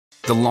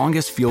The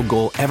longest field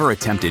goal ever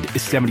attempted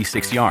is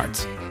 76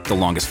 yards. The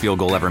longest field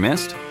goal ever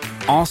missed?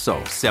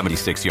 Also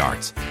 76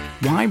 yards.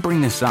 Why bring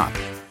this up?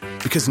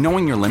 Because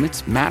knowing your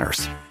limits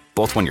matters,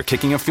 both when you're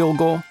kicking a field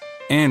goal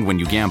and when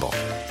you gamble.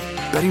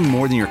 Betting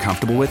more than you're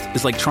comfortable with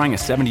is like trying a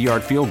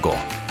 70-yard field goal.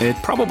 It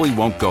probably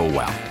won't go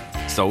well.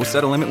 So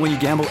set a limit when you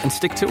gamble and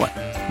stick to it.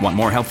 Want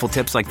more helpful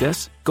tips like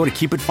this? Go to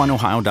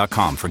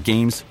keepitfunohio.com for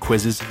games,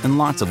 quizzes, and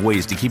lots of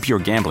ways to keep your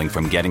gambling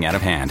from getting out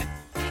of hand.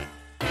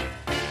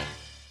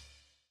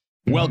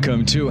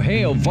 Welcome to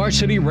Hail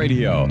Varsity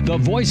Radio, the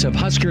voice of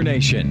Husker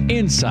Nation.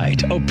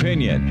 Insight,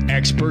 opinion,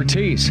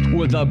 expertise,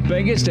 with the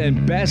biggest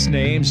and best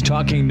names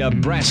talking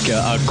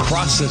Nebraska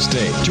across the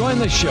state. Join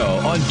the show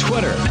on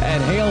Twitter at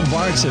Hail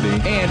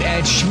Varsity and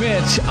at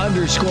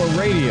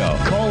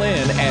Schmitz_radio. Call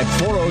in at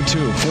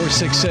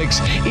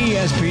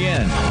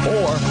 402-466-ESPN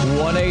or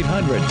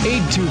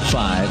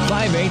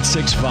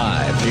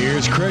 1-800-825-5865.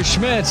 Here's Chris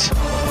Schmitz.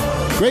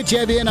 Great to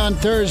have you in on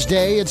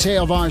Thursday. It's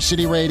Hail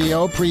Varsity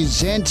Radio,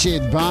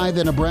 presented by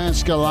the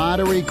Nebraska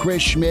Lottery.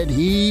 Chris Schmidt,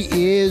 he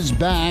is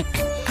back.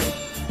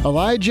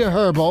 Elijah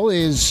Herbal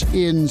is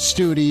in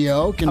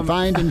studio. Can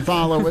find and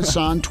follow us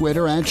on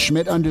Twitter at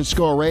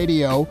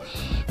Schmidt_radio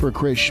for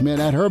Chris Schmidt,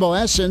 at Herbal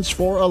Essence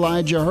for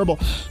Elijah Herbal.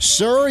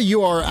 Sir,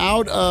 you are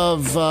out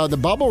of the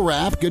bubble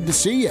wrap. Good to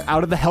see you.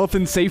 Out of the health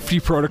and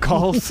safety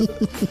protocols.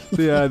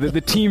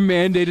 the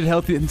team-mandated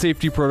health and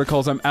safety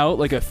protocols. I'm out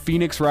like a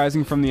phoenix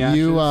rising from the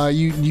ashes.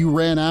 You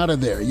ran out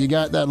of there. You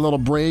got that little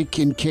break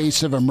in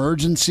case of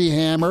emergency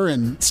hammer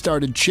and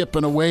started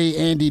chipping away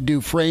Andy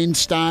Dufresne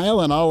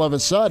style, and all of a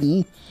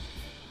sudden,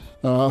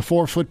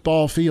 4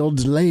 football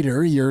fields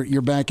later,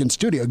 you're back in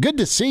studio. Good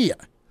to see you.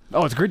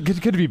 Oh, it's good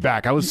to be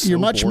back. You're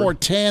much more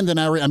tan than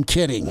I'm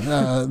kidding,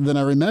 than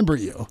I remember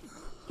you.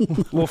 A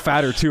little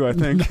fatter, too, I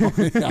think.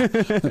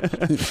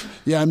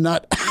 Yeah, I'm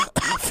not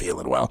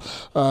feeling well.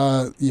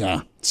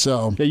 Yeah,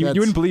 so. Yeah, you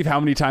wouldn't believe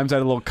how many times I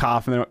had a little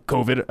cough and then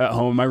COVID at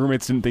home. My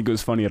roommates didn't think it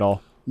was funny at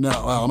all.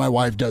 No, well, my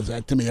wife does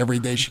that to me every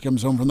day she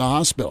comes home from the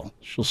hospital.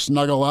 She'll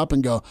snuggle up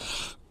and go...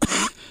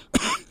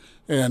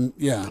 And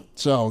yeah,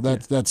 so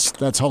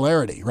that's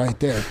hilarity right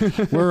there.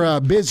 We're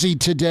busy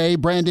today.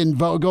 Brandon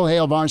Vogel,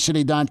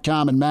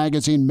 HailVarsity.com and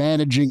magazine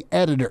managing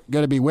editor,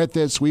 going to be with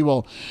us. We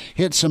will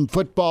hit some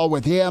football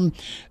with him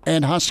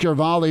and Husker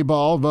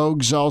volleyball.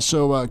 Vogue's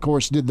also, of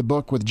course, did the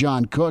book with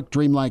John Cook,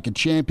 Dream Like a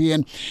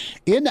Champion.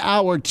 In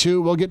hour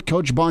 2, we'll get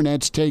Coach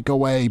Barnett's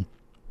takeaway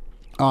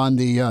on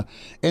the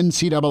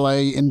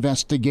NCAA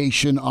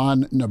investigation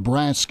on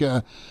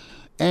Nebraska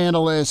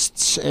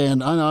analysts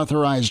and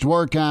unauthorized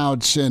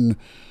workouts and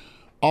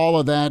all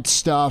of that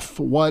stuff.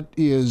 What's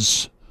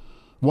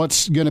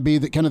going to be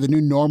the kind of the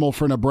new normal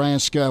for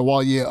Nebraska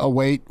while you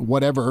await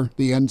whatever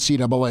the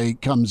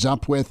NCAA comes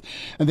up with.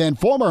 And then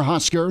former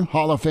Husker,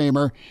 Hall of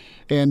Famer,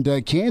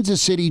 and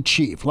Kansas City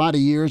Chief, a lot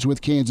of years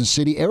with Kansas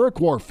City, Eric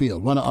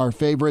Warfield, one of our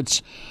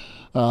favorites.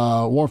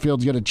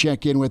 Warfield's going to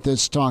check in with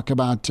us, talk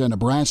about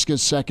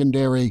Nebraska's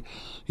secondary,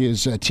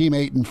 his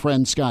teammate and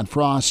friend Scott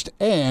Frost,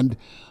 and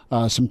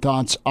some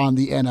thoughts on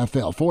the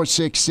NFL.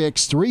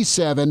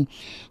 466-3776,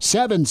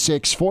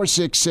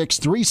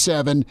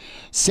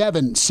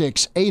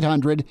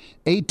 466-3776,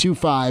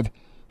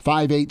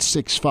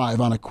 800-825-5865.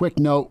 On a quick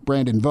note,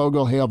 Brandon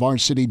Vogel,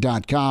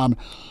 HailVarsity.com,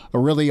 a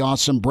really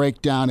awesome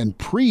breakdown and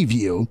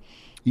preview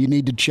you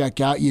need to check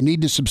out. You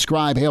need to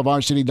subscribe,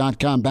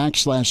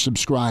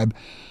 HailVarsity.com/subscribe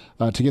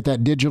to get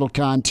that digital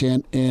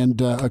content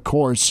and, of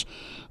course,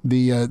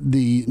 the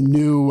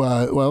new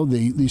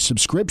the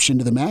subscription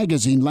to the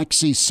magazine.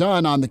 Lexi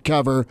Sun on the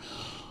cover,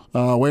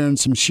 wearing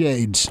some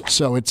shades.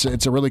 So it's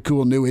a really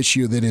cool new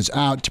issue that is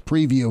out to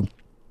preview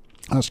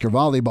Husker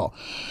volleyball.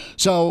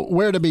 So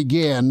where to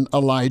begin,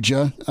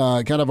 Elijah?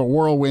 Kind of a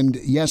whirlwind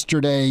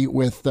yesterday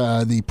with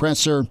the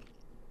presser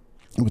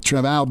with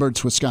Trev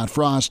Alberts, with Scott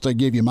Frost. I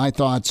gave you my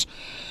thoughts.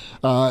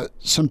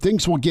 Some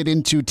things we'll get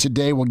into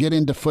today. We'll get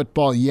into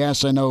football.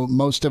 Yes, I know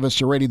most of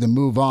us are ready to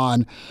move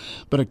on,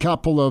 but a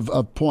couple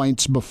of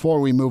points before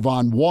we move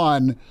on.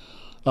 One,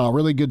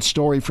 really good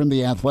story from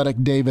The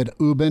Athletic, David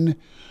Ubben.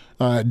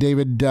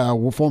 David,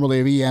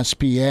 formerly of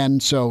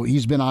ESPN, so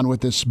he's been on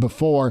with us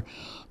before,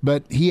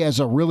 but he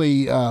has a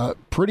really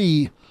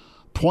pretty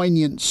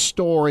poignant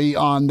story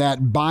on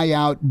that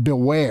buyout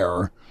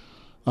beware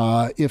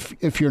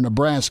if you're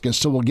Nebraska,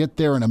 so we'll get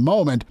there in a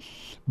moment.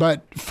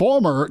 But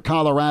former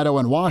Colorado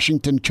and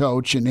Washington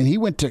coach, and he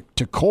went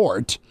to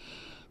court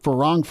for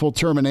wrongful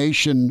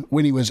termination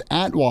when he was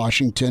at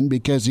Washington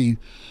because he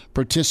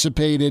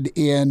participated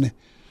in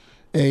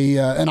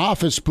an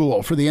office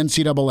pool for the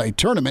NCAA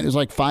tournament. It was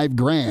like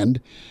 $5,000,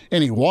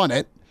 and he won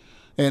it.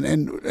 And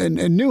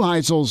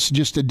Neuheisel's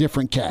just a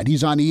different cat.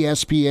 He's on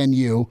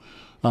ESPNU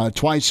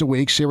twice a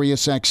week,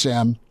 Sirius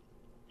XM,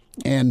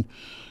 and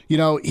you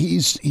know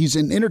he's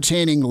an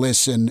entertaining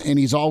listen, and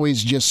he's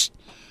always just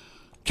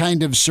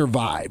kind of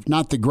survived.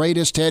 Not the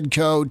greatest head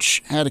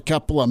coach, had a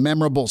couple of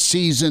memorable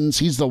seasons.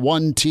 He's the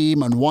one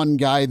team and one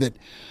guy that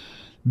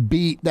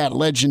beat that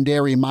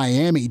legendary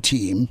Miami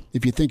team.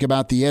 If you think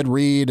about the Ed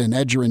Reed and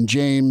Edgerrin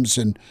James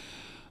and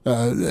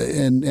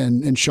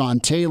and Sean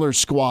Taylor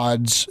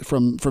squads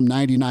from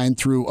 99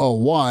 through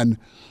 01.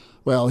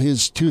 Well,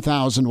 his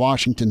 2000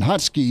 Washington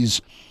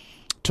Huskies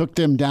took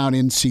them down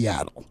in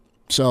Seattle.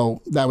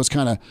 So that was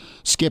kind of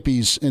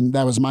Skippy's, and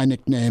that was my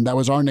nickname. That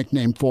was our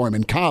nickname for him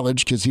in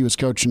college because he was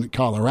coaching at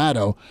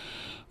Colorado.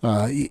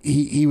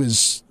 He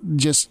was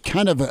just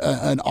kind of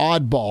an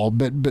oddball,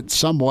 but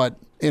somewhat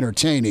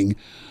entertaining.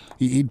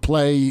 He'd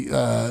play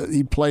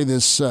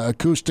this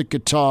acoustic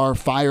guitar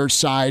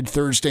fireside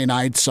Thursday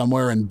night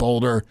somewhere in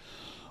Boulder.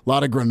 A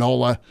lot of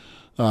granola.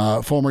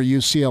 Former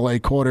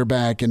UCLA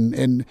quarterback,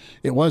 and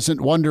it wasn't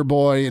Wonder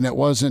Boy and it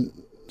wasn't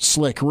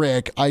Slick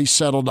Rick. I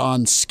settled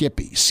on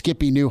Skippy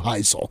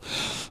Neuheisel,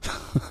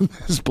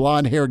 this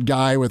blonde-haired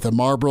guy with a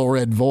marble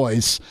red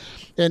voice.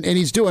 And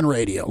he's doing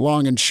radio,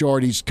 long and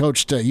short. He's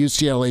coached at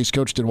UCLA, he's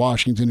coached at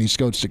Washington, he's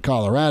coached at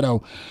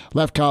Colorado,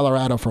 left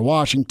Colorado for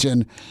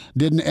Washington,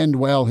 didn't end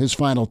well his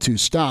final 2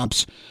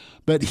 stops.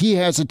 But he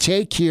has a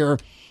take here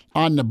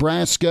on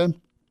Nebraska,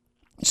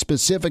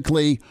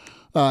 specifically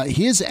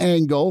his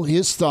angle,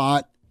 his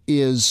thought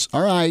is,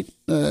 all right,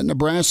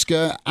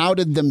 Nebraska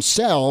outed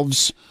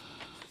themselves.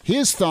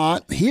 His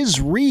thought,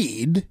 his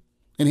read,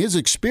 and his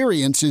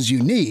experience is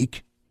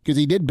unique because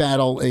he did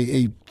battle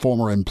a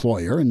former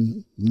employer,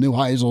 and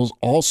Neuheisel's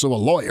also a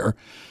lawyer,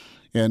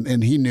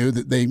 and he knew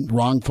that they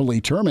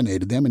wrongfully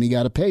terminated them, and he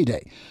got a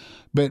payday.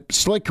 But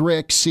Slick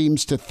Rick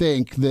seems to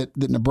think that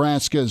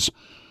Nebraska's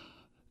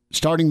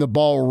starting the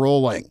ball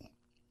rolling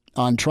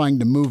on trying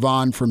to move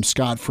on from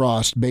Scott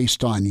Frost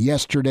based on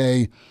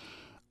yesterday.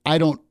 I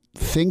don't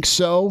think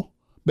so,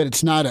 but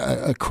it's not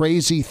a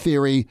crazy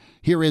theory.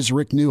 Here is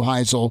Rick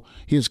Neuheisel,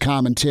 his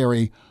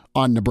commentary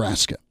on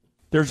Nebraska.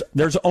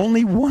 There's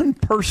only one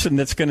person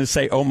that's going to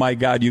say, oh, my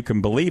God, you can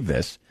believe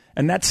this,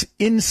 and that's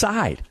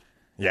inside.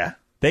 Yeah.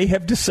 They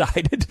have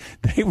decided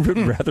they would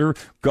rather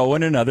go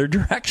in another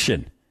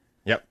direction.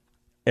 Yep.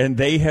 And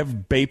they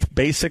have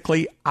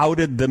basically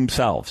outed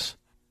themselves.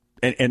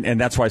 And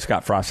that's why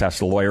Scott Frost has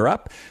to lawyer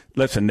up.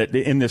 Listen,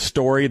 in this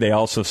story, they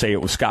also say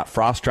it was Scott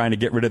Frost trying to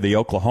get rid of the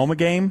Oklahoma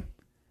game,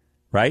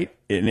 right?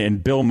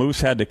 And Bill Moose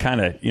had to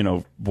kind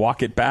of,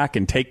 walk it back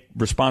and take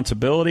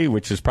responsibility,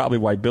 which is probably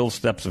why Bill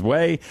steps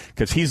away,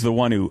 because he's the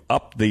one who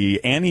upped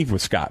the ante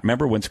with Scott.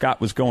 Remember when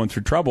Scott was going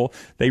through trouble,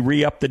 they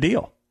re-upped the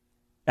deal.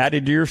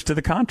 Added years to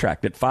the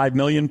contract at $5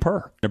 million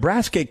per.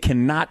 Nebraska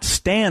cannot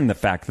stand the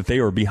fact that they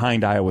are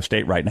behind Iowa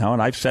State right now,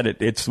 and I've said it.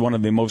 It's one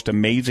of the most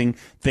amazing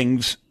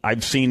things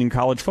I've seen in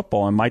college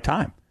football in my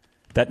time.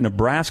 That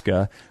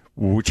Nebraska,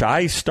 which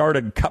I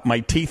started cut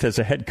my teeth as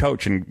a head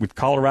coach, and with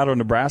Colorado,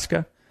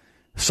 Nebraska,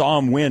 saw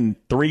them win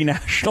 3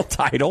 national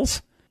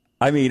titles.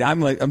 I mean,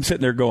 I'm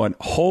sitting there going,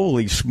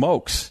 holy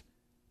smokes,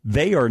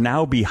 they are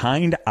now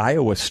behind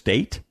Iowa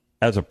State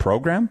as a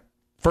program.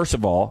 First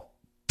of all,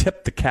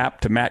 tip the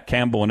cap to Matt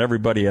Campbell and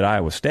everybody at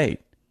Iowa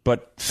State.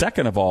 But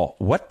second of all,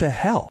 what the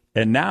hell?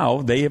 And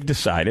now they have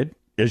decided,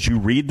 as you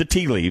read the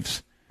tea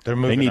leaves,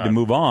 they need to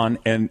move on,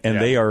 and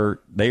they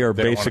are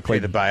basically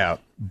the buyout,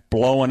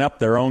 blowing up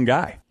their own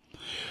guy.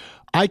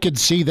 I could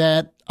see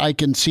that. I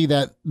can see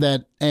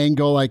that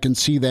angle. I can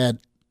see that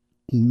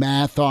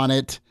math on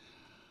it.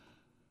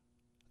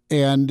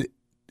 And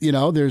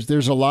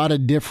there's a lot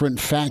of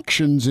different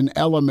factions and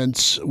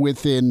elements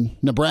within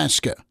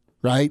Nebraska,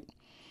 right?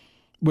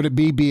 Would it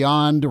be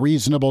beyond a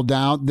reasonable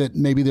doubt that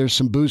maybe there's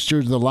some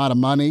boosters with a lot of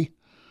money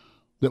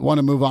that want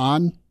to move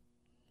on?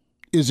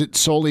 Is it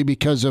solely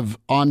because of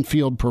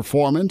on-field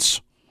performance?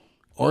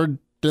 Or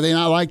do they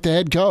not like the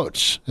head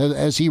coach?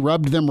 Has he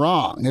rubbed them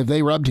wrong? Have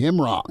they rubbed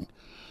him wrong?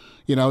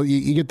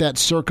 You get that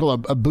circle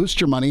of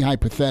booster money,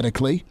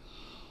 hypothetically,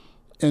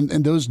 and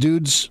those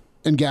dudes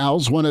and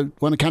gals want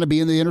to kind of be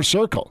in the inner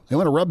circle. They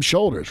want to rub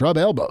shoulders, rub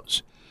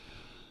elbows.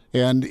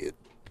 And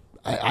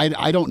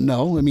I don't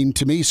know. I mean,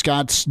 to me,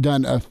 Scott's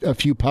done a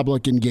few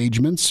public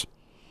engagements.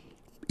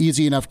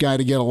 Easy enough guy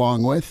to get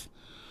along with.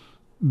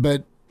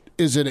 But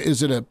is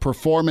it a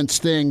performance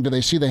thing? Do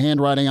they see the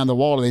handwriting on the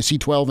wall? Do they see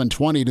 12 and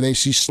 20? Do they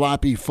see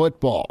sloppy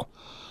football?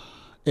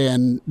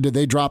 And did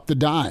they drop the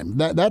dime?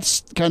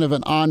 That's kind of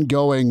an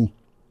ongoing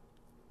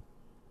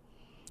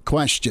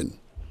question.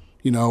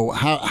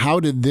 How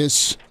did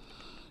this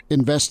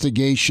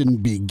investigation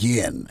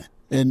begin?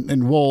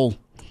 And we'll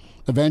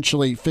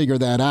eventually figure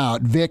that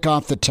out. Vic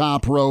off the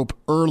top rope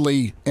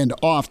early and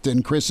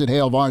often. Chris at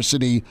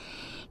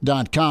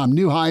HailVarsity.com.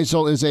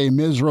 Neuheisel is a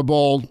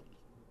miserable,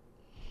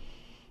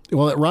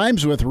 well, it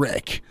rhymes with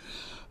Rick.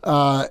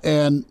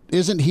 And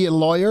isn't he a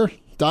lawyer?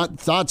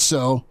 Thought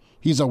so.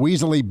 He's a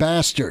weaselly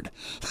bastard.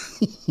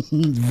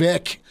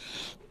 Vic,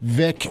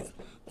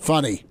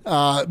 funny.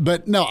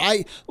 But no,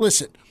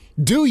 listen,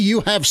 do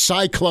you have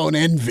Cyclone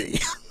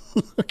envy?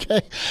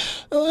 Okay.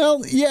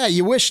 Well, yeah,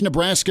 you wish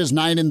Nebraska's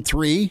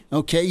 9-3.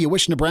 Okay. You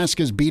wish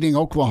Nebraska's beating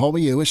Oklahoma.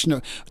 You wish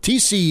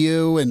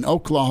TCU and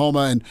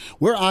Oklahoma, and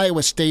where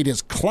Iowa State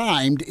has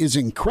climbed is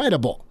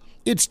incredible.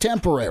 It's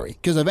temporary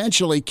because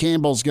eventually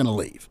Campbell's going to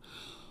leave.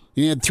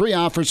 He had 3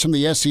 offers from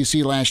the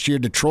SEC last year.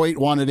 Detroit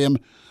wanted him.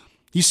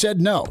 He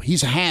said no.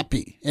 He's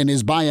happy, and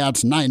his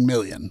buyout's $9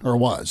 million, or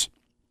was.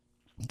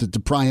 to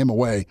pry him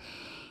away.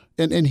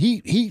 And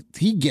he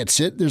gets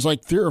it. There's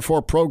like 3 or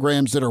 4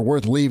 programs that are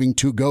worth leaving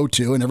to go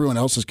to, and everyone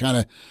else is kind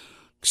of,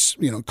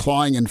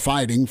 clawing and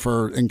fighting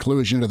for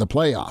inclusion to the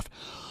playoff.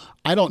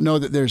 I don't know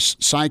that there's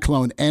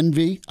Cyclone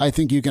envy. I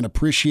think you can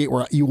appreciate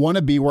where you want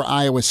to be where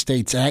Iowa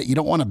State's at. You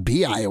don't want to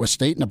be Iowa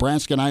State.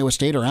 Nebraska and Iowa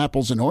State are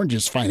apples and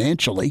oranges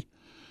financially.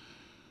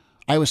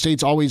 Iowa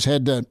State's always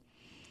had to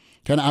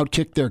kind of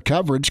outkick their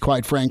coverage,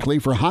 quite frankly,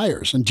 for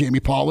hires. And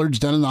Jamie Pollard's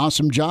done an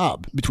awesome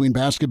job between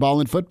basketball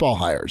and football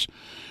hires.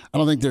 I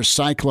don't think there's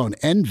Cyclone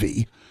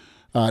envy.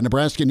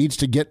 Nebraska needs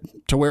to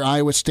get to where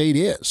Iowa State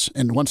is.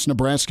 And once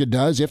Nebraska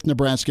does, if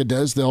Nebraska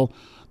does, they'll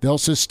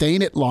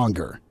sustain it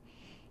longer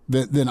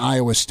than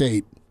Iowa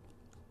State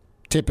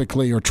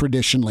typically or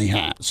traditionally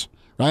has,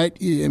 right?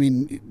 I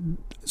mean,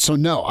 so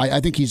no, I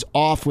think he's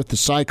off with the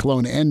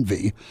Cyclone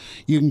envy.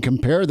 You can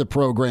compare the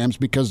programs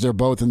because they're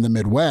both in the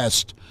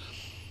Midwest,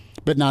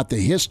 but not the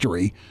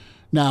history.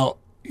 Now,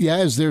 yeah,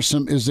 is there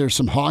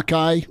some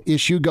Hawkeye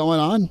issue going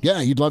on?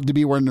 Yeah, you'd love to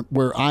be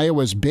where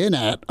Iowa's been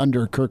at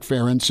under Kirk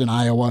Ferentz in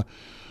Iowa,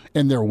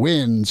 and their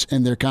wins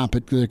and their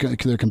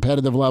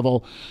competitive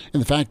level,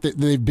 and the fact that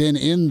they've been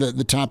in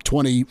the top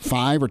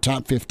 25 or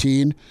top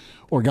 15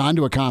 or gone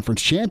to a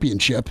conference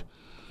championship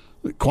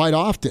quite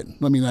often.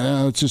 I mean,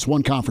 it's just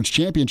one conference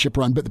championship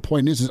run, but the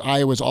point is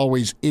Iowa's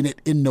always in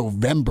it in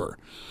November,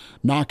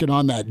 knocking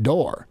on that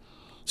door.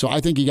 So I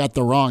think you got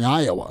the wrong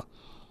Iowa.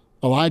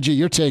 Elijah,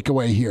 your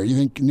takeaway here. You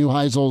think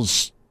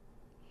Neuheisel's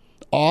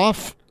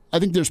off? I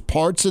think there's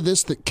parts of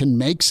this that can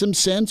make some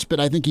sense, but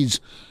I think he's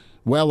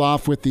well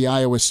off with the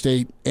Iowa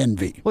State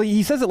envy. Well,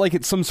 he says it like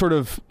it's some sort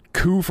of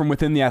coup from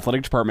within the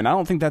athletic department. I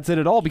don't think that's it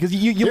at all, because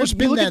there's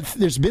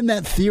been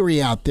that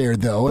theory out there,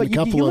 though. But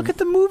you look at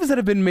the moves that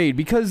have been made,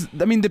 because,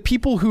 I mean, the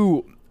people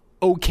who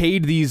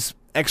okayed these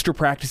extra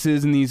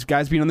practices and these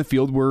guys being on the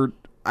field were,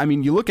 I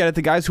mean, you look at it,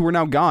 the guys who are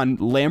now gone,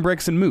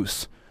 Lambrix and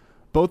Moose.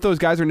 Both those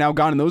guys are now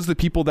gone, and those are the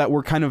people that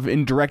were kind of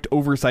in direct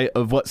oversight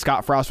of what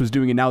Scott Frost was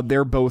doing, and now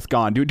they're both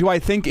gone. Do I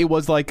think it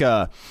was like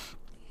I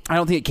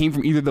don't think it came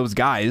from either of those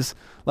guys.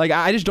 Like,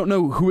 I just don't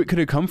know who it could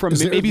have come from.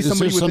 Maybe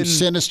somebody is there some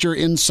sinister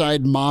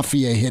inside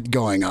mafia hit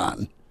going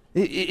on?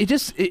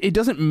 It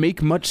doesn't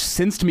make much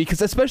sense to me,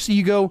 because especially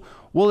you go,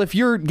 well, if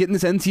you're getting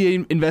this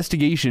NCAA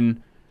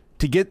investigation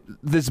to get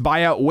this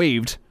buyout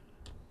waived,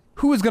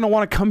 who is going to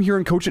want to come here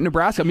and coach at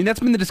Nebraska? I mean, that's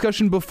been the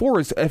discussion before.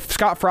 Is if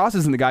Scott Frost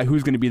isn't the guy,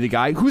 who's going to be the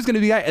guy? Who's going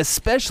to be the guy,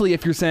 especially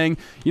if you're saying,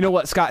 you know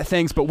what, Scott,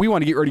 thanks, but we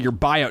want to get rid of your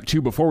buyout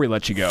too before we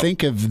let you go.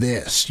 Think of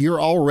this.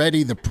 You're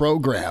already the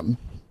program.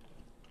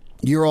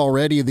 You're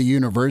already the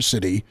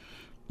university.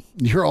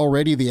 You're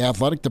already the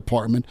athletic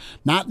department.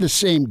 Not the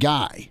same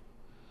guy,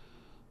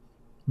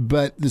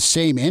 but the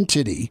same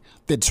entity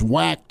that's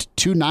whacked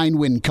 2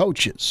 9-win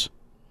coaches.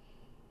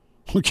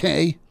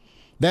 Okay?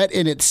 That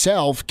in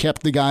itself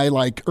kept the guy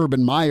like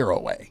Urban Meyer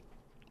away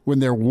when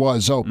there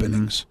was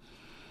openings.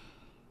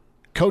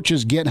 Mm-hmm.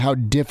 Coaches get how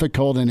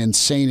difficult and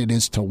insane it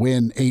is to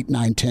win 8,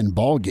 9, 10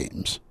 ball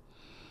games.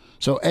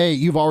 So,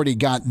 you've already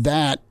got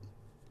that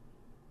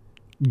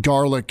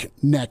garlic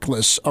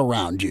necklace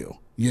around you.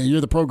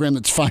 You're the program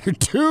that's fired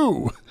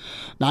 2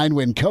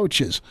 9-win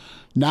coaches.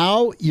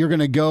 Now you're going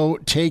to go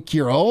take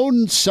your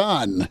own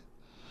son,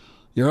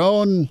 your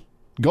own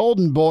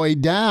golden boy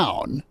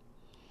down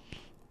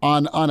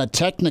on a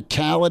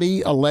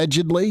technicality,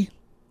 allegedly,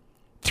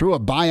 through a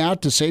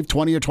buyout to save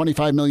 $20 or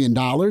 $25 million.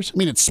 I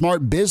mean, it's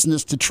smart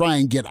business to try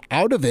and get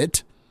out of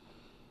it,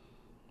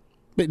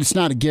 but it's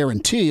not a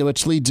guarantee,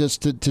 which leads us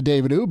to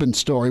David Ubben's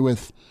story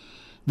with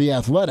The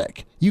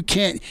Athletic. You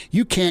can't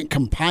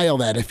compile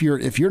that. If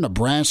you're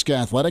Nebraska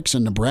athletics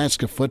and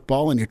Nebraska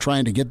football and you're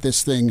trying to get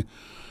this thing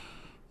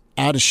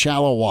out of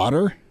shallow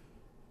water,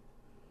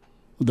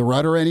 the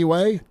rudder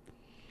anyway,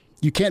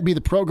 you can't be the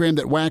program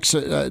that whacks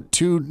 2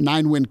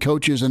 9-win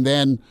coaches and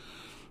then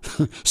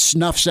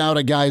snuffs out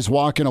a guy's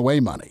walking away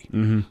money.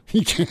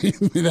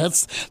 Mm-hmm.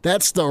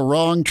 That's the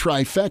wrong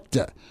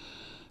trifecta.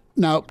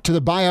 Now, to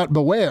the buyout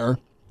beware,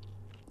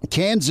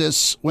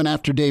 Kansas went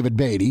after David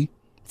Beatty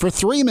for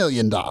 $3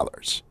 million.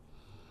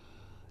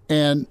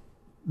 And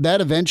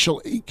that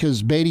eventually,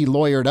 because Beatty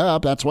lawyered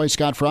up, that's why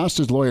Scott Frost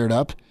is lawyered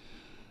up,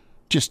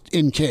 just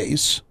in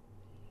case.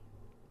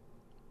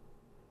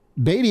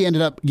 Beatty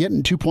ended up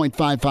getting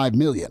 $2.55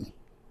 million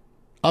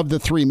of the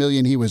 $3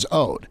 million he was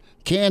owed.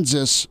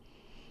 Kansas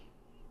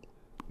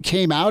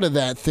came out of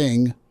that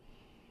thing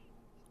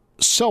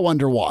so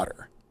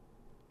underwater.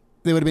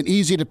 It would have been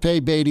easy to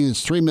pay Beatty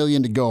this $3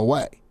 million to go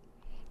away.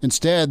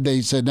 Instead,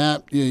 they said, "Nah,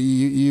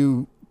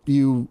 you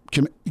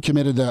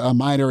committed a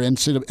minor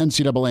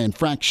NCAA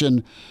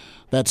infraction.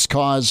 That's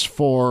cause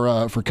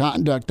for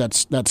conduct.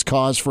 That's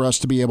cause for us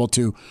to be able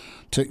to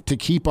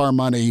keep our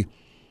money."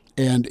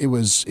 And it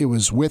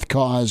was with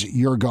cause.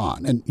 You're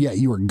gone, and yeah,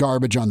 you were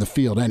garbage on the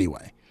field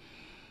anyway.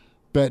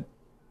 But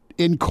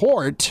in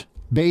court,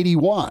 Beatty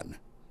won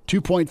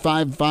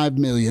 $2.55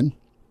 million,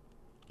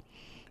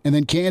 and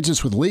then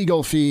Kansas with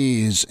legal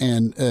fees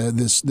and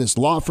this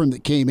law firm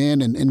that came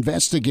in and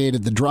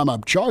investigated the drum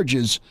up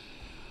charges.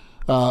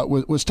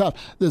 was tough.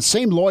 The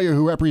same lawyer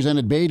who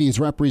represented Beatty is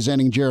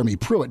representing Jeremy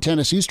Pruitt.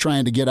 Tennessee's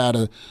trying to get out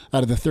of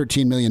the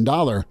 $13 million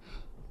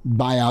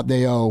buyout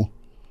they owe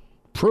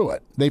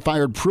Pruitt. They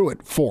fired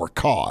Pruitt for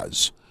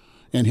cause,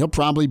 and he'll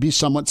probably be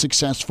somewhat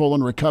successful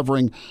in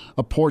recovering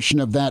a portion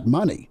of that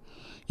money.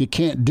 You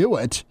can't do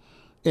it,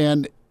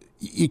 and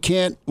you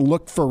can't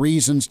look for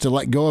reasons to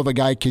let go of a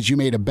guy because you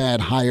made a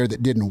bad hire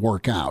that didn't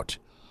work out.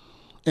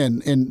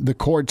 And the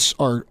courts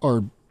are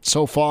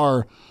so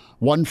far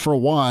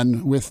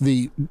 1-for-1 with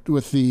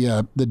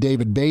the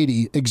David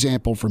Beatty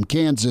example from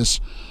Kansas.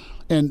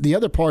 And the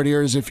other part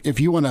here is if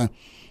you want to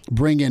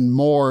bring in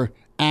more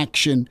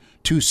action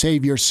to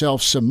save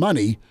yourself some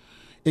money,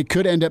 it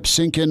could end up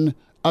sinking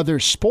other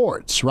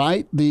sports,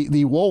 right?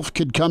 The wolf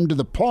could come to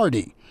the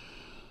party,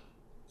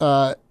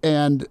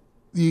 and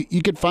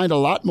you could find a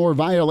lot more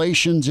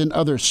violations in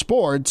other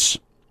sports,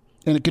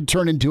 and it could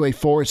turn into a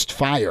forest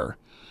fire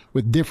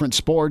with different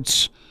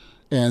sports.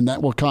 And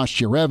that will cost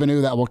you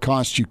revenue. That will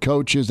cost you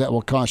coaches. That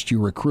will cost you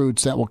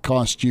recruits. That will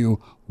cost you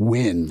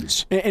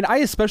wins. And I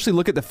especially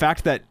look at the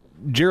fact that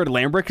Jared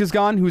Lambrick is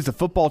gone, who's the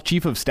football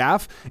chief of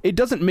staff. It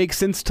doesn't make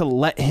sense to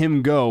let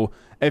him go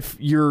if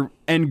your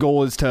end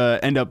goal is to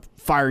end up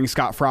firing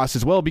Scott Frost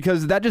as well,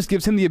 because that just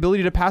gives him the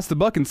ability to pass the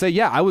buck and say,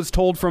 yeah, I was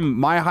told from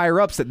my higher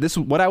ups that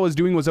what I was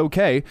doing was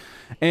okay.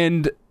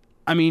 And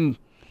I mean,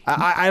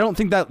 I don't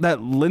think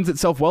that lends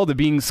itself well to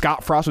being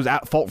Scott Frost was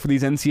at fault for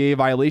these NCAA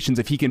violations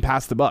if he can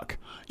pass the buck.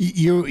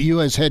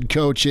 You as head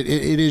coach, it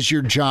is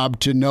your job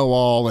to know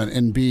all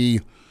and be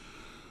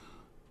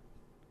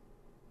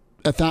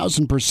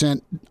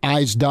 1,000%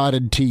 I's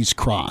dotted, T's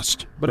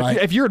crossed. But right?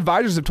 if your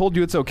advisors have told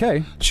you it's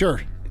okay.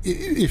 Sure.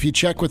 If you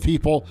check with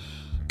people,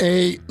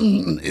 a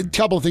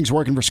couple of things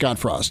working for Scott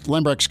Frost.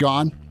 Lembrick's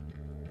gone.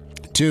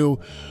 2,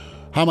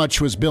 how much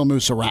was Bill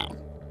Moose around?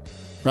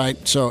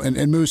 Right? So,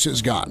 and Moose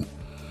is gone.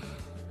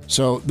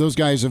 So those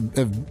guys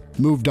have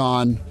moved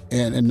on,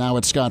 and now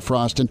it's Scott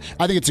Frost. And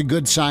I think it's a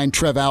good sign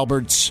Trev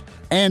Alberts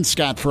and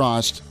Scott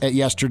Frost at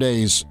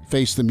yesterday's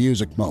Face the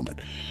Music moment.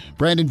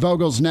 Brandon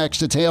Vogel's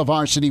next. It's Hail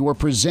Varsity. We're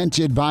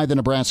presented by the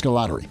Nebraska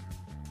Lottery.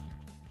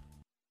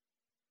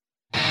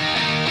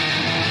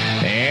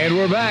 And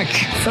we're back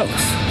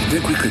Fellas,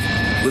 think we could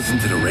listen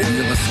to the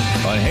radio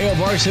on Hail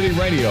Varsity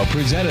Radio,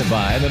 presented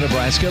by the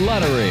Nebraska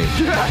Lottery.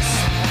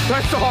 Yes!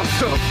 That's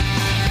awesome!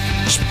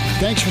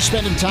 Thanks for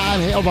spending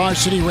time. Hail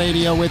Varsity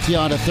Radio with you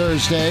on a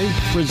Thursday.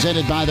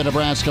 Presented by the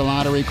Nebraska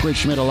Lottery. Chris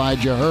Schmidt,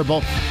 Elijah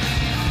Herbal,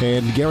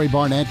 and Gary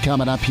Barnett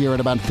coming up here in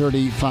about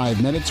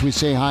 35 minutes. We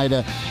say hi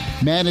to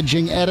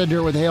managing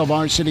editor with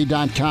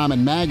HailVarsity.com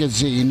and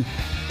magazine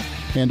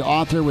and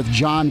author with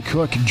John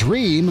Cook,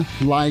 Dream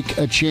Like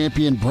a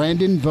Champion,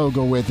 Brandon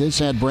Vogel with us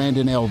at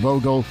Brandon L.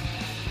 Vogel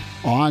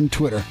on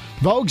Twitter.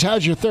 Vogues,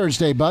 how's your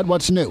Thursday, bud?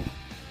 What's new?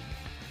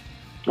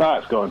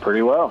 It's going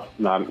pretty well.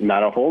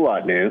 Not a whole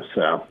lot new,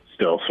 so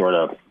still sort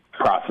of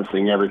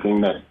processing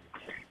everything that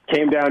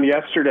came down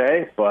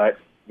yesterday, but,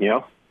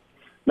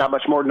 not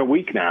much more than a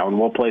week now, and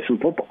we'll play some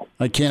football.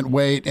 I can't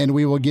wait, and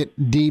we will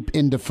get deep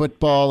into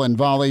football and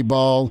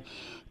volleyball.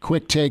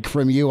 Quick take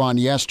from you on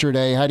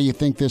yesterday. How do you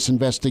think this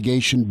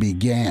investigation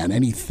began?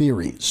 Any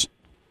theories?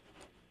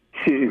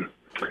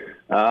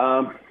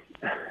 No,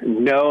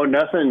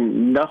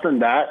 nothing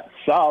that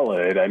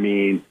solid. I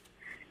mean,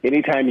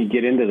 anytime you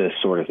get into this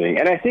sort of thing,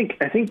 and I think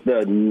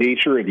the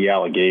nature of the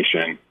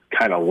allegation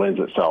kind of lends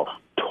itself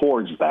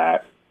towards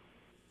that.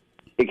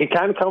 It can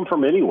kind of come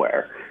from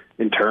anywhere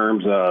in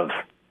terms of,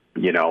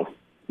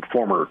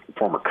 former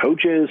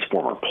coaches,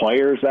 former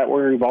players that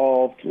were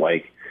involved.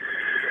 Like,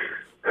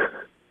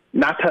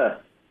 not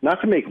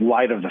to make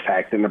light of the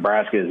fact that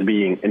Nebraska is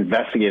being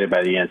investigated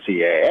by the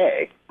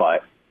NCAA,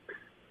 but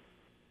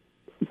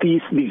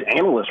these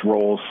analyst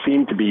roles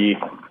seem to be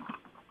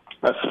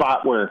a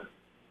spot where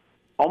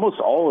almost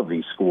all of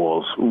these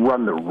schools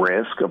run the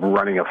risk of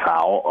running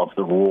afoul of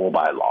the rule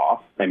by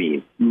law. I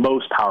mean,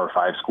 most Power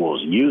 5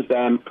 schools use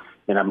them,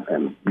 and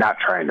I'm not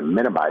trying to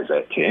minimize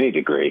it to any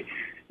degree.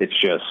 It's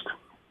just,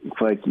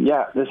 it's like,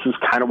 yeah, this is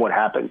kind of what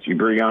happens. You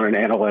bring on an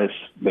analyst,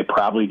 they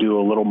probably do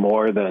a little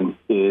more than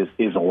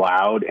is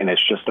allowed, and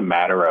it's just a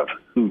matter of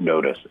who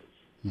notices.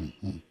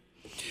 Mm-hmm.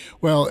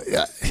 Well,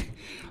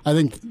 I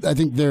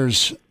think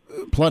there's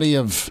plenty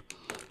of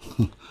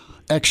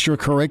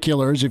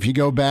extracurriculars. If you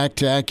go back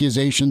to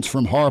accusations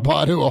from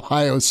Harbaugh to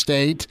Ohio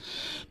State,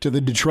 to the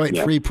Detroit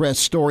Free Press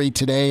story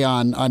today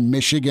on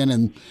Michigan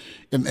and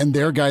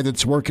their guy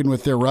that's working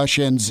with their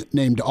Russians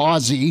named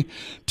Ozzy,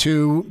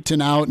 to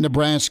now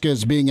Nebraska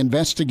is being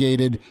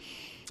investigated.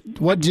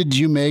 What did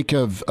you make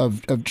of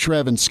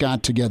Trev and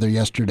Scott together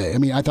yesterday? I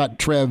mean, I thought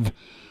Trev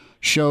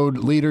showed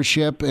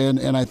leadership,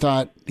 and I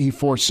thought he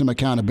forced some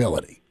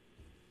accountability.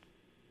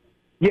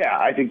 Yeah,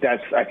 I think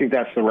that's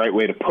the right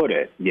way to put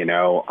it.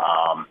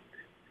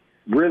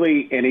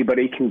 Really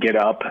anybody can get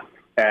up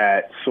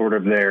at sort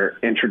of their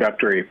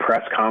introductory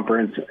press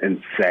conference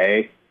and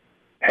say,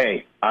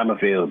 "Hey, I'm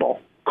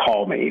available.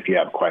 Call me if you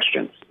have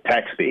questions.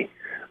 Text me.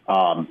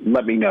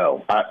 Let me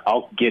know.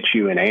 I'll get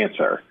you an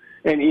answer."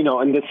 And,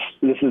 and this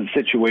is a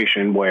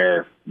situation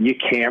where you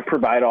can't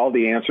provide all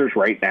the answers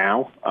right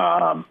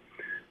now,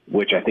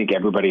 which I think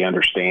everybody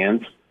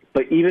understands.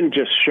 But even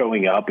just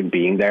showing up and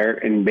being there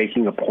and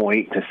making a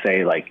point to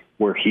say, like,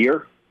 we're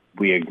here,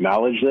 we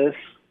acknowledge this,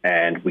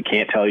 and we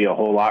can't tell you a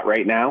whole lot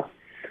right now,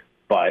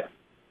 but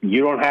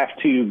you don't have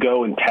to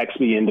go and text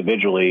me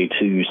individually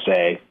to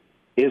say,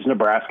 is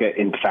Nebraska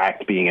in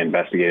fact being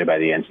investigated by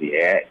the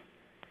NCAA?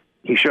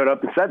 He showed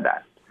up and said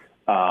that.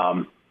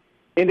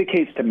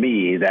 Indicates to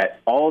me that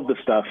all of the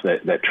stuff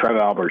that Trev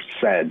Alberts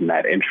said in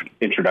that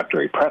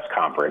introductory press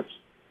conference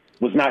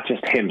was not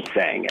just him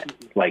saying it.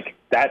 Like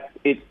that,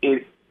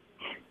 it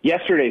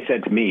yesterday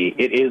said to me,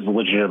 it is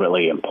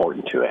legitimately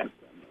important to him,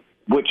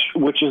 which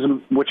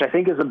I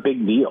think is a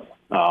big deal.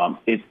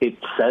 It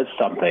says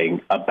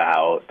something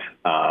about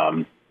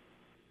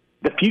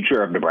the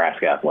future of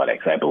Nebraska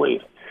athletics, I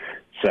believe.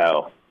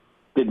 So,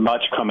 did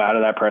much come out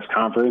of that press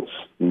conference?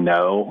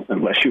 No,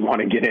 unless you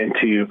want to get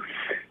into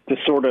the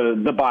sort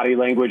of the body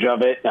language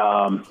of it,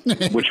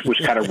 which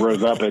kind of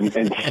rose up and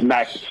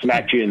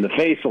smacked you in the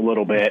face a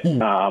little bit.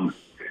 I'm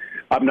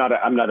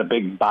not a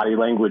big body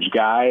language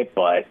guy,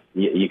 but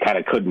you kind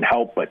of couldn't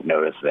help but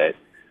notice it.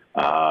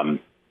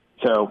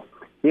 So,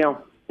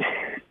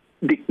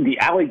 the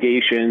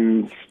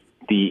allegations,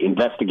 the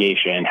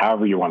investigation,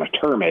 however you want to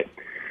term it,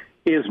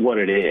 is what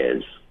it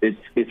is.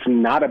 It's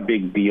not a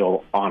big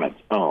deal on its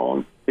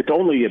own. It's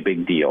only a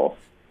big deal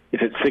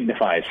if it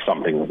signifies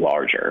something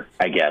larger,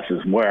 I guess,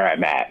 is where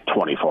I'm at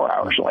 24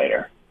 hours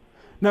later.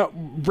 Now,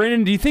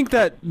 Brandon, do you think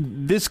that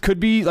this could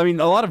be, a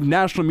lot of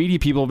national media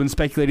people have been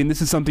speculating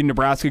this is something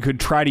Nebraska could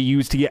try to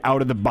use to get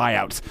out of the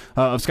buyouts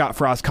of Scott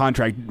Frost's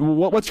contract.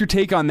 What's your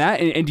take on that?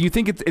 And do you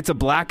think it's a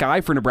black eye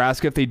for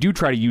Nebraska if they do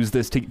try to use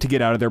this to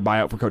get out of their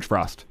buyout for Coach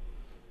Frost?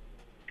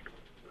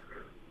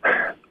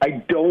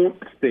 I don't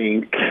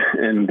think,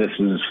 and this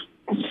is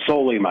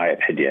solely my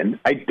opinion,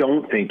 I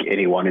don't think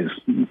anyone is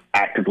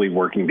actively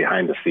working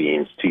behind the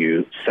scenes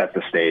to set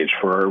the stage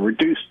for a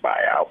reduced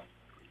buyout,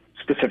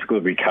 specifically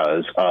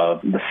because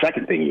of the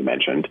second thing you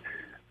mentioned.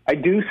 I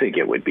do think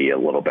it would be a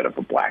little bit of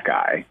a black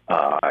eye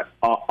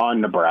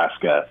on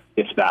Nebraska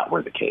if that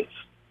were the case.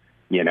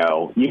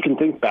 You can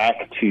think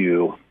back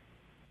to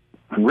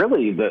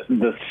really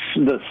the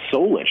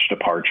Solich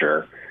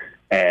departure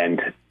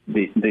and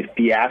the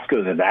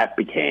fiasco that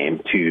became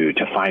to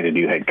find a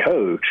new head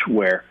coach,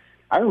 where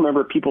I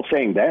remember people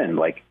saying then,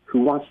 like,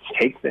 who wants to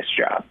take this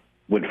job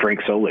when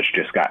Frank Solich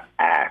just got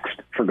axed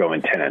for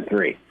going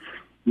 10-3.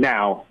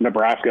 Now,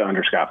 Nebraska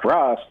under Scott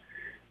Frost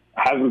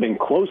hasn't been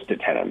close to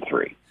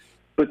 10-3,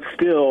 but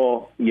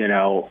still,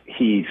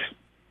 he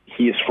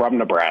is from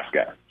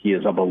Nebraska. He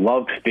is a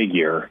beloved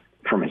figure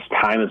from his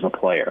time as a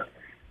player.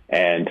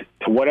 And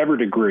to whatever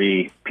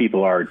degree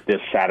people are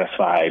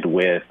dissatisfied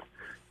with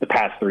the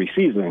past 3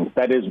 seasons,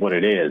 that is what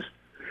it is.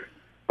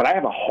 But I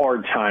have a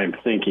hard time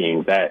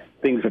thinking that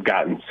things have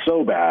gotten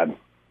so bad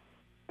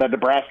that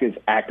Nebraska is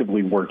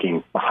actively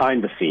working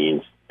behind the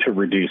scenes to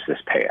reduce this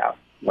payout.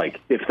 Like,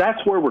 if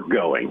that's where we're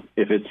going,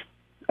 if it's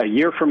a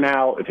year from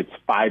now, if it's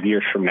 5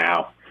 years from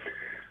now,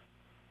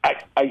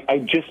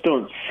 I just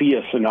don't see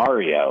a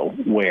scenario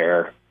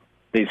where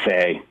they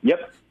say,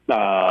 yep,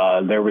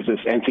 there was this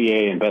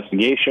NCAA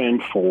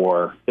investigation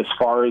for, as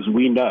far as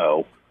we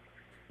know,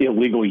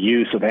 illegal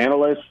use of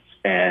analysts,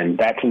 and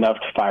that's enough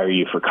to fire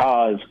you for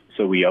cause,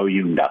 so we owe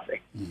you nothing.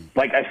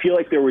 Like, I feel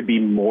like there would be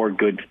more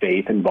good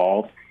faith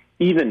involved,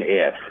 even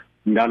if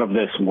none of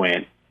this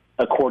went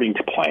according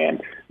to plan.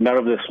 None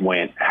of this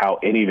went how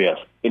any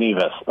of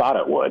us thought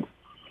it would.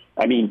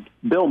 I mean,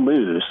 Bill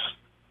Moose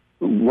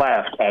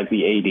left as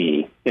the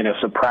AD in a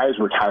surprise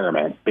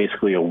retirement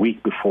basically a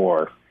week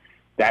before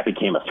that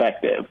became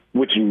effective,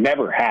 which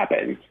never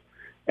happened,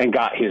 and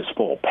got his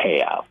full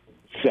payout.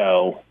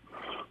 So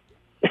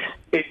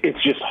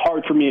it's just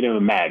hard for me to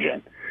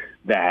imagine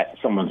that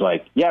someone's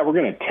like, yeah, we're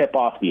going to tip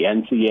off the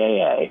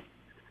NCAA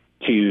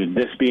to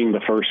this being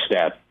the first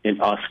step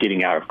in us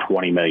getting out of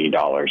 $20 million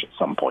at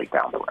some point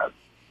down the road.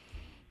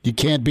 You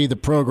can't be the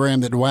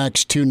program that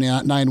whacks 2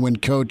 9-win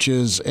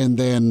coaches and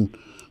then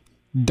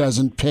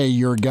doesn't pay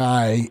your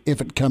guy if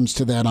it comes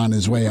to that on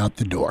his way out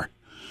the door.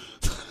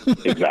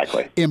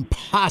 Exactly.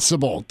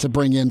 Impossible to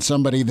bring in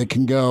somebody that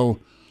can go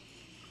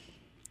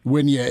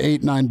win you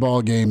 8-9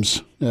 ball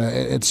games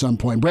at some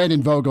point.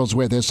 Brandon Vogel's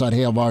with us on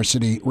Hail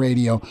Varsity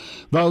Radio.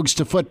 Vogues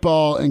to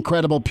football,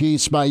 incredible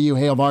piece by you,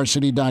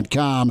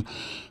 HailVarsity.com.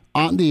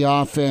 On the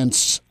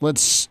offense,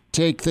 let's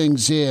take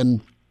things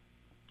in,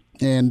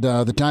 and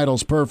the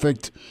title's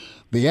perfect.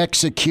 The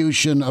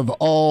execution of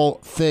all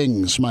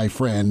things, my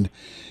friend,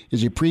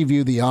 as you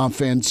preview the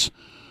offense.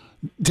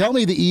 Tell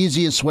me the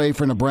easiest way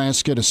for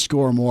Nebraska to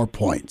score more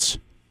points.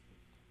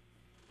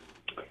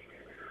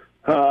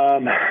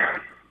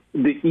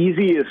 The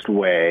easiest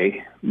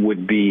way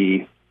would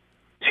be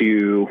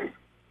to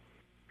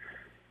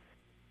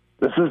 –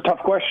 this is a tough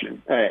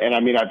question. And, I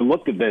mean, I've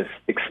looked at this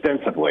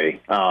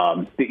extensively.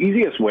 The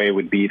easiest way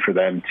would be for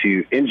them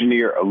to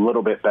engineer a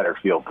little bit better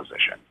field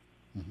position.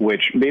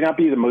 which may not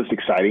be the most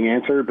exciting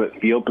answer, but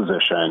field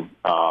position.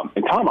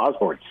 And Tom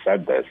Osborne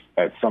said this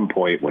at some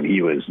point when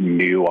he was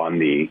new on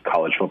the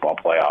College Football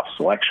Playoff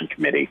Selection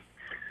Committee.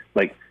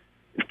 Like,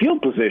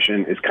 field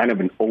position is kind of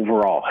an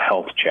overall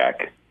health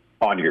check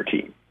on your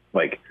team.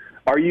 Like,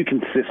 are you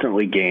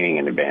consistently gaining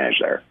an advantage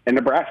there? And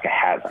Nebraska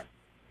hasn't.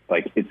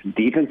 Like, its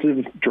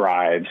defensive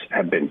drives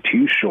have been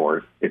too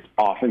short. Its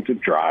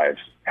offensive drives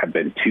have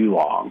been too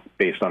long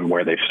based on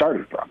where they've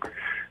started from.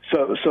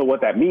 So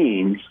what that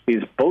means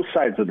is both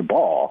sides of the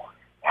ball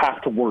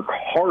have to work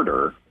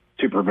harder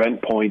to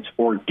prevent points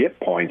or get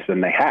points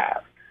than they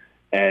have.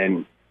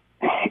 And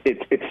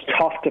it's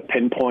tough to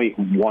pinpoint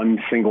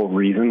one single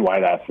reason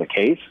why that's the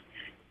case.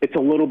 It's a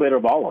little bit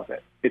of all of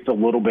it. It's a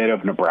little bit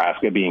of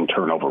Nebraska being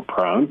turnover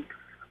prone.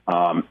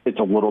 It's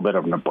a little bit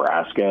of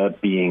Nebraska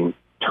being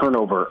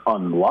turnover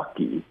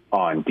unlucky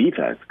on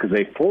defense because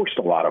they forced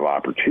a lot of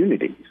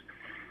opportunities.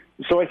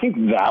 So I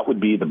think that would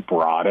be the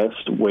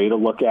broadest way to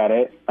look at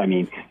it. I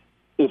mean,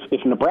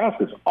 if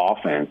Nebraska's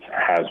offense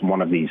has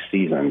one of these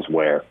seasons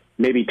where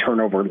maybe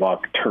turnover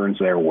luck turns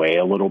their way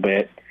a little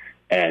bit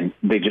and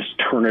they just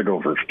turn it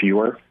over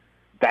fewer,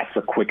 that's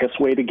the quickest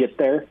way to get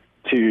there,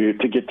 to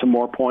get to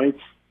more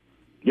points.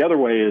 The other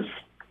way is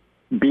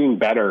being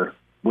better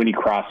when you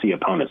cross the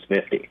opponent's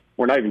 50.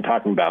 We're not even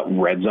talking about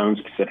red zone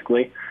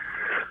specifically,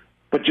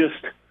 but just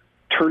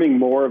turning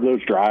more of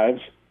those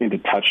drives into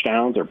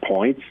touchdowns or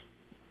points.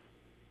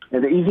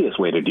 And the easiest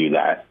way to do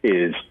that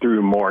is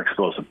through more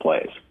explosive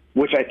plays,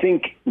 which I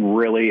think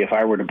really, if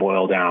I were to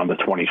boil down the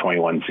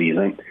 2021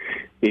 season,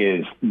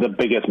 is the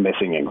biggest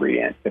missing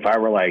ingredient. If I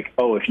were like,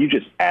 oh, if you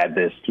just add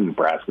this to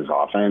Nebraska's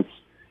offense,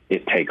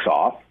 it takes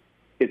off,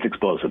 it's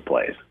explosive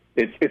plays.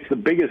 It's the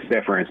biggest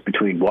difference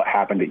between what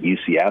happened at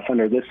UCF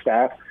under this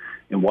staff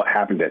and what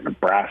happened at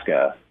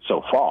Nebraska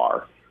so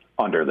far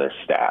under this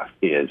staff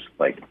is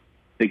like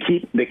they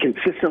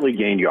consistently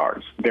gain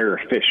yards. They're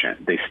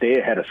efficient. They stay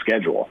ahead of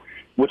schedule,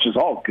 which is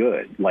all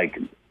good. Like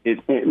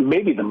it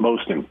may be the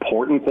most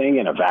important thing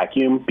in a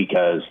vacuum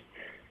because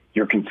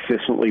you're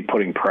consistently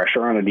putting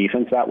pressure on a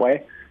defense that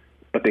way,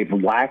 but they've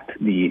lacked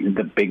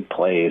the big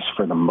plays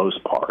for the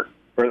most part,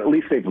 or at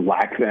least they've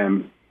lacked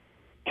them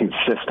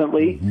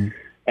consistently. Mm-hmm.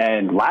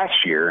 And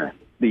last year,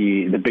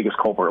 the biggest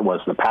culprit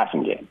was the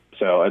passing game.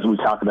 So as we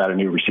talk about a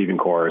new receiving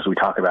core, as we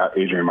talk about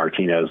Adrian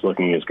Martinez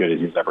looking as good as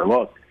he's ever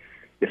looked,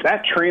 if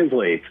that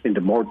translates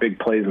into more big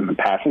plays in the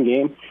passing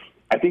game,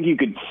 I think you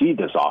could see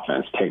this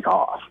offense take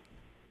off.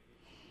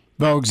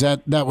 Bogues,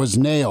 that was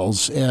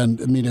nails. And,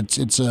 I mean,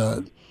 it's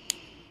a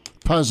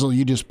puzzle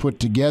you just put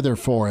together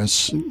for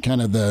us,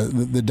 kind of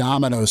the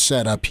domino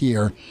setup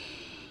here.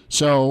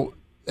 So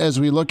as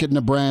we look at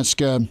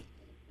Nebraska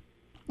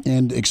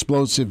and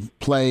explosive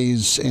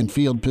plays and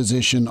field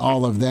position,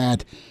 all of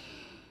that,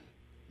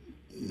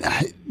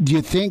 do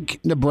you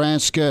think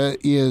Nebraska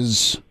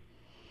is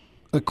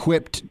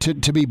equipped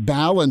to be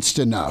balanced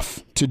enough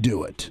to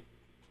do it?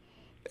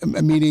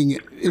 Meaning,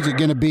 is it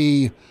going to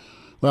be,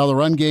 well, the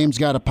run game's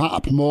got to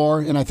pop more,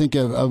 and I think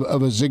of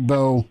a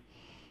Zigbo,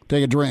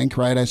 take a drink,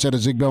 right? I said a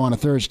Zigbo on a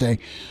Thursday,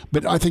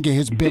 but I think of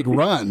his big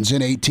runs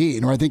in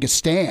 18, or I think of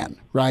Stan,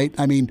 right?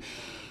 I mean,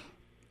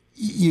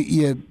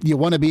 you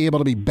want to be able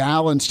to be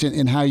balanced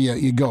in how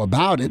you go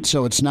about it,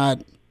 so it's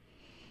not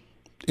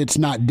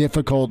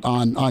difficult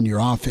on your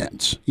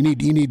offense. You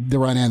need the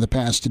run and the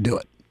pass to do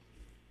it.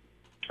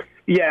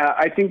 Yeah,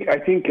 I think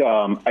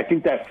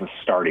that's the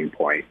starting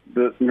point.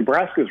 The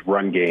Nebraska's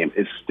run game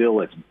is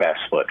still its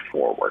best foot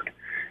forward,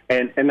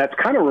 and that's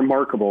kind of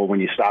remarkable when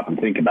you stop and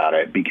think about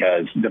it,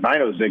 because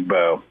Divino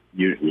Zigbo,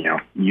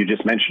 you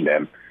just mentioned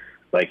him,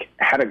 like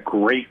had a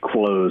great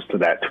close to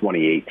that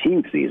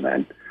 2018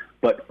 season.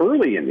 But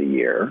early in the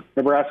year,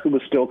 Nebraska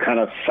was still kind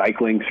of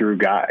cycling through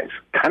guys,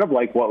 kind of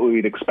like what we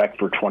would expect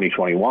for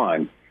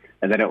 2021.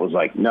 And then it was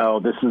like, no,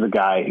 this is a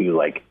guy who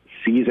like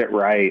sees it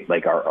right.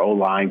 Like our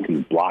O-line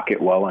can block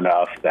it well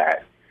enough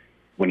that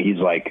when he's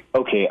like,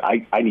 okay,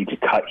 I need to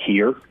cut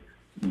here,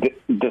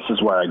 this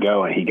is where I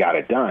go, and he got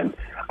it done.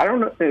 I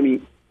don't know. I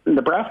mean,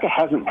 Nebraska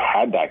hasn't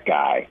had that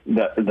guy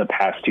the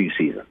past two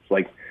seasons.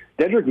 Like,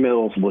 Dedrick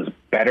Mills was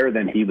better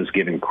than he was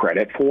given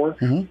credit for,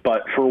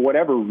 but for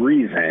whatever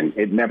reason,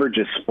 it never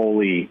just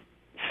fully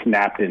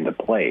snapped into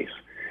place.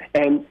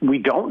 And we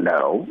don't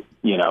know,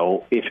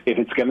 if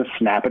it's going to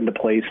snap into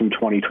place in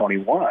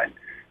 2021.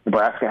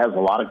 Nebraska has a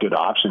lot of good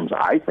options,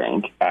 I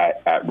think,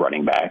 at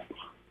running back.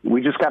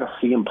 We just got to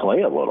see him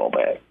play a little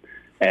bit.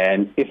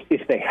 And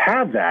if they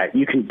have that,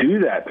 you can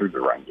do that through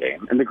the run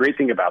game. And the great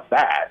thing about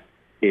that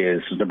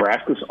is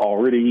Nebraska's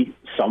already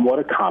somewhat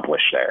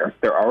accomplished there.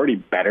 They're already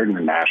better than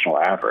the national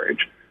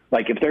average.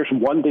 Like, if there's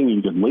one thing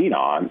you could lean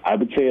on, I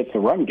would say it's the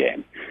run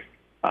game.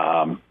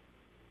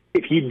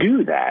 If you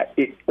do that,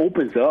 it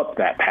opens up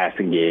that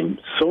passing game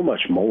so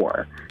much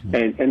more.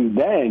 And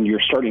then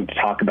you're starting to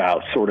talk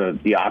about sort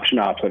of the option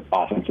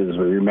offenses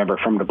we remember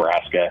from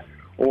Nebraska,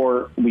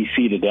 or we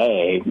see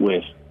today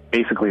with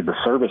basically the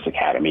service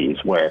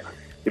academies, where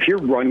if your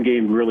run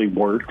game really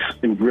works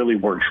and really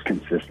works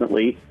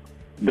consistently,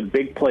 the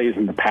big plays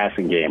in the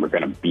passing game are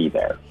going to be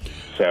there.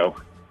 So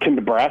can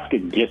Nebraska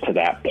get to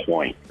that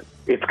point?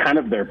 It's kind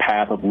of their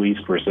path of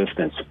least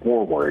resistance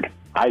forward,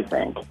 I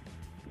think,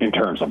 in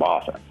terms of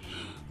offense.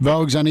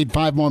 Vogues, I need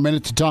 5 more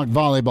minutes to talk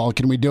volleyball.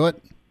 Can we do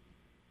it?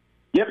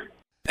 Yep.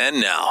 And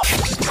now,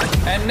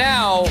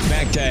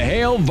 back to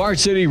Hail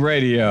Varsity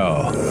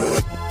Radio.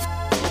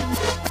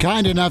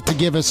 Kind enough to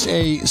give us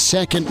a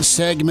second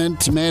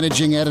segment,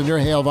 managing editor,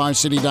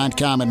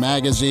 HailVarsity.com and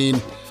magazine.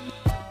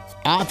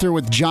 Author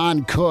with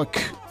John Cook,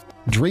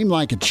 Dream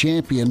Like a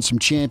Champion. Some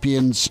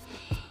champions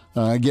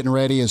getting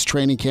ready as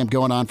training camp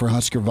going on for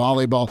Husker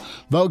volleyball.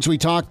 Vogues, we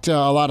talked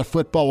a lot of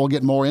football. We'll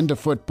get more into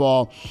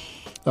football.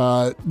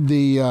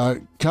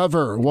 The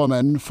cover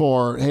woman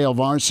for Hail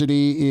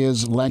Varsity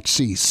is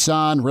Lexi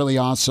Sun. Really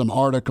awesome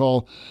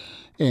article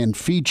and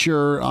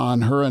feature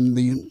on her, and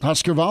the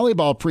Husker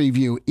volleyball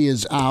preview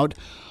is out.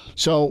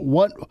 So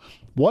what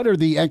are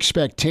the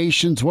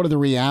expectations? What are the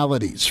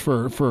realities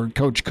for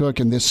Coach Cook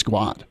and this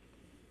squad?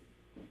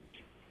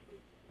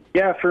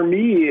 Yeah, for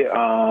me,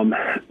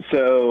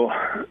 so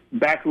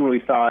back when we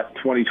thought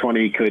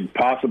 2020 could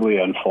possibly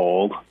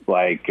unfold,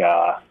 like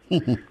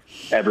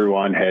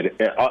everyone had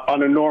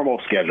on a normal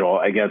schedule,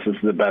 I guess is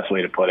the best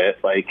way to put it.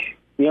 Like,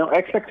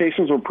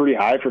 expectations were pretty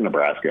high for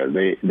Nebraska.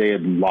 They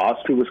had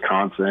lost to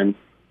Wisconsin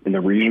in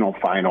the regional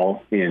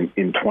final in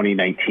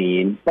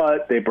 2019,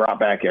 but they brought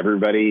back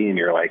everybody, and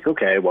you're like,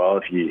 okay,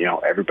 well,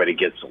 if everybody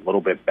gets a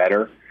little bit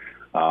better,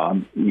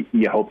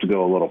 you hope to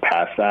go a little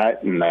past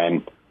that, and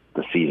then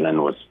the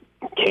season was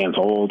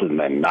canceled and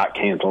then not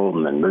canceled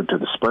and then moved to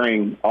the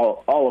spring,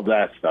 all of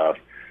that stuff.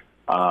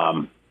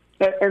 And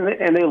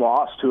they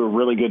lost to a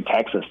really good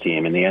Texas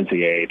team in the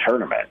NCAA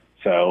tournament.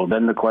 So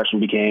then the question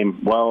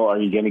became, well, are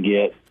you going to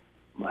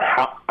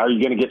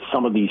get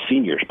some of these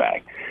seniors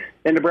back?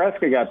 And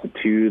Nebraska got the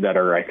two that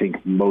are, I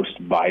think, most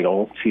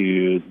vital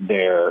to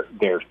their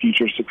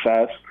future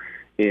success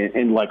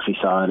in Lexi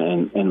Sun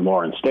and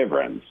Lauren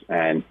Stivrins.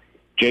 And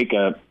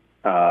Jacob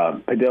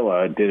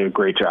Padilla did a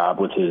great job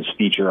with his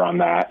feature on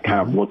that,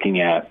 kind of looking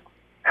at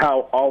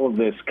how all of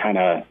this kind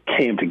of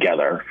came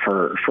together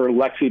for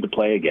Lexi to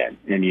play again.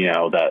 And,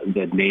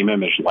 the name,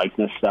 image,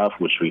 likeness stuff,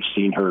 which we've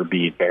seen her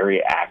be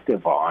very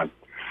active on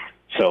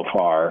so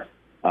far,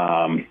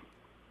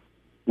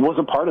 was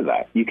a part of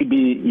that. You could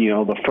be,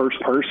 the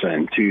first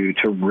person to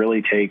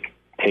really take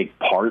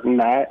part in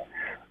that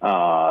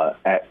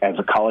as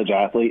a college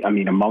athlete. I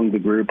mean, among the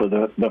group of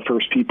the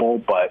first people,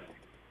 but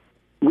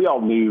we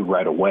all knew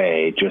right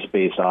away, just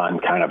based on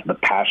kind of the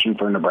passion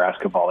for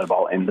Nebraska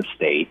volleyball in the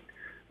state,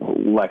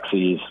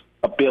 Lexi's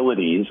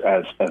abilities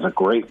as a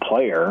great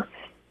player,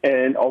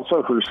 and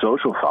also her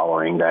social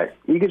following, that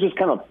you could just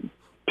kind of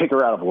pick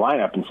her out of the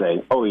lineup and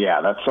say, oh,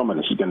 yeah, that's someone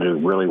that's going to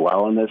do really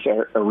well in this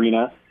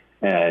arena.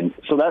 And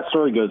so that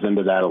story goes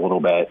into that a little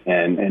bit,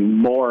 and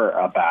more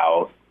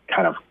about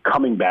kind of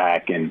coming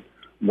back and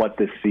what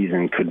this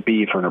season could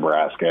be for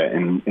Nebraska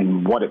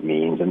and what it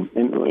means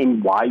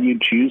and why you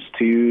choose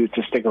to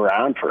stick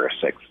around for a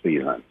sixth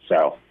season.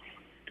 So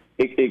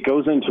it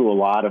goes into a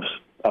lot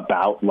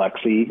about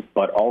Lexi,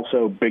 but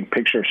also big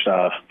picture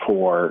stuff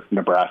for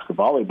Nebraska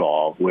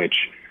volleyball, which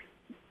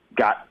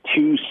got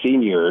two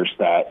seniors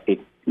that it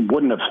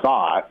wouldn't have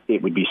thought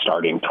it would be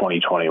starting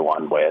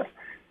 2021 with,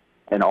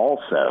 and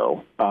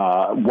also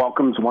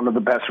welcomes one of the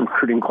best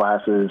recruiting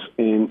classes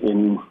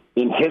in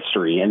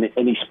history in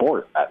any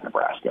sport at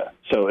Nebraska.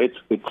 So it's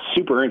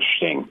super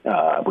interesting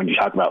when you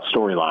talk about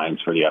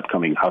storylines for the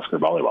upcoming Husker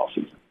volleyball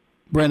season.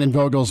 Brendan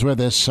Vogel's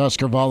with us,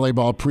 Husker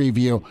volleyball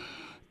preview.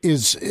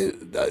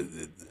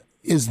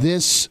 Is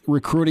this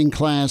recruiting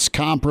class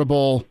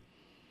comparable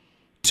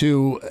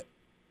to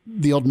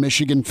the old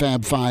Michigan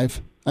Fab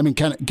Five? I mean,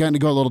 kind of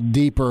go a little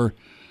deeper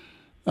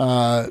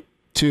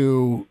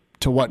to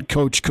what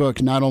Coach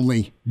Cook not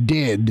only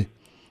did,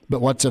 but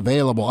what's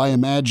available. I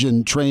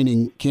imagine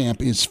training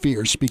camp is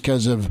fierce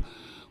because of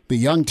the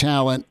young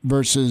talent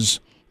versus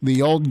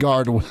the old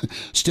guard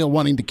still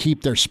wanting to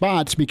keep their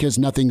spots because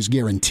nothing's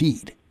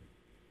guaranteed.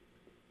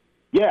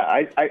 Yeah,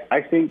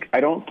 I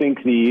don't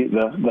think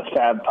the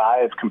Fab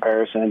Five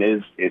comparison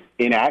is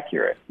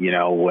inaccurate.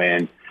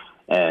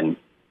 And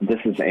this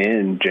is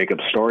in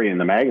Jacob's story in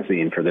the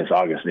magazine for this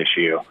August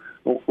issue,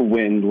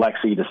 when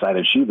Lexi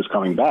decided she was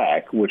coming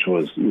back, which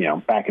was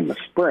back in the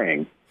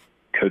spring.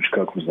 Coach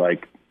Cook was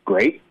like,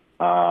 great.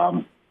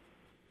 You're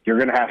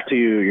gonna have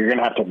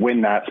to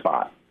win that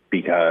spot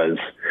because,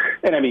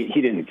 and I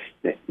mean,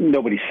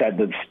 nobody said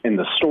this in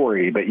the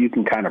story, but you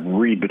can kind of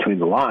read between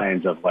the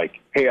lines of like,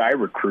 hey, I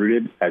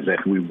recruited as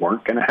if we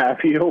weren't going to have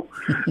you.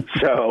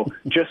 So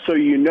just so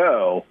you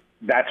know,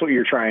 that's what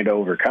you're trying to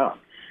overcome.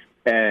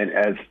 And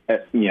as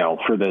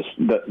for this,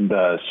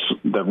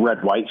 the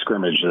red-white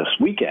scrimmage this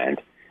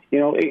weekend,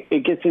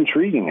 it gets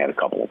intriguing at a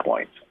couple of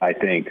points. I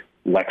think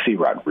Lexi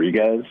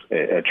Rodriguez,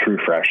 a true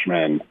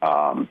freshman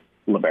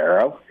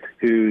libero,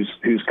 who's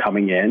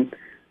coming in,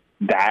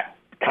 that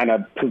kind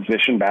of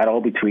position battle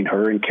between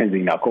her and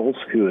Kenzie Knuckles,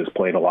 who has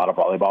played a lot of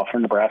volleyball for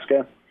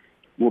Nebraska,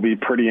 will be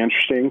pretty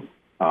interesting.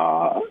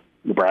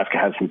 Nebraska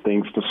has some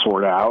things to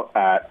sort out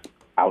at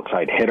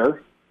outside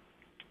hitter,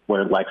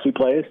 where Lexi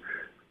plays.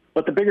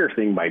 But the bigger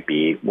thing might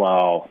be,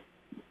 well,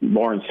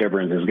 Lauren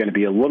Stivrins is going to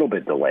be a little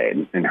bit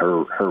delayed in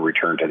her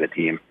return to the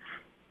team,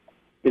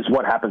 is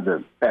what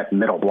happens at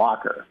middle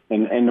blocker.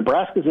 And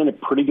Nebraska's in a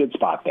pretty good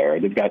spot there.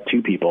 They've got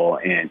two people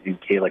in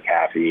Kayla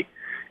Caffey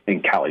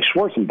and Callie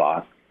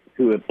Schwarzenbach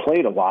who have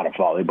played a lot of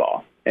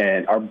volleyball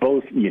and are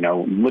both,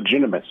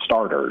 legitimate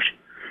starters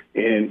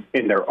in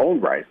their own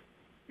right.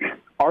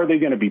 Are they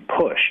going to be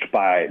pushed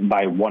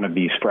by one of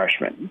these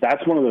freshmen?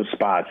 That's one of those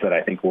spots that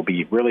I think will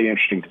be really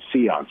interesting to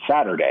see on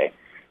Saturday,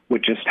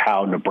 with just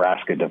how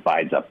Nebraska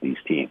divides up these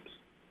teams.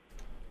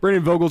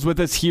 Brandon Vogel's with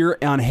us here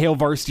on Hail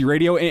Varsity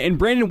Radio. And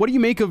Brandon, what do you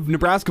make of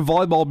Nebraska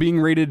volleyball being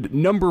rated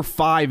number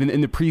 5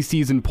 in the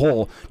preseason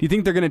poll? Do you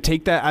think they're going to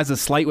take that as a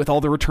slight with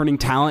all the returning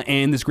talent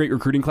and this great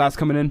recruiting class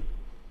coming in?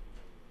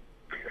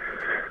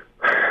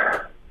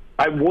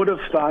 I would have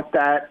thought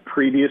that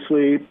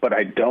previously, but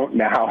I don't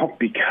now,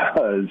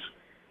 because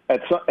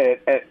at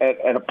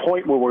a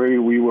point where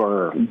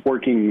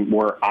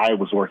I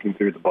was working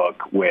through the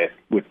book with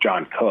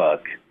John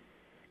Cook,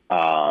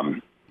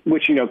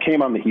 which,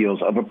 came on the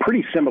heels of a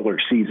pretty similar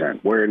season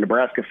where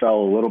Nebraska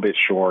fell a little bit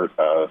short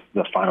of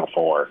the Final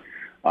Four,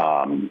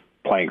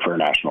 playing for a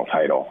national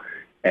title,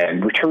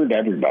 and returned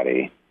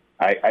everybody.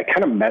 I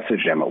kind of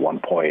messaged him at one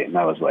point, and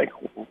I was like,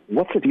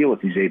 what's the deal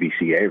with these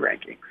ABCA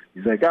rankings?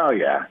 He's like, oh,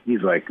 yeah.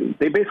 He's like,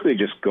 they basically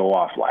just go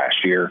off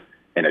last year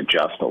and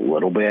adjust a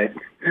little bit.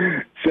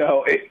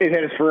 So it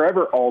has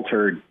forever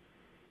altered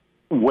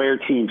where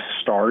teams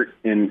start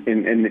in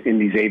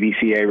these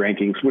ABCA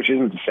rankings, which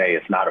isn't to say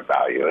it's not of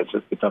value.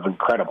 It's of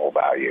incredible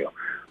value,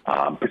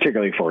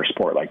 particularly for a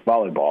sport like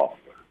volleyball,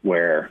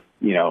 where,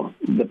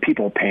 the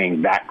people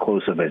paying that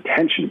close of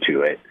attention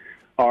to it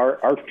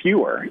are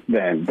fewer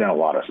than a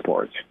lot of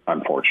sports,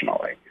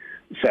 unfortunately.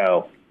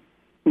 So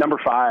number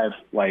 5,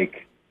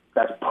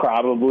 that's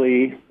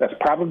probably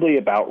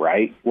about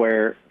right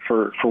where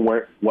for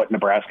what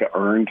Nebraska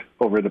earned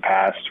over the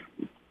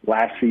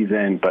last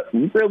season, but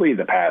really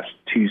the past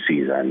 2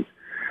 seasons.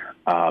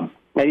 And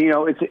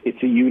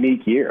it's a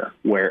unique year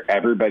where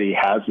everybody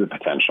has the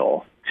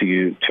potential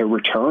to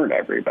return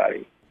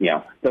everybody.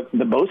 The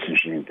most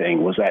interesting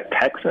thing was that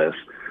Texas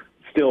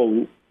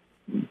still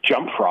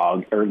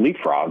leapfrogged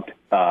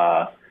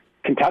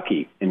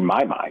Kentucky in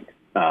my mind.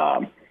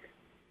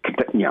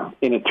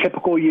 In a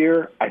typical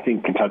year, I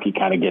think Kentucky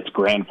kind of gets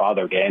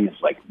grandfathered in.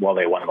 It's like, well,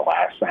 they won the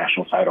last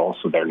national title,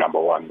 so they're number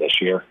 1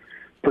 this year,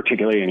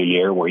 particularly in a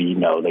year where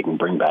they can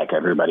bring back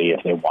everybody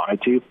if they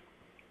wanted to.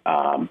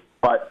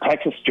 But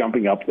Texas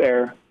jumping up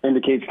there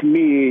indicates to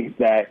me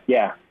that,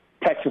 yeah,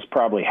 Texas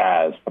probably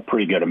has a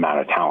pretty good amount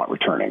of talent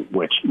returning,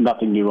 which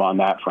nothing new on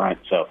that front.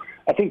 So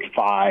I think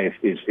 5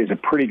 is a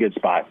pretty good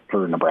spot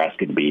for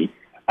Nebraska to be.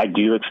 I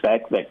do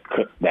expect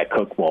that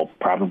Cook will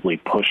probably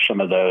push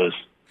some of those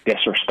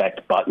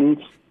disrespect buttons,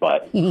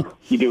 but you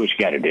do what you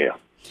got to do.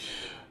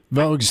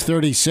 Vogues,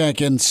 30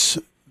 seconds.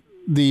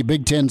 The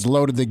Big Ten's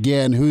loaded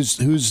again. Who's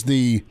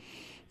the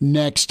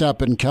next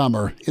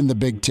up-and-comer in the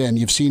Big Ten?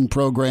 You've seen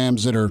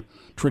programs that are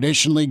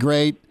traditionally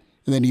great,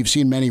 and then you've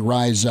seen many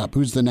rise up.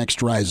 Who's the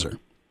next riser?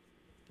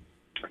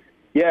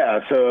 Yeah,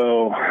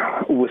 so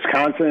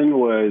Wisconsin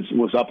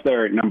was up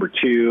there at number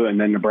 2, and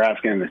then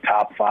Nebraska in the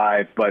top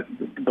 5. But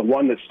the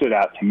one that stood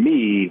out to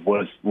me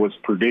was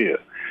Purdue,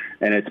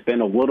 and it's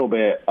been a little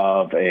bit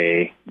of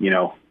a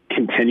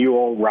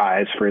continual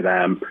rise for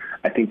them.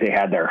 I think they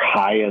had their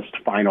highest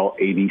final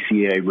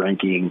ABCA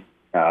ranking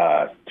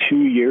 2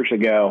 years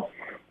ago,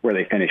 where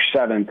they finished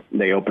 7th.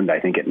 They opened, I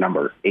think, at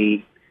number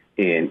 8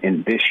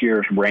 in this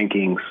year's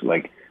rankings.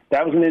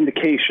 That was an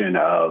indication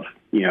of,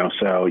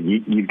 so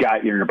you've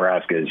got your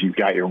Nebraskas, you've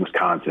got your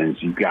Wisconsins,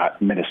 you've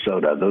got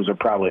Minnesota. Those are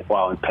probably,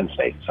 and Penn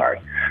State,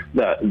 sorry,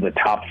 the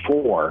top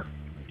 4.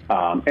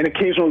 And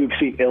occasionally we've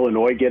seen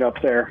Illinois get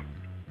up there.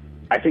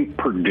 I think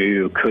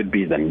Purdue could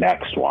be the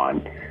next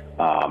one.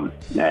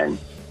 And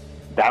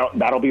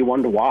that'll be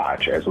one to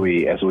watch as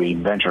we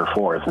venture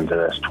forth into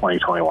this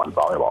 2021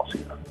 volleyball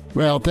season.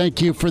 Well,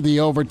 thank you for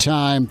the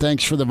overtime.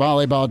 Thanks for the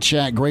volleyball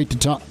chat. Great to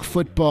talk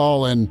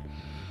football and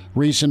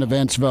recent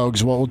events,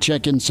 Vogues. Well, we'll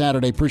check in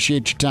Saturday.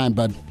 Appreciate your time,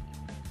 bud.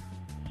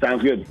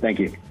 Sounds good. Thank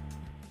you.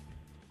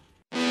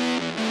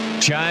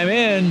 Chime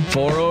in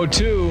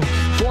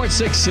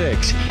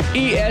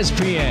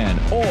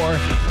 402-466-ESPN or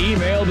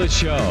email the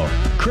show,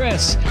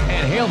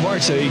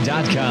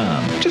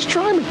 Chris@HailVarsity.com. Just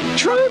try me.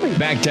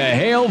 Back to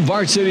Hail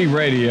Varsity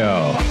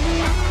Radio.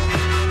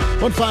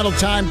 One final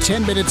time,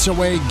 10 minutes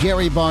away,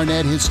 Gary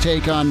Barnett, his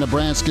take on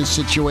Nebraska's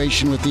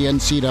situation with the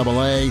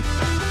NCAA.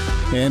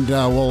 And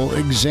we'll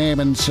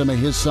examine some of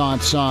his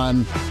thoughts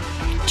on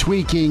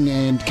tweaking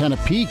and kind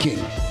of peaking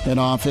in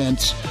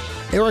offense.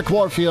 Eric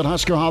Warfield,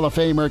 Husker Hall of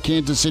Famer,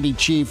 Kansas City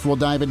Chief. We'll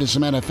dive into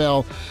some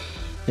NFL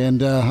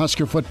and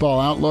Husker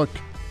football outlook.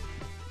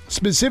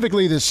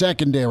 Specifically the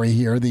secondary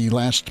here, the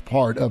last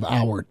part of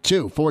hour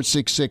 2.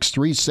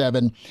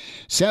 466-3776,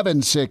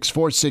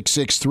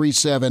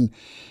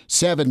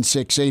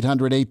 466-3776,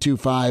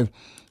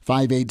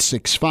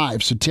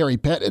 800-825-5865. So Terry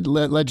Pettit,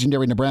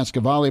 legendary Nebraska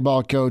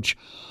volleyball coach,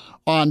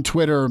 on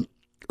Twitter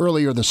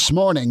earlier this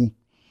morning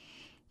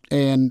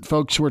and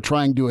folks were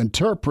trying to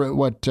interpret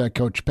what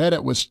Coach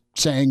Pettit was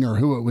saying or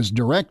who it was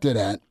directed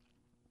at.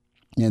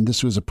 And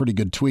this was a pretty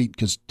good tweet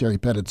because Terry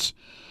Pettit's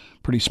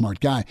a pretty smart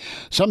guy.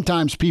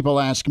 Sometimes people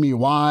ask me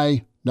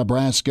why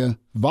Nebraska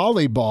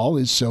volleyball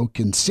is so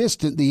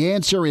consistent. The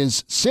answer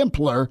is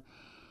simpler,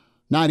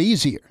 not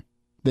easier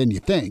than you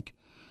think.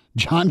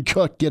 John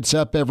Cook gets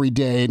up every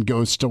day and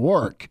goes to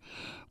work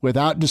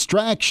without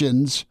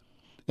distractions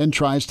and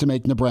tries to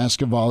make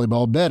Nebraska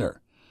volleyball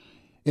better.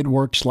 It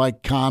works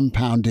like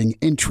compounding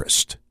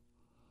interest.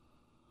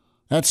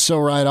 That's so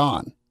right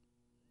on.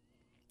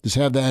 Just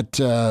have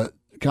that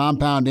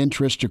compound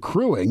interest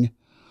accruing,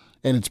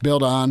 and it's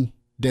built on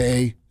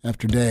day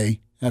after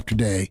day after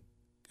day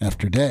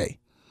after day.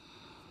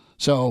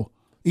 So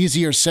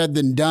easier said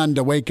than done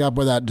to wake up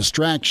without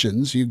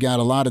distractions. You've got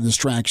a lot of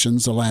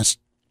distractions the last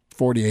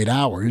 48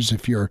 hours.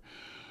 If you're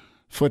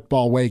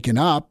football waking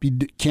up, you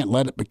can't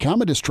let it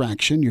become a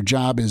distraction. Your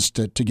job is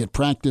to get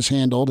practice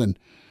handled and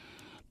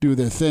do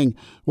their thing.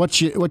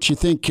 What you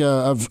think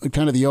of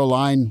kind of the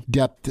O-line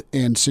depth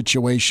and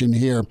situation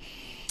here?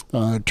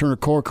 Turner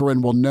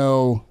Corcoran will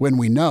know when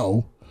we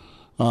know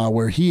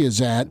where he is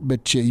at,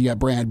 but you got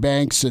Brad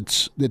Banks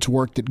that's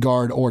worked at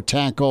guard or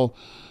tackle.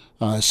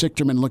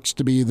 Sichterman looks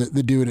to be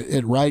the dude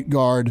at right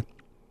guard.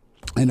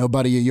 I know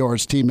buddy of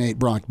yours, teammate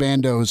Brock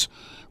Bandos,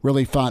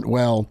 really fought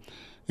well.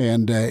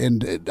 And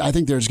I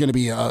think there's going to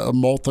be a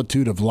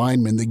multitude of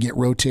linemen that get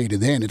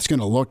rotated in. It's going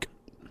to look,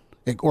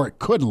 or it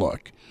could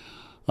look,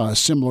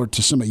 similar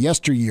to some of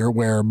yesteryear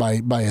where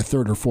by a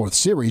third or fourth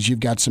series, you've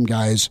got some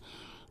guys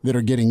that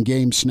are getting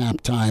game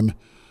snap time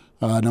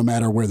no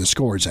matter where the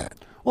score is at.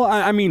 Well,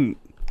 I mean,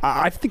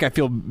 I think I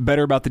feel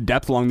better about the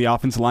depth along the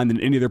offensive line than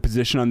any other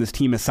position on this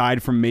team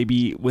aside from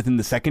maybe within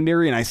the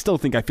secondary, and I still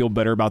think I feel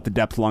better about the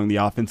depth along the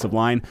offensive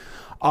line.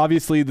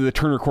 Obviously, the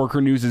Turner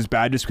Corcoran news is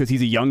bad just because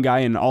he's a young guy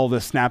and all the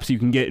snaps you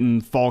can get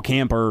in fall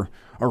camp are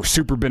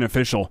super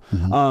beneficial.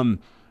 Mm-hmm.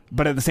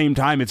 But at the same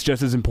time, it's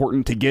just as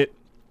important to get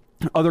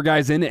other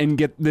guys in and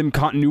get them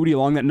continuity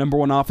along that number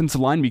one offensive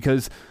line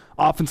because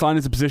offensive line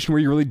is a position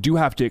where you really do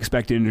have to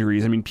expect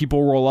injuries. I mean,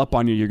 people roll up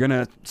on you. You're going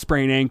to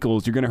sprain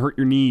ankles. You're going to hurt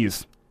your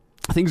knees.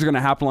 Things are going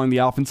to happen along the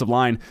offensive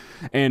line.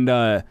 And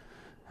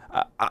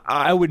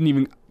I wouldn't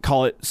even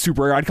call it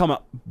super rare. I'd call it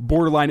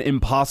borderline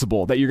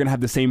impossible that you're going to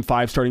have the same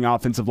 5 starting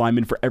offensive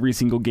linemen for every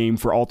single game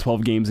for all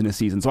 12 games in a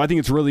season. So I think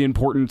it's really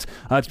important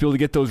to be able to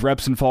get those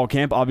reps in fall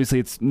camp. Obviously,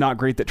 it's not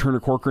great that Turner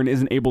Corcoran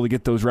isn't able to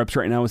get those reps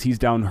right now as he's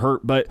down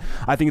hurt, but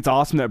I think it's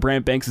awesome that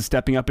Brant Banks is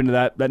stepping up into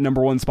that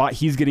number one spot.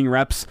 He's getting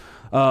reps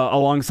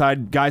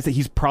alongside guys that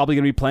he's probably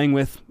going to be playing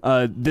with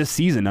this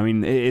season. I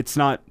mean, it's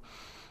not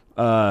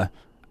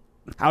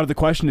out of the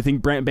question to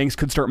think Brant Banks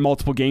could start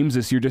multiple games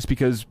this year just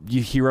because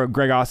you hear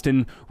Greg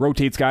Austin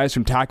rotates guys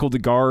from tackle to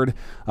guard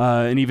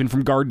and even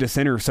from guard to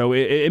center. So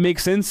it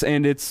makes sense,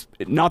 and it's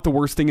not the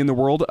worst thing in the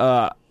world.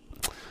 And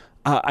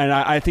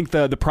I think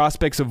the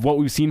prospects of what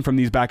we've seen from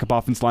these backup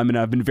offensive linemen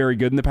have been very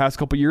good in the past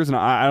couple of years, and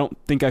I don't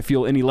think I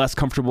feel any less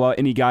comfortable about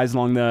any guys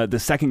along the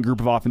second group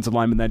of offensive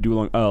linemen than I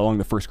do along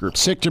the first group.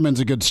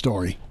 Sichterman's a good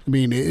story. I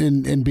mean,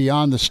 and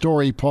beyond the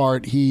story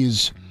part,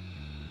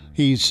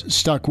 He's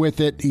stuck with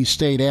it. He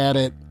stayed at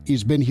it.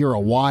 He's been here a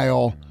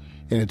while,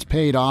 and it's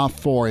paid off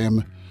for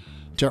him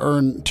to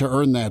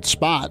earn that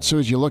spot. So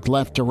as you look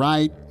left to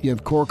right, you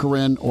have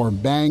Corcoran or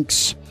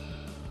Banks,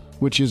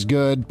 which is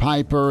good,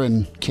 Piper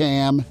and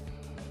Cam,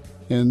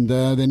 and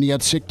then you got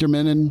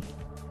Sichterman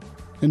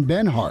and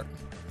Benhart.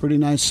 Pretty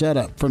nice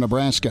setup for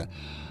Nebraska.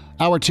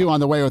 Hour 2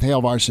 on the way with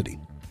Hail Varsity.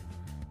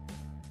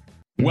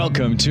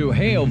 Welcome to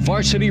Hail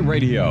Varsity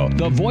Radio,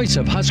 the voice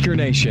of Husker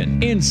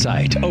Nation.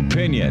 Insight,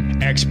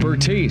 opinion,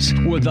 expertise,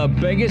 with the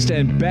biggest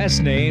and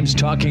best names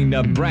talking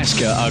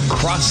Nebraska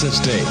across the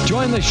state.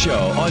 Join the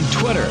show on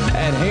Twitter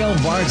at Hail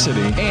Varsity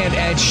and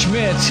at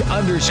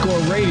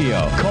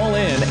Schmidt_radio. Call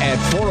in at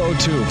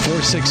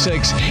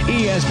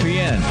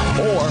 402-466-ESPN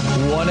or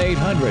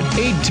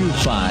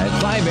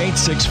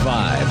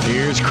 1-800-825-5865.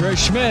 Here's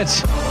Chris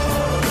Schmidt.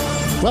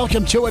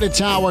 Welcome to it.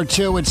 It's Hour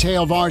 2. It's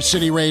Hail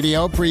Varsity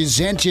Radio,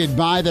 presented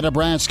by the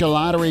Nebraska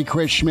Lottery.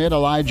 Chris Schmidt,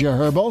 Elijah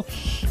Herbal.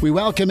 We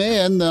welcome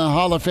in the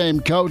Hall of Fame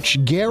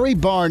coach, Gary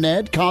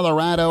Barnett,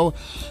 Colorado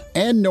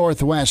and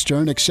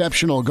Northwestern,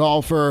 exceptional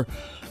golfer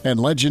and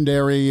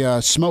legendary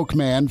smoke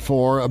man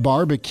for a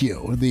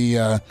barbecue.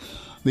 The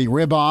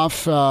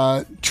rib-off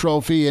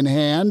trophy in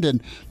hand.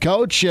 And,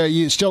 Coach,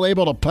 you still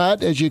able to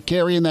putt as you're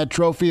carrying that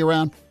trophy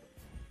around?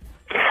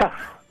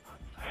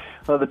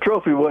 The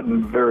trophy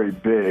wasn't very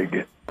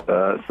big,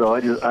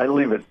 so I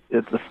leave it.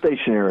 It's a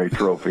stationary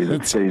trophy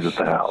that stays at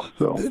the house.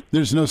 So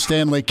there's no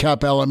Stanley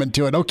Cup element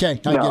to it. Okay,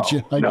 I get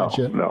you.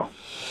 No.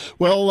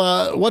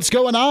 Well, what's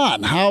going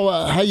on?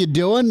 How you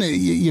doing?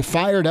 You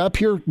fired up?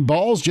 Your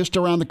ball's just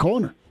around the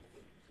corner.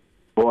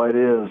 Boy, it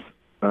is.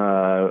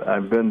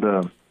 I've been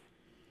to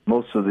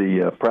most of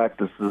the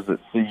practices at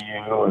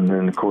CU, and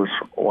then of course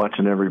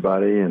watching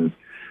everybody and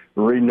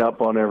reading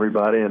up on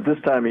everybody. At this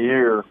time of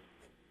year,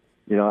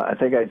 you know, I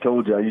think I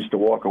told you I used to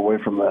walk away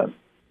from that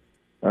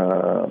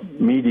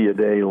media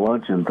day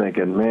luncheon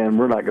thinking, man,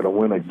 we're not going to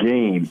win a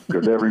game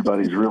because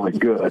everybody's really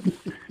good.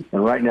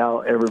 And right now,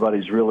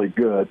 everybody's really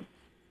good.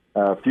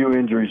 A few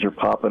injuries are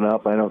popping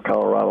up. I know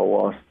Colorado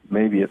lost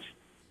maybe its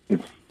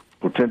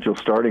potential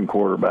starting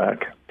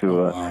quarterback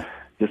to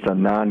just a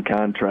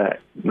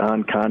non-contact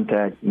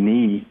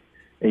knee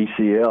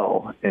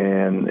ACL,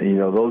 and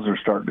those are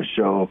starting to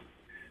show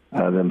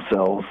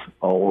themselves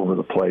all over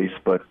the place.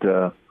 But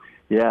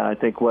yeah, I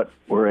think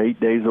we're 8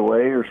 days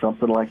away or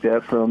something like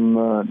that from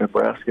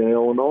Nebraska and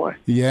Illinois.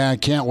 Yeah, I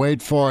can't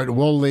wait for it.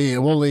 We'll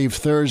leave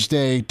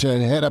Thursday to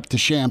head up to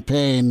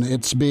Champaign.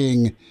 It's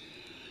being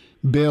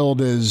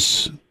billed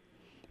as,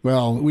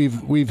 well,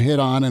 we've hit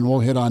on, and we'll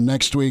hit on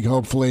next week,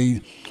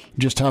 hopefully,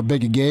 just how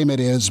big a game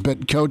it is.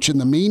 But, Coach, in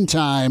the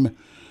meantime,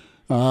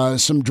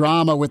 some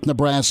drama with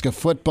Nebraska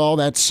football.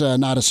 That's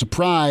not a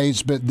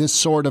surprise, but this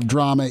sort of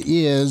drama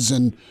is,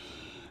 and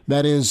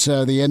that is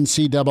the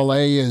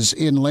NCAA is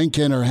in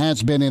Lincoln, or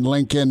has been in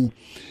Lincoln.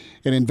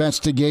 An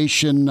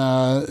investigation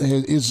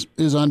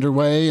is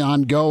underway,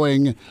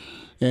 ongoing.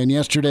 And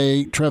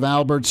yesterday, Trev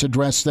Alberts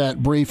addressed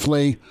that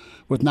briefly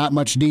with not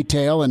much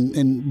detail,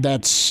 and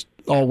that's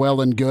all well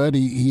and good.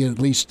 He at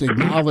least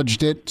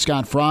acknowledged it.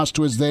 Scott Frost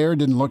was there,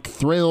 didn't look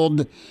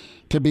thrilled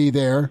to be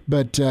there,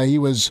 but he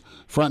was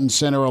front and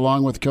center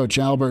along with Coach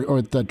Albert,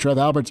 or Trev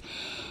Alberts.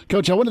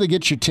 Coach, I wanted to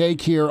get your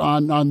take here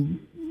on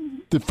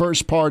the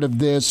first part of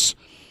this,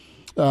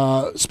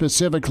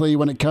 specifically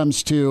when it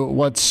comes to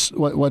what's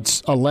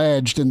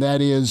alleged, and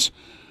that is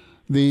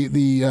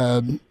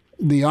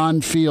the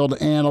on-field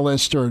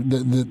analyst, or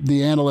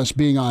the analyst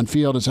being on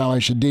field is how I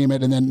should deem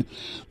it, and then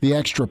the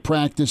extra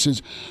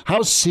practices.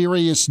 How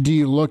serious do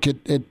you look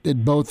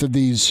at both of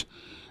these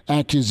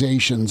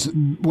accusations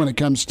when it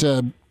comes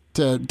to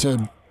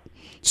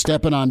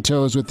stepping on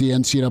toes with the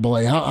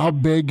NCAA? How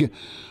big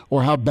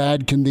or how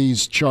bad can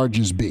these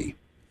charges be?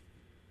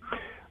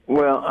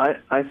 Well,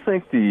 I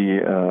think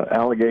the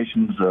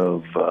allegations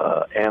of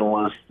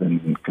analysts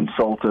and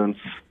consultants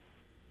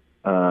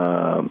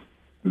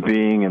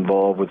being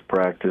involved with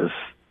practice,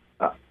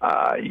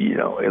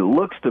 it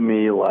looks to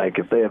me like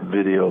if they have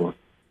video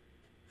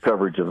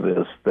coverage of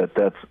this,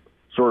 that's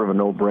sort of a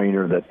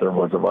no-brainer that there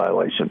was a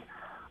violation.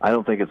 I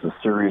don't think it's a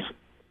serious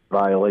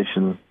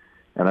violation,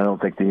 and I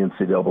don't think the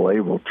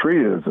NCAA will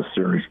treat it as a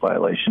serious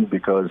violation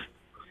because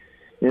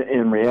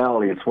in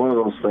reality, it's one of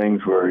those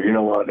things where, you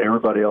know what,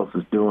 everybody else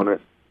is doing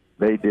it,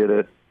 they did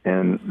it,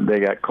 and they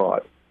got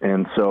caught.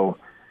 And so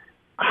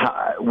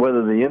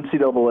whether the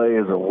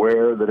NCAA is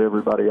aware that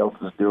everybody else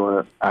is doing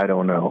it, I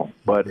don't know.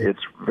 But it's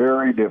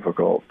very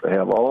difficult to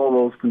have all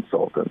those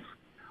consultants,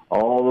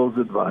 all those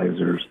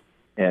advisors,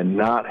 and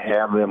not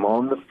have them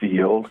on the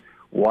field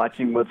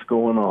watching what's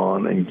going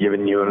on and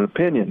giving you an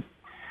opinion.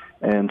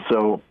 And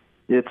so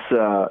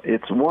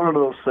it's one of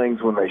those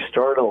things when they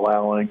start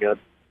allowing it,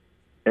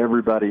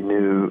 everybody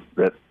knew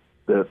that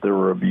there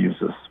were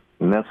abuses.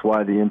 And that's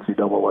why the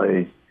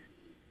NCAA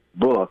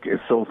book is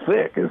so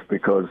thick, is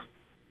because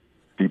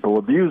people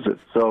abuse it.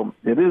 So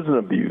it is an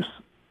abuse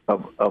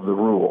of the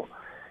rule.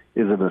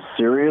 Is it a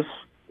serious,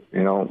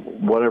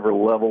 whatever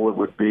level it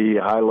would be,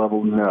 high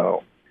level?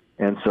 No.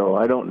 And so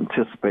I don't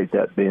anticipate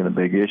that being a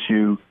big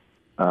issue.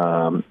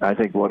 I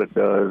think what it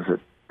does,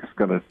 it's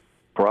going to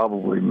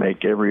probably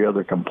make every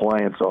other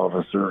compliance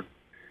officer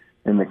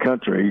in the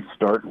country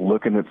start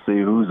looking to see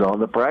who's on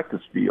the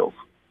practice fields.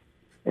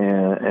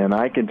 And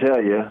I can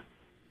tell you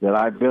that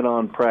I've been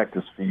on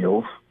practice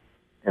fields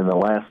in the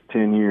last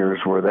 10 years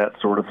where that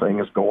sort of thing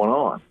is going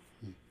on.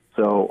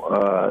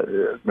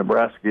 So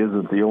Nebraska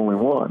isn't the only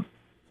one.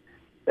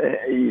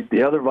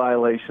 The other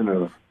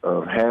violation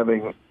of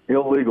having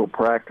illegal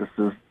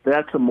practices,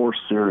 that's a more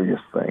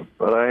serious thing.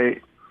 But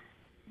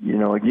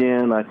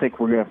again, I think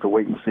we're going to have to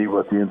wait and see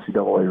what the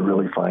NCAA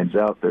really finds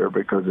out there,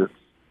 because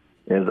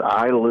as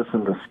I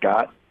listen to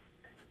Scott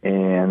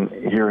and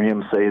hear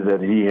him say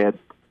that he had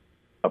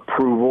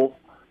approval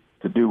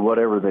to do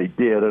whatever they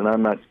did, and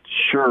I'm not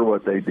sure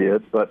what they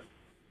did, but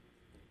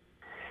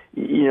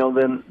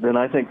then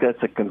I think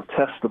that's a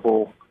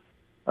contestable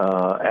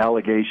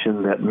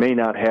allegation that may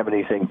not have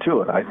anything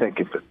to it. I think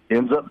if it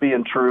ends up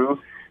being true,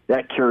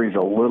 that carries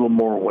a little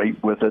more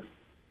weight with it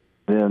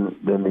than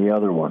the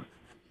other one.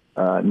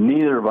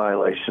 Neither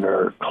violation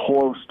are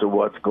close to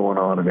what's going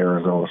on in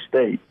Arizona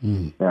State.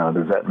 Now,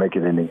 does that make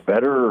it any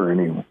better or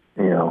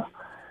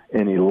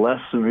any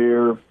less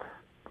severe?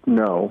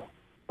 No.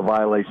 A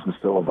violation is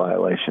still a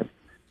violation.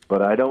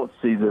 But I don't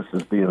see this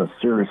as being a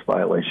serious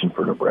violation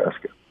for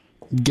Nebraska.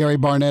 Gary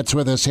Barnett's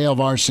with us, Hail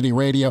Varsity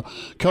Radio.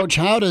 Coach,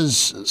 how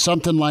does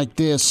something like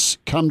this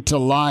come to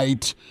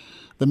light?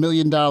 The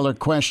million-dollar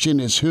question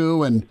is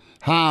who and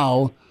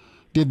how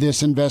did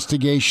this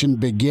investigation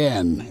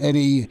begin?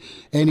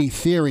 Any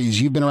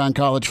theories? You've been around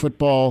college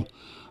football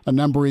a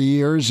number of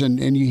years,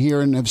 and you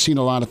hear and have seen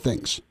a lot of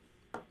things.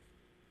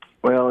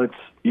 Well, it's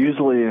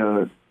usually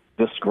a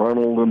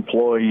disgruntled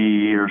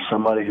employee or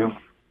somebody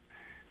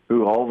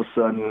who all of a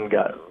sudden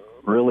got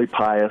really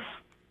pious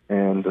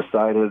and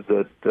decided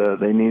that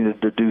they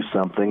needed to do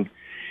something.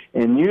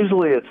 And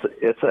usually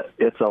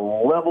it's a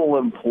level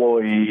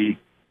employee,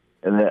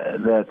 and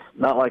that's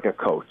not like a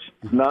coach.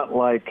 It's not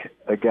like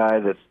a guy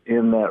that's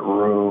in that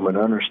room and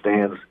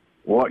understands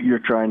what you're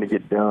trying to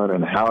get done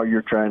and how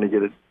you're trying to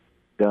get it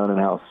done and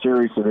how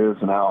serious it is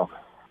and how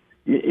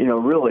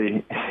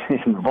really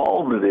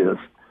involved it is.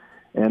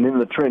 And in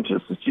the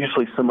trenches, it's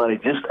usually somebody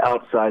just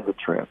outside the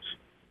trench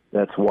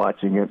that's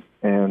watching it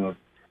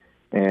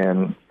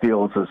and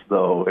feels as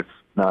though it's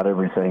not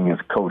everything is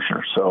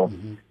kosher. So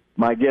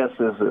my guess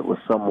is it was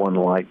someone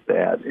like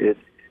that.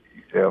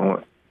 In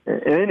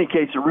any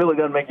case, it really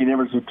doesn't make any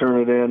difference who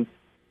turn it in.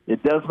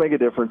 It does make a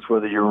difference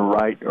whether you're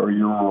right or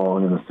you're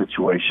wrong in the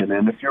situation.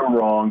 And if you're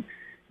wrong,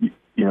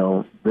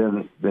 then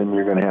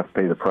you're going to have to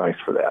pay the price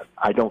for that.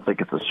 I don't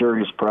think it's a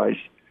serious price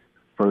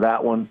for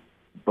that one,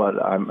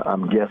 but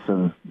I'm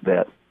guessing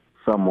that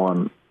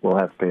someone will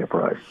have to pay a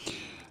price.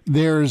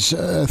 There's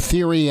a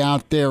theory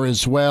out there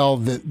as well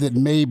that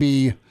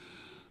maybe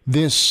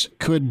this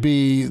could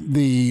be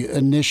the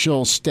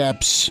initial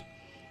steps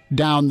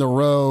down the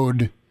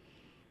road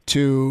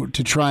to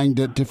trying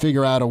to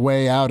figure out a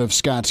way out of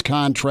Scott's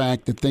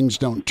contract, that things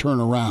don't turn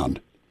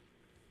around.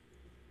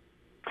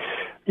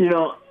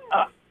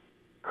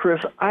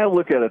 Chris, I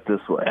look at it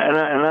this way, and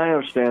I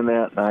understand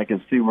that, and I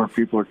can see where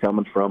people are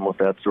coming from with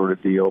that sort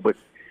of deal, but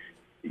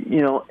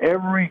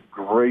every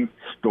great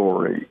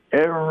story,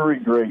 every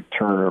great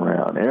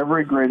turnaround,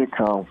 every great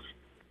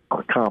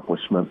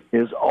accomplishment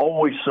is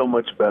always so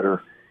much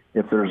better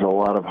if there's a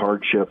lot of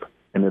hardship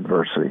and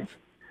adversity.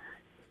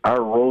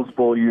 Our Rose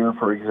Bowl year,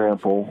 for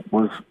example,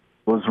 was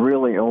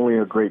really only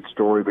a great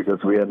story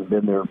because we hadn't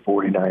been there in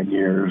 49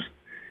 years.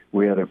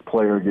 We had a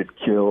player get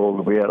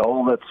killed. We had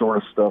all that sort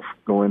of stuff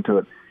go into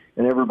it,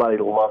 and everybody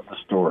loved the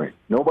story.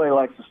 Nobody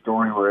likes the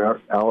story where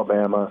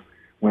Alabama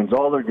wins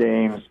all their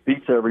games,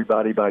 beats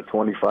everybody by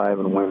 25,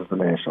 and wins the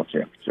national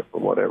championship or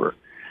whatever.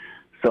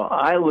 So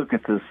I look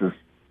at this as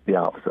the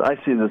opposite.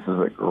 I see this as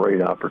a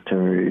great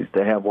opportunity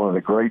to have one of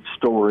the great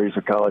stories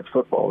of college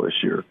football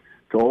this year,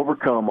 to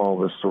overcome all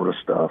this sort of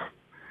stuff,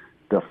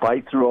 to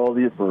fight through all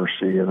the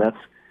adversity, and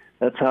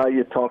that's how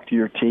you talk to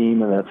your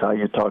team, and that's how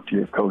you talk to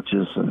your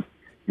coaches and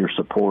your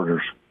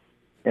supporters.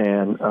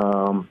 And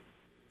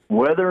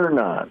whether or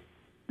not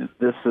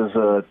this is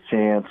a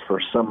chance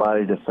for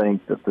somebody to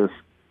think that this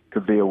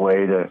could be a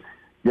way to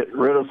get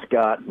rid of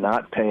Scott,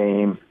 not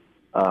pay him,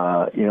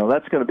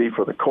 that's going to be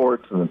for the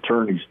courts and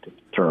attorneys to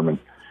determine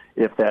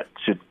if that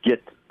should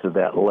get to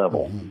that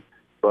level. Mm-hmm.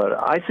 But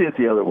I see it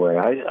the other way.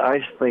 I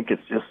think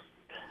it's just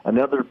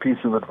another piece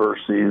of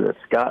adversity that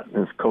Scott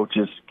and his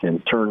coaches can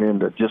turn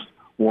into just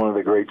one of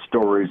the great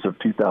stories of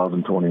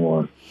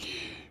 2021.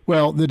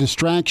 Well, the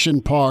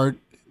distraction part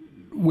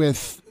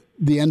with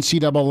the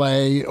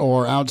NCAA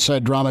or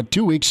outside drama,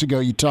 2 weeks ago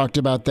you talked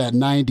about that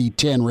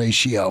 90-10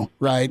 ratio,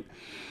 right?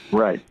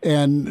 Right.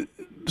 And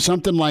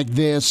something like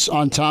this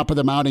on top of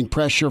the mounting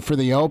pressure for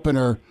the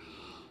opener,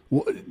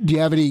 do you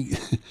have any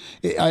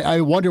 –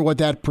 I wonder what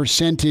that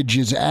percentage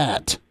is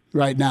at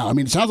right now. I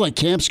mean, it sounds like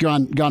camp's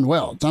gone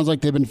well. It sounds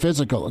like they've been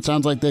physical. It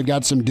sounds like they've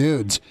got some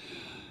dudes.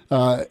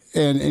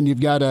 And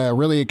you've got a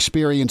really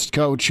experienced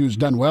coach who's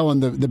done well in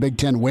the Big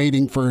Ten,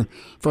 waiting for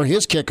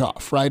his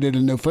kickoff, right, at a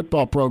new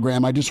football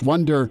program. I just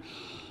wonder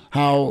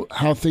how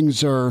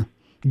things are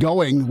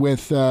going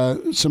with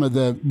some of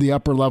the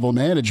upper level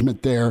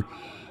management there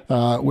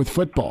with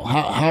football.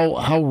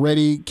 How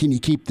ready can you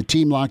keep the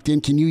team locked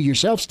in? Can you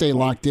yourself stay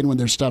locked in when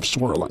there's stuff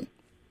swirling?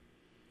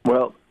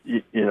 Well,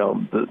 you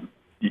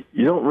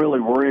don't really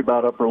worry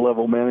about upper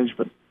level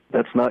management.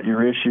 That's not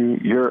your issue.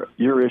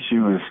 Your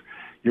issue is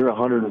your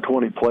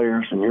 120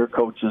 players and your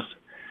coaches,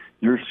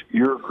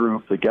 your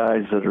group, the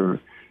guys that are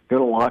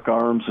going to lock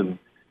arms and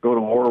go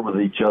to war with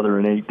each other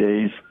in 8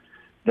 days.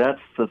 That's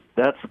the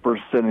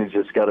percentage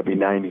that's got to be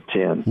 90-10.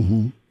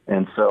 Mm-hmm.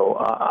 And so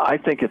I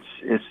think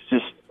it's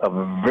just a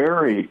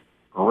very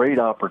great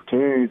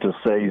opportunity to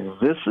say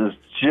this is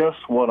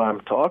just what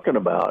I'm talking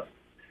about.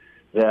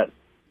 That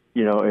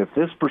if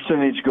this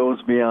percentage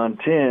goes beyond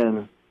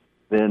 10,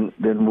 then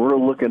we're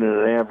looking at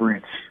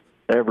an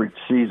average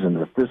season.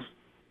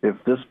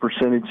 If this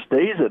percentage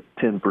stays at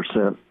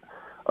 10%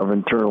 of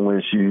internal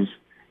issues,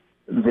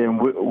 then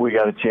we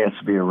got a chance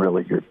to be a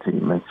really good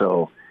team. And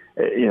so,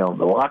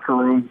 the locker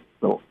room,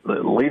 the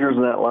leaders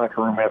in that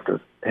locker room have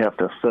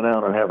to sit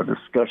down and have a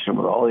discussion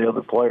with all the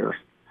other players.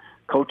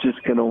 Coaches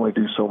can only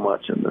do so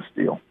much in this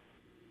deal.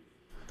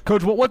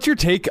 Coach, what's your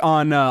take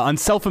on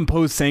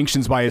self-imposed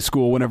sanctions by a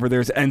school whenever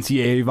there's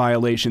NCAA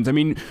violations? I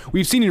mean,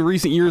 we've seen in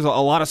recent years a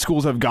lot of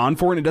schools have gone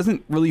for it, and it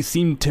doesn't really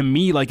seem to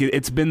me like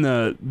it's been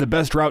the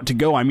best route to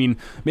go. I mean,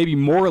 maybe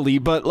morally,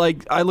 but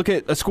I look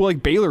at a school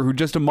like Baylor, who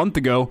just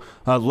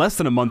less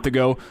than a month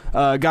ago,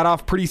 got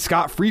off pretty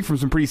scot-free from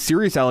some pretty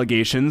serious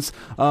allegations.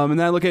 And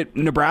then I look at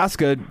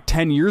Nebraska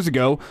 10 years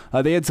ago.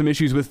 They had some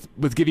issues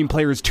with giving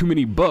players too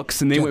many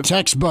books, and they went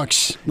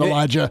textbooks,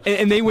 Elijah,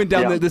 and they went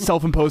down the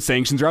self-imposed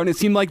sanctions route, and it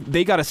seemed like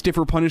they got a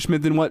stiffer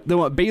punishment than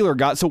what Baylor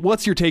got. So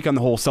what's your take on the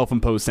whole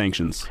self-imposed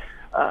sanctions?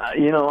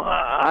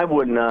 I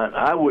would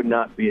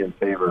not be in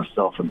favor of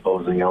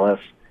self-imposing unless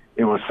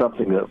it was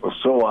something that was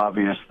so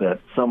obvious that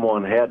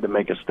someone had to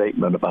make a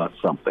statement about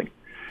something.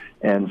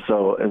 And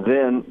so and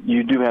then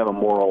you do have a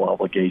moral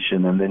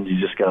obligation, and then you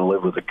just got to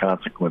live with the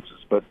consequences.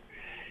 But,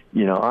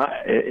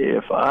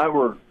 if I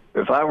were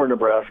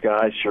Nebraska,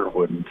 I sure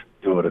wouldn't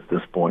do it at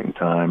this point in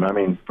time. I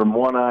mean, from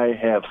what I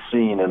have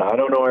seen, and I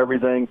don't know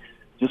everything,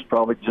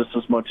 probably just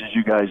as much as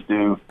you guys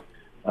do,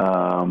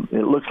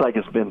 it looks like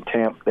it's been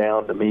tamped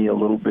down to me a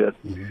little bit.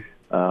 Mm-hmm.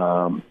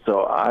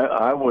 So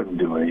I wouldn't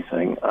do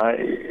anything.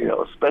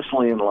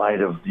 Especially in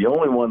light of the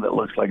only one that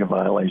looks like a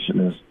violation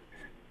is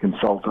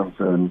consultants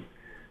and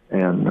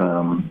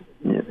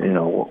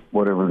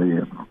whatever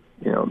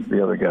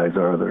the other guys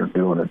are that are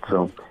doing it.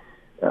 So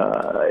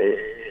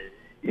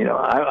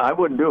I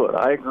wouldn't do it.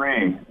 I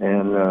agree.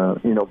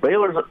 And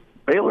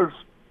Baylor's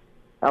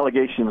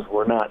allegations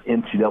were not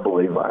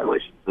NCAA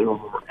violations; they were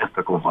more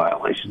ethical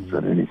violations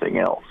than anything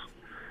else.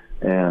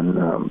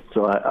 And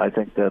so I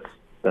think that's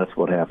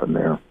what happened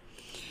there.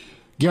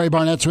 Gary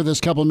Barnett's with us.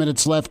 A couple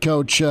minutes left,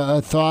 Coach.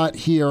 A thought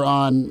here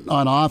on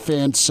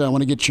offense. I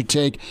want to get your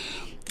take.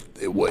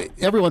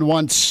 Everyone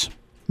wants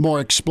more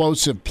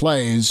explosive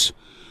plays.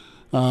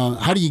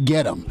 How do you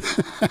get them?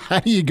 How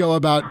do you go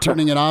about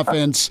turning an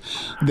offense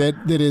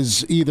that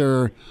is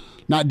either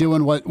not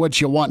doing what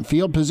you want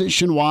field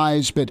position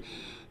wise, but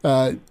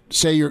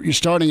say you're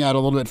starting out a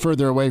little bit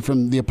further away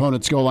from the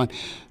opponent's goal line?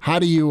 How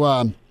do you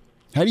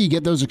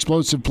get those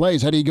explosive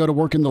plays? How do you go to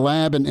work in the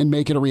lab and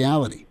make it a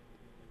reality?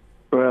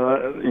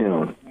 Well,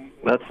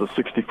 that's the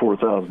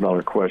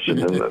 $64,000 question.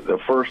 And the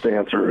first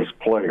answer is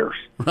players.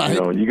 Right.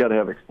 You got to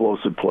have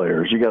explosive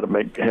players. You got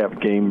to have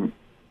game,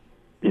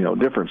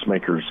 difference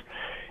makers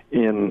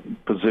in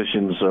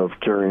positions of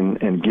carrying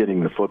and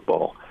getting the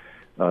football.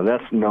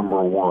 That's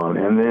number one.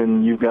 And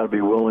then you've got to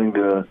be willing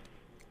to,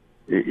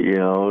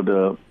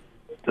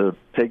 to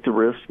take the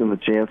risk and the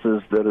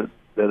chances that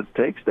it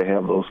takes to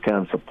have those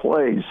kinds of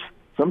plays.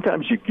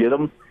 Sometimes you get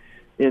them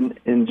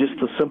in just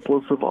the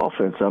simplest of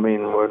offense. I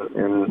mean,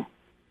 in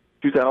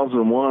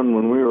 2001,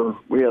 when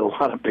we had a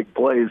lot of big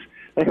plays,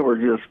 they were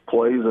just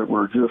plays that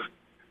were just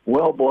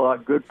well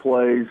blocked, good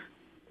plays,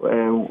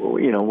 and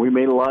we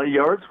made a lot of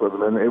yards with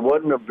them. And it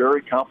wasn't a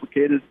very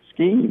complicated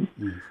scheme.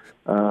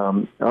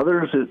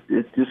 Others,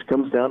 it just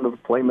comes down to the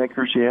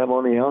playmakers you have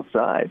on the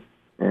outside,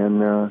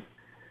 and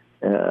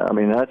I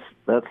mean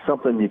that's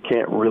something you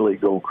can't really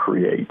go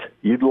create.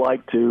 You'd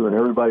like to, and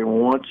everybody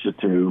wants you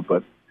to,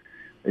 but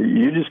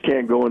you just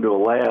can't go into a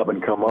lab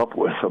and come up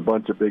with a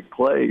bunch of big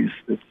plays.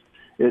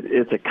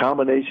 It's a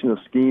combination of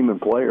scheme and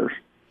players.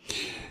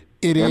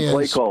 It and is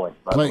play calling,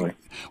 by the way.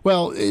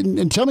 Well,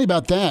 and tell me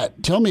about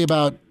that. Tell me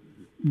about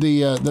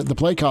the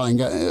play calling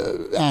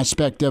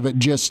aspect of it.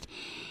 Just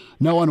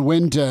knowing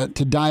when to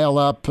dial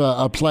up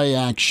a play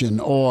action,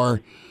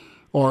 or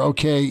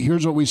okay,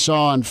 here's what we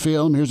saw on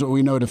film. Here's what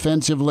we know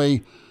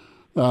defensively.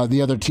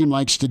 The other team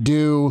likes to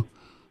do.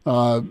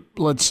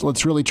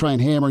 Let's really try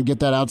and hammer and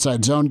get that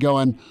outside zone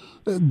going.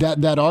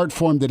 That art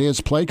form that is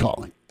play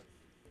calling.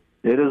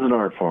 It is an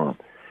art form,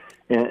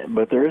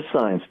 but there is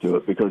science to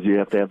it because you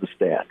have to have the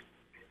stats,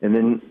 and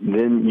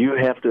then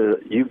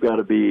you've got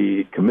to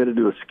be committed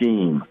to a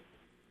scheme.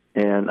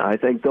 And I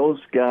think those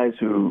guys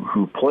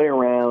who play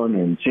around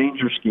and change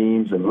their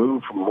schemes and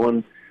move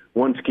from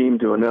one scheme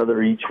to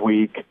another each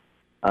week,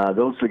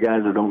 those are the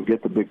guys that don't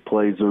get the big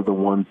plays are the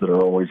ones that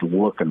are always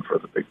looking for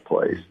the big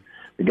plays.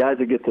 The guys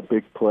that get the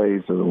big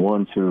plays are the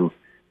ones who've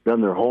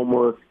done their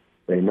homework.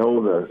 They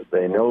know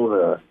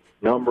the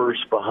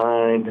numbers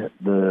behind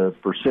the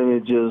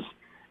percentages,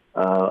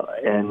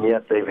 and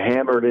yet they've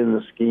hammered in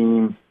the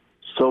scheme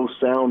so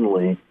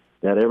soundly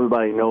that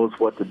everybody knows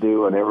what to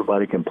do and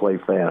everybody can play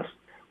fast.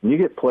 When you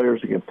get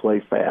players that can play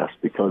fast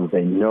because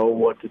they know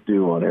what to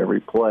do on every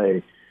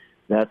play,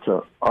 that's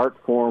an art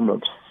form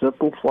of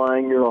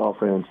simplifying your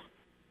offense,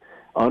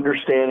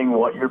 understanding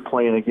what you're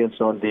playing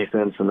against on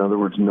defense, in other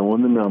words,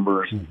 knowing the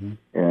numbers,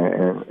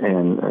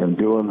 and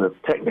doing the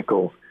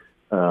technical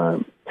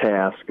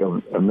task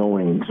of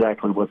knowing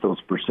exactly what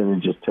those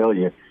percentages tell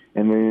you,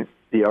 and then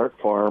the art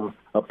form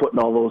of putting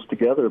all those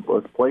together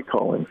with play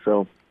calling.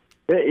 So,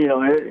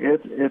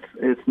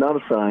 it's not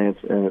a science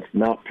and it's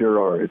not pure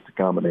art. It's a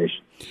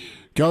combination.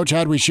 Coach,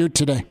 how'd we shoot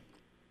today?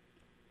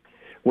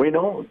 We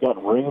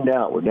got rained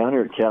out. We're down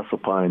here at Castle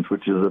Pines,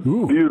 which is a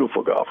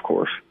beautiful golf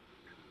course,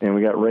 and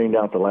we got rained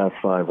out the last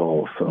 5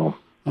 holes. So,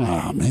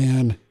 oh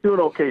man, doing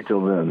okay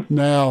till then.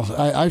 No,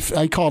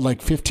 I called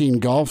like 15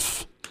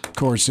 golf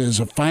courses.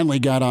 I finally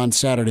got on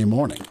Saturday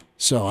morning,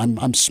 so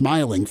I'm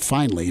smiling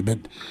finally.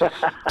 But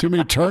too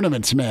many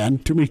tournaments, man.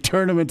 Too many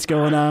tournaments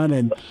going on,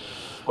 and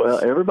well,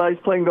 everybody's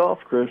playing golf,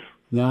 Chris.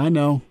 No, I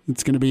know.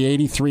 It's going to be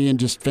 83 and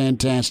just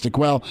fantastic.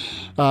 Well,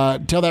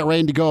 tell that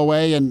rain to go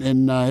away and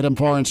hit them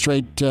far and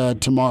straight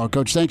tomorrow.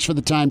 Coach, thanks for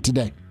the time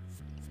today.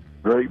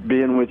 Great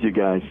being with you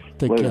guys.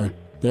 Take care.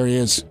 There he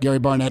is, Gary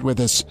Barnett with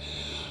us.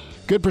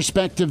 Good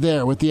perspective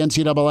there with the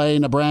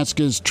NCAA,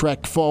 Nebraska's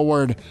trek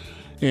forward,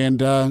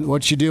 and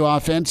what you do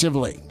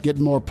offensively,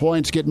 getting more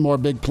points, getting more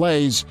big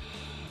plays.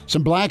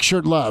 Some black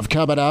shirt love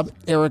coming up.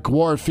 Eric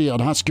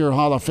Warfield, Husker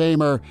Hall of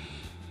Famer,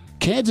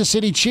 Kansas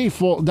City Chief.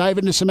 We'll dive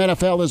into some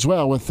NFL as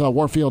well with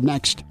Warfield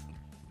next.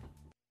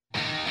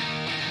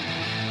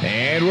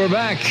 And we're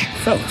back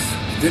Fellas,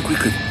 think we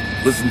could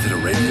listen to the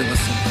radio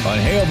listen? on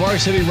Hail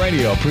Varsity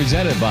Radio,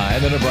 presented by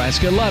the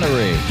Nebraska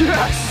Lottery.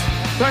 Yes!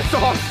 That's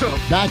awesome!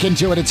 Back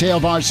into it at Hail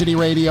Varsity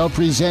Radio,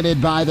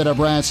 presented by the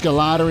Nebraska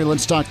Lottery.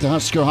 Let's talk to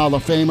Husker Hall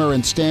of Famer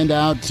and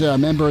standout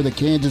member of the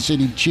Kansas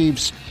City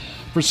Chiefs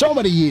for so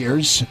many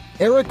years,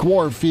 Eric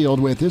Warfield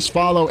with us.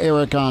 Follow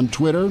Eric on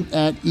Twitter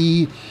at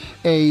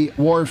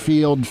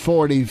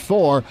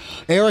EAWarfield44.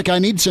 Eric, I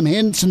need some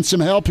hints and some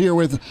help here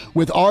with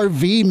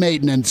RV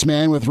maintenance,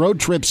 man, with road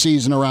trip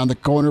season around the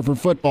corner for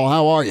football.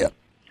 How are you?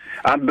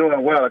 I'm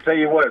doing well. I tell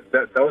you what,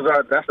 that's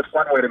the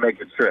fun way to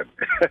make a trip.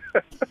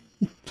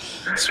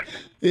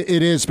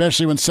 It is,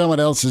 especially when someone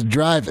else is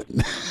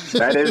driving.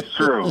 That is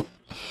true.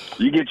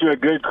 You get you a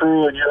good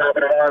crew and you're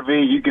having an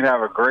RV, you can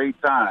have a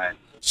great time.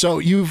 So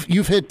you've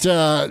hit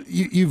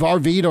you've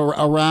RV'd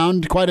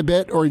around quite a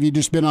bit, or have you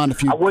just been on a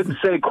few? I wouldn't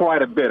say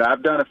quite a bit.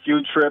 I've done a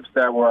few trips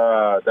that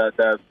were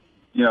that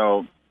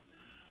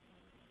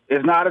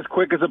it's not as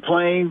quick as a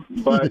plane,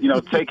 but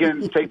take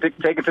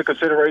into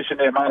consideration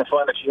the amount of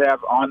fun that you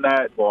have on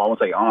that. Well, I won't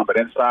say on, but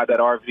inside that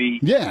RV.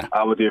 Yeah.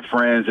 With your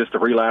friends, just to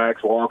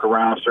relax, walk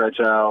around, stretch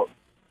out.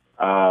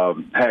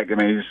 Heck, I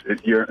mean,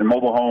 you're in a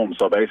mobile home,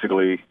 so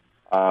basically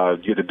you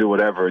get to do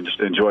whatever and just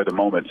enjoy the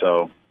moment.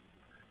 So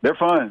they're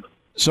fun.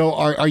 So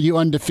are you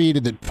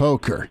undefeated at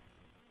poker?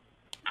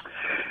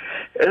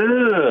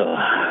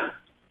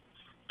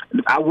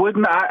 I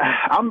wouldn't.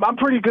 I'm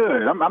pretty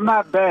good. I'm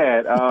not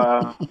bad.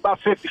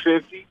 About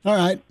 50-50. All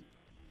right.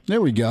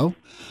 There we go.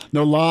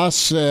 No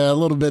loss. A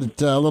little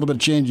bit of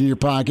change in your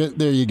pocket.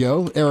 There you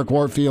go. Eric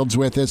Warfield's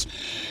with us.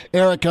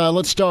 Eric,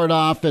 let's start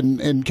off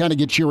and kind of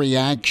get your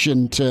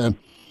reaction to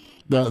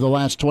the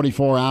last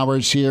 24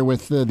 hours here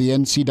with the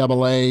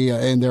NCAA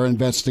and their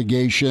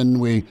investigation.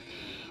 We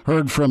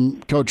heard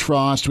from Coach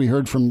Frost. We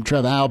heard from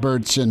Trev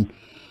Alberts, and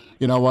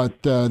you know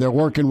what? They're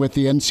working with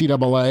the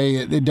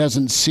NCAA. It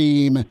doesn't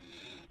seem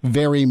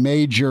very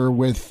major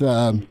with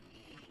the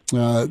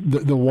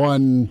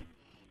one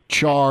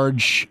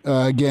charge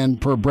again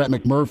per Brett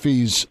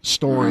McMurphy's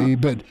story.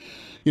 But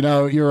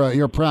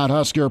you're a proud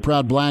Husker, a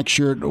proud black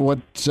shirt. What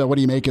do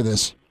you make of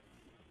this?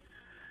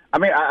 I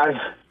mean,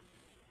 I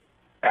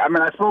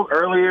spoke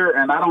earlier,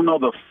 and I don't know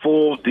the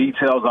full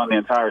details on the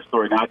entire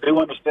story. Now, I do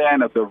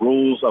understand that the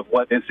rules of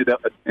what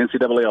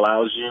NCAA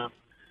allows you,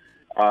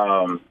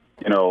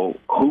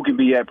 who can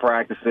be at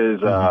practices,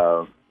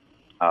 how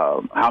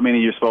many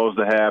you're supposed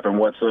to have, and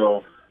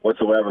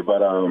whatsoever.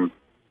 But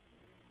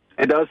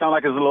it does sound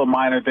like it's a little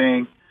minor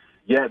thing,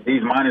 yet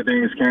these minor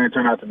things can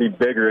turn out to be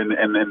bigger in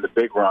the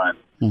big run.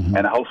 Mm-hmm.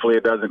 And hopefully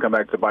it doesn't come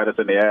back to bite us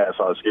in the ass.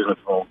 So excuse me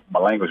for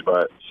my language,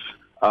 but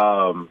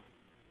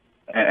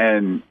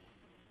and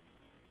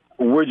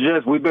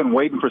we've been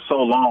waiting for so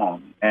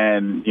long,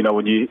 and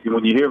when you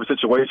hear of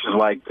situations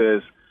like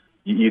this,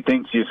 you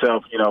think to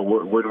yourself,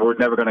 we're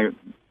never going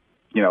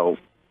to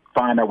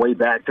find our way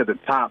back to the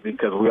top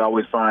because we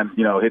always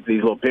hit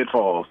these little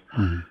pitfalls.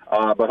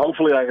 Mm-hmm. But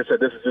hopefully, like I said,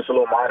 this is just a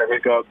little minor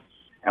hiccup,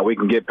 and we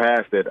can get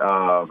past it.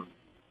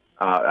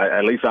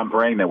 At least I'm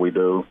praying that we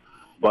do.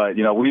 But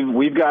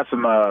we've got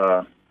some.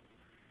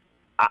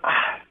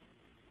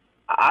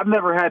 I've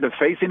never had to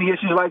face any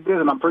issues like this,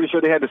 and I'm pretty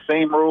sure they had the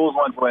same rules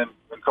when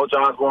Coach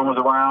Osborne was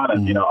around,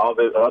 and all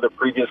the other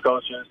previous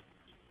coaches.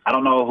 I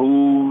don't know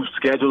who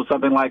scheduled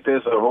something like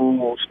this or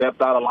who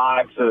stepped out of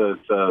line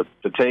to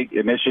take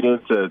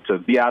initiative to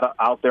be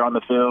out there on the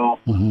field.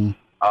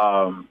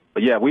 Mm-hmm.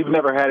 But yeah, we've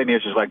never had any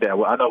issues like that.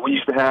 I know we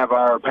used to have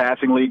our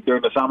passing league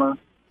during the summer.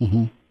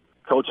 Mm-hmm.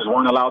 Coaches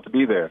weren't allowed to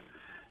be there,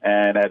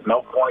 and at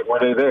no point were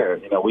they there.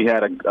 We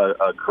had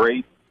a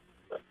great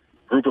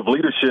group of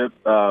leadership.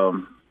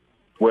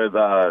 With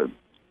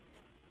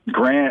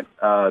Grant,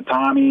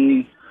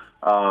 Tommy,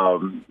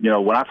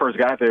 when I first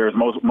got there, it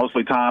was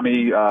mostly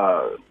Tommy,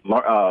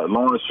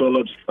 Lawrence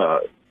Phillips,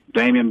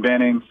 Damian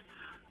Bennings.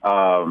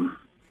 Man,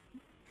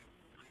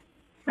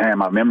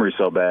 my memory's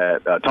so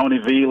bad. Tony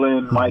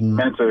Veland, Mike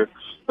Mentor,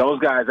 those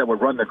guys that would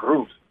run the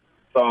groups.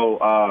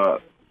 So,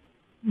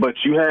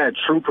 but you had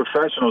true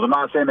professionals. I'm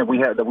not saying that we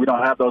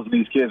don't have those in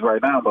these kids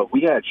right now, but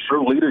we had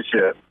true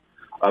leadership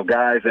of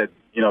guys that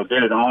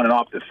did it on and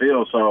off the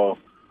field. So.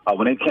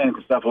 When it came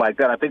to stuff like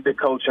that, I think the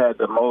coach had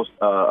the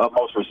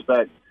utmost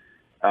respect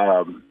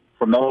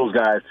from those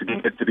guys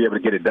to be able to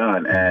get it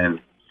done. And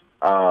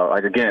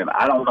again,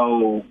 I don't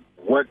know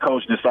what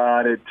coach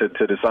decided to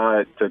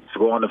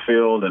go on the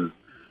field, and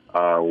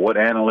what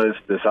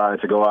analysts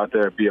decided to go out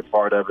there and be a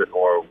part of it,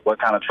 or what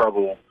kind of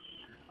trouble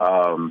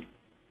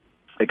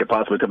it could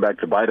possibly come back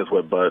to bite us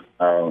with. But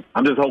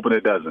I'm just hoping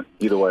it doesn't.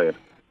 Either way.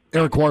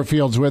 Eric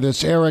Warfield's with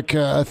us. Eric,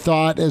 a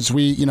thought as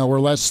we're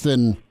less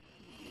than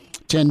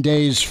 10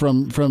 days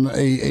from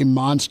a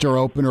monster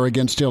opener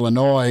against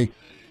Illinois.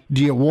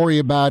 Do you worry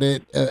about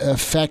it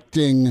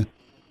affecting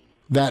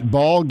that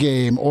ball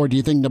game, or do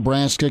you think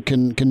Nebraska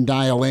can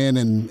dial in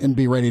and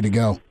be ready to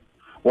go?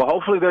 Well,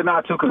 hopefully they're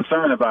not too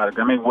concerned about it.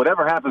 I mean,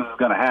 whatever happens is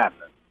going to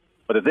happen.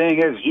 But the thing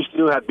is, you still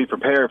do have to be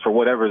prepared for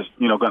whatever's,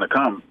 going to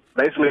come,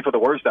 basically for the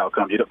worst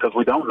outcome, because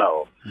we don't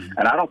know. Mm-hmm.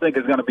 And I don't think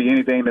it's going to be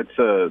anything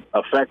that's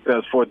affect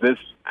us for this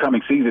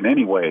coming season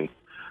anyway.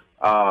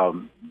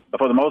 But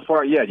for the most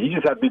part, yeah, you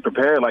just have to be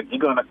prepared. Like, you're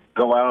going to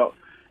go out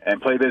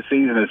and play this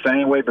season the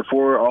same way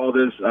before all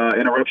this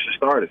interruption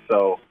started.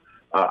 So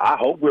I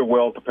hope we're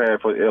well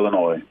prepared for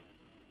Illinois.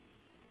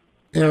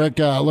 Eric,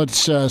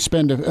 let's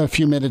spend a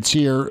few minutes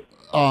here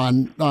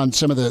on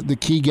some of the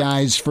key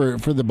guys for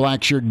the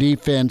black shirt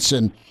defense.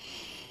 And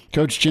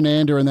Coach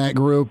Chinander and that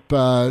group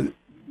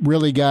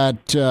really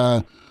got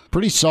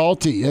pretty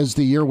salty as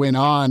the year went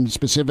on,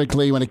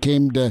 specifically when it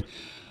came to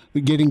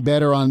getting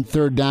better on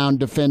third down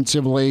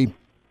defensively.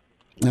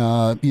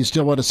 You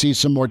still want to see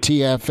some more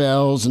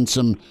TFLs and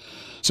some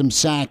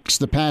sacks.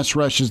 The pass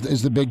rush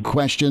is the big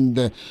question.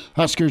 The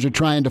Huskers are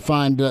trying to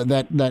find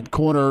that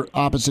corner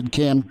opposite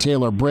Cam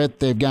Taylor-Britt.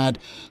 They've got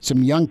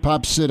some young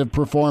pups that have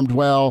performed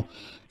well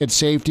at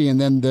safety, and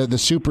then the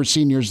super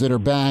seniors that are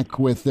back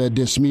with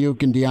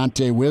Dismuke and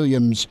Deontay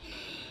Williams.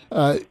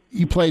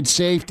 You played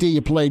safety,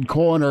 you played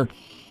corner.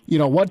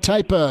 What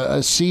type of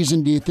a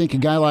season do you think a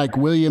guy like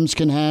Williams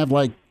can have?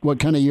 Like, what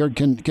kind of year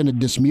can a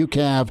Dismuke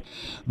have?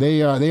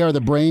 They are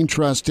the brain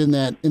trust in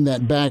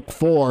that back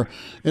four.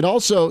 And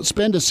also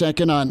spend a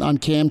second on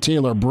Cam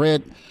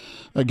Taylor-Britt,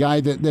 a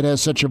guy that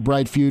has such a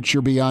bright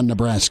future beyond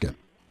Nebraska.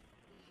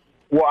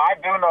 Well, I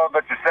do know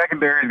that your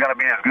secondary is going to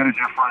be as good as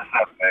your front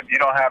seven. If you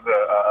don't have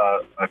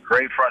a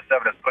great front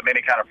seven that's putting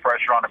any kind of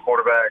pressure on the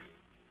quarterback,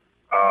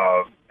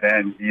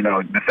 then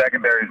the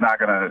secondary is not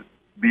going to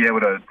be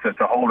able to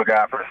hold a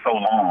guy for so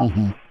long.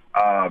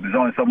 Mm-hmm. There's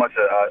only so much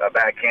a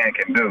back end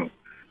can do.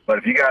 But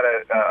if you got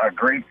a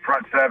great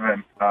front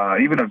seven,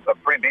 even a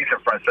pretty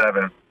decent front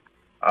seven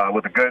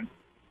with a good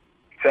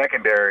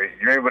secondary,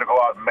 you're able to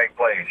go out and make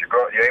plays.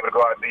 You're able to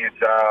go out and do your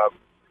job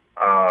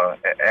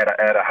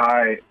at a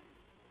high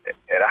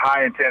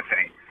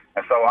intensity.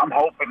 And so I'm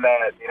hoping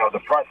that the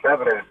front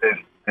seven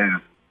is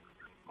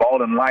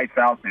balling lights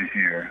out this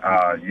year.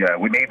 Yeah,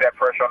 we need that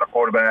pressure on the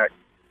quarterback.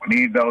 We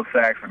need those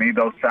sacks. We need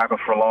those tackles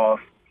for loss.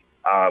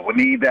 We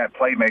need that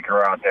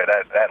playmaker out there,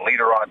 that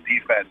leader on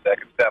defense that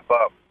can step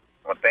up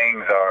when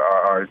things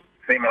are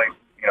seemingly,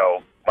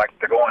 like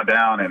they're going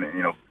down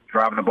and,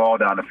 driving the ball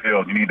down the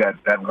field. You need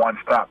that one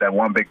stop, that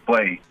one big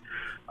play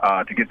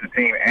to get the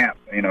team amped,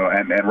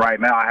 and right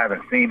now I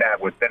haven't seen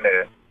that within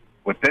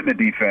the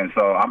defense.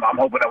 So I'm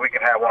hoping that we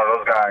can have one of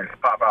those guys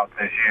pop out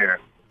this year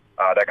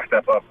that can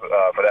step up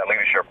for that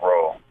leadership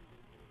role.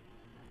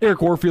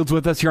 Eric Warfield's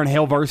with us here on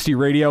Hail Varsity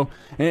Radio.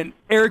 And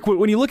Eric,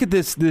 when you look at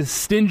this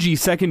stingy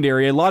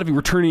secondary, a lot of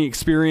returning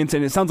experience,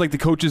 and it sounds like the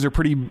coaches are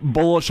pretty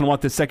bullish on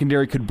what this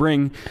secondary could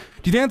bring. Do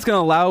you think that's going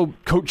to allow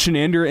Coach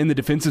Chinander and the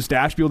defensive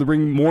staff to be able to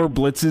bring more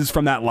blitzes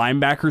from that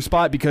linebacker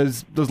spot,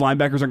 because those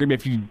linebackers aren't going to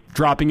be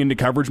dropping into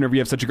coverage whenever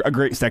you have such a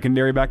great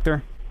secondary back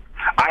there?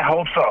 I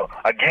hope so.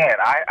 Again,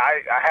 I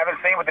haven't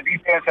seen what the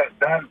defense has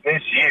done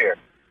this year.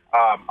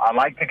 I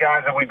like the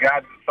guys that we've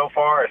gotten so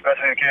far,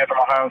 especially the kid from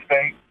Ohio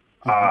State.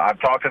 I've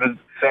talked to the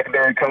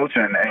secondary coach,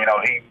 and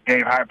he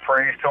gave high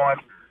praise to him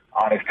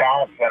on his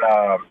talents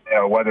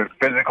and whether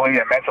physically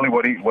and mentally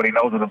what he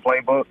knows of the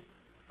playbook.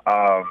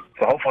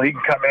 So hopefully he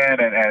can come in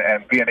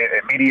and be an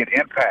immediate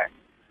impact.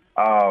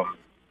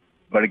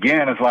 But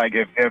again, it's like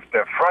if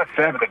the front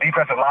seven, the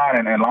defensive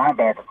line and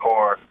linebacker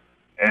core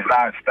is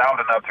not stout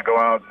enough to go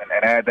out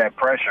and add that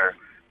pressure,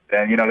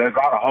 then there's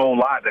not a whole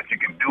lot that you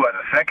can do as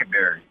a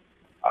secondary.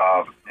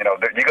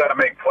 You got to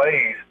make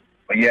plays.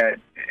 But yet,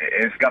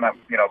 it's going to,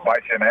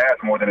 bite you in the ass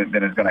more than it's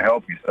going to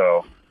help you.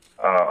 So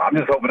I'm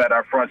just hoping that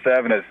our front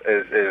seven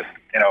is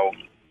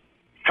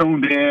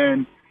tuned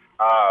in,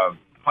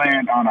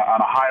 playing on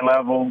a high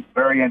level,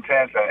 very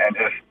intense, and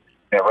just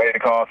ready to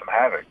cause some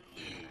havoc.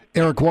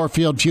 Eric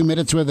Warfield, few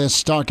minutes with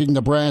us, talking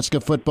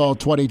Nebraska football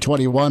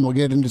 2021. We'll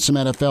get into some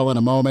NFL in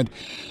a moment.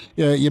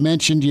 You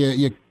mentioned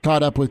you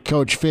caught up with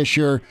Coach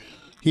Fisher.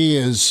 He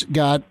has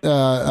got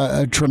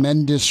a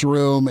tremendous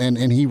room,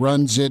 and he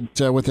runs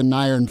it with an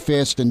iron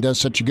fist and does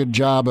such a good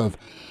job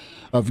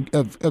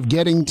of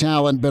getting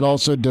talent, but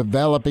also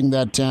developing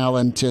that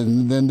talent.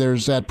 And then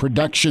there's that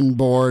production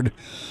board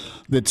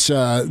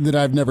that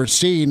I've never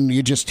seen.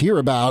 You just hear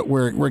about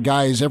where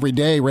guys every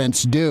day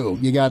rent's due.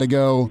 You got to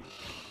go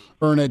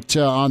earn it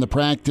on the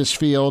practice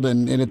field,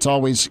 and it's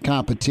always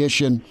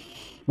competition.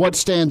 What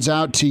stands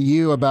out to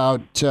you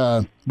about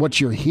what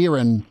you're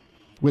hearing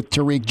with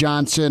Tariq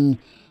Johnson,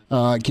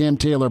 Cam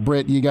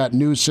Taylor-Britt? You got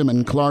Newsome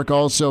and Clark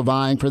also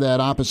vying for that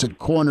opposite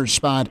corner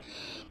spot.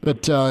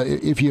 But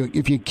if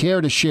you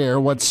care to share,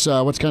 what's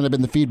kind of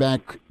been the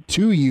feedback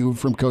to you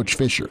from Coach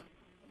Fisher?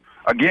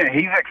 Again,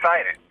 he's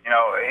excited.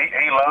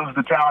 He loves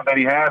the talent that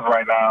he has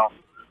right now,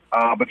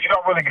 but you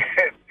don't really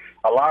get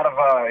a lot of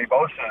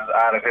emotions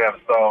out of him.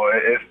 So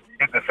you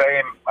get the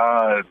same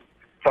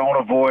tone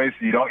of voice.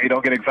 You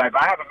don't get excited.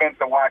 I haven't been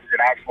to watch an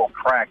actual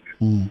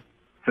practice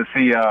to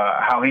see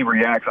how he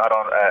reacts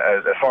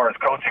as far as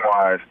coaching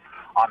wise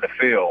on the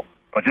field.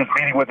 But just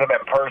meeting with him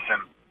in person,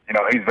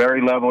 he's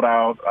very leveled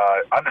out,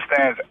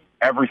 understands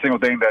every single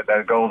thing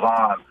that goes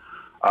on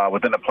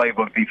within the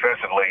playbook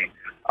defensively.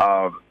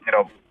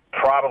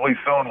 Probably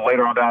soon,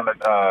 later on down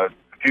a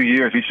few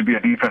years, he should be a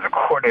defensive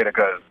coordinator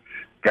because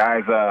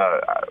guy's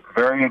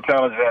very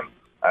intelligent.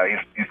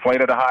 He's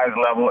played at the highest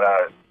level.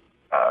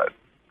 I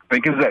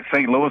think he was at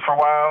St. Louis for a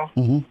while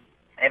in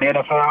the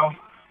NFL.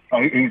 So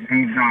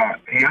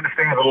he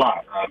understands a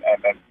lot.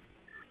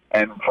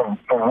 And from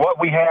what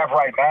we have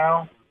right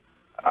now,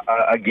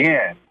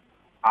 again,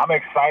 I'm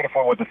excited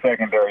for what the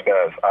secondary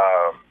does.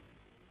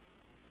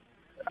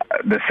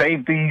 The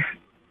safeties,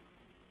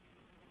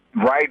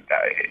 right?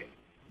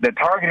 The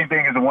targeting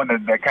thing is the one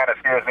that kind of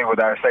scares me with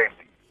our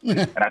safety.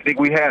 And I think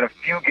we had a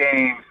few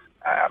games,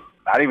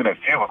 not even a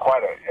few, but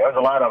there's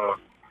a lot of them,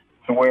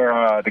 to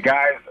where the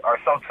guys are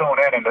so tuned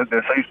in and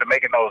they're so used to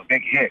making those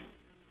big hits.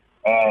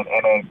 And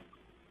then,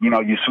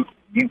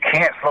 you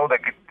can't slow the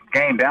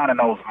game down in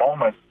those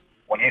moments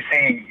when you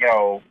see,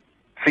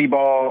 see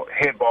ball,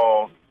 hit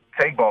ball,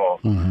 take ball.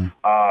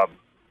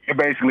 You're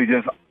basically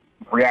just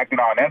reacting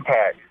on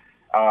impact.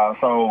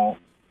 So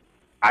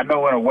I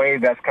know in a way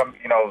that's come,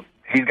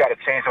 he's got to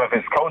change some of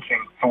his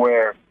coaching to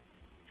where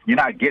you're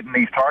not getting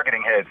these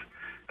targeting hits,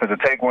 because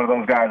to take one of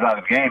those guys out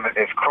of the game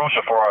is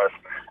crucial for us,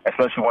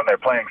 especially when they're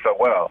playing so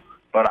well.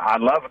 But I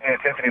love the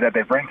intensity that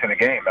they bring to the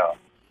game, though.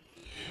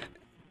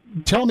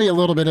 Tell me a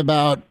little bit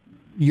about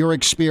your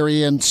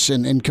experience,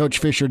 and Coach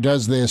Fisher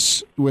does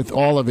this with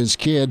all of his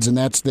kids, and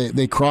that's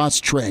they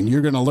cross-train.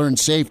 You're going to learn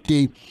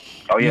safety.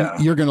 Oh, yeah.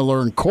 You're going to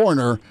learn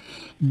corner.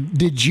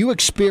 Did you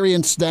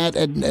experience that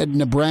at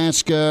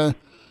Nebraska,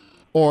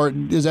 or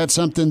is that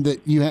something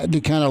that you had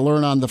to kind of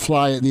learn on the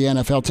fly at the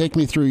NFL? Take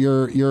me through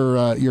your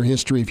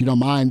history, if you don't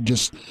mind,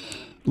 just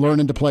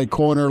learning to play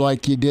corner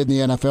like you did in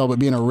the NFL, but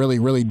being a really,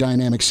 really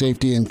dynamic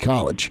safety in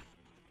college.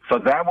 So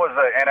that was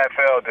an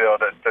NFL deal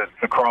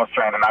to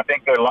cross-train, and I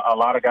think there are a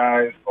lot of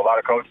guys, a lot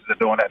of coaches are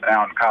doing that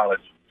now in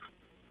college,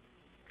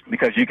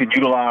 because you can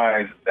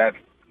utilize that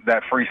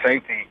free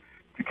safety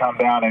to come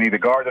down and either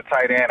guard the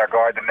tight end or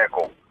guard the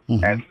nickel.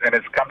 And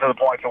it's come to the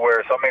point to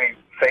where so many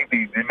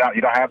safeties,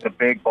 you don't have the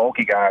big,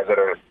 bulky guys that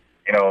are,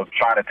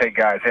 trying to take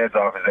guys' heads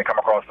off as they come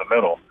across the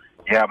middle.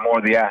 You have more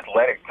of the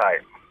athletic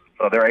type.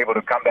 So they're able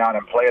to come down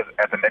and play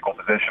at the nickel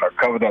position or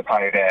cover that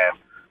tight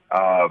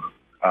end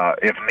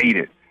if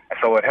needed. And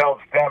so it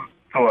helps them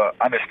to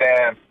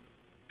understand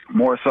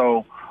more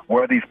so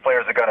where these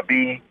players are going to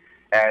be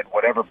at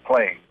whatever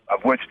play,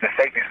 of which the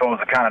safety is supposed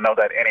to kind of know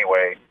that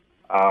anyway.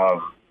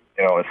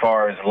 As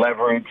far as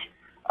leverage,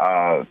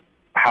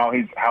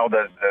 how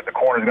the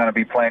corner is going to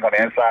be playing on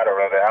the inside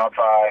or the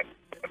outside,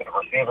 if the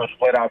receiver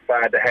split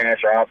outside the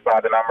hash or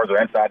outside the numbers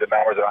or inside the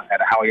numbers,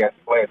 and how he has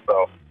to play it.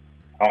 So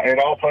it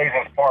all plays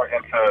its part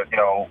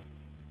into,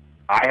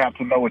 I have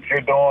to know what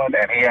you're doing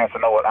and he has to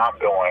know what I'm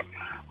doing.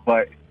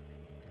 But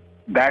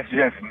that's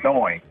just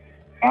knowing.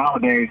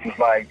 Nowadays, it's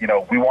like,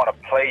 we want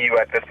to play you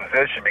at this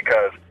position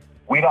because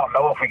we don't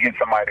know if we get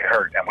somebody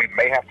hurt, and we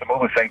may have to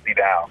move a safety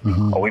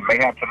down, or we may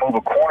have to move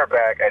a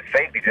cornerback at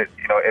safety, just,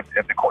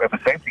 if the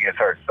safety gets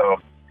hurt. So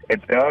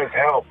it does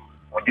help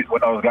when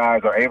those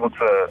guys are able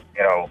to,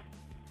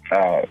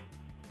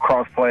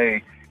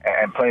 cross-play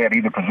and play at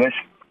either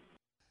position.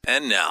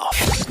 And now,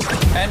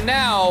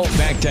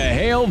 back to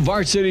Hail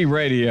Varsity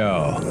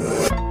Radio.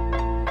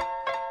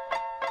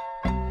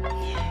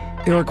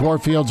 Eric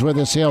Warfield's with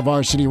us, Hail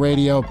Varsity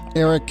Radio.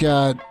 Eric,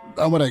 I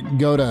want to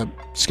go to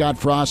Scott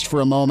Frost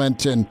for a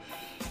moment, and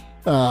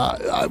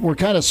we're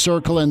kind of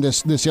circling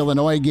this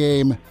Illinois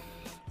game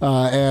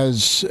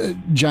as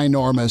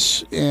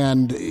ginormous.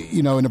 And,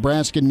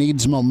 Nebraska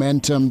needs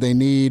momentum. They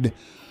need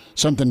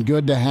something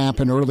good to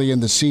happen early in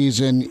the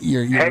season. Heck yeah.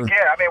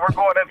 I mean, we're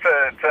going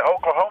into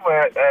Oklahoma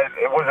at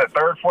was it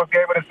third, fourth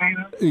game of the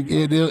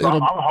season?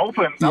 I'm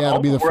hoping. It'll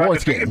be the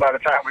fourth game by the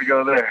time we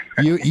go there.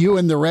 You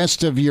and the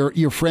rest of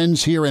your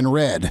friends here in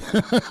red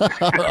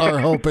are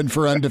hoping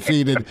for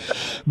undefeated.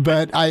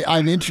 But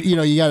I'm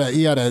you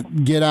gotta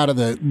get out of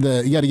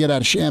you gotta get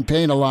out of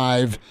Champaign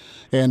alive.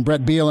 And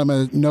Brett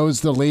Bielema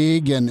knows the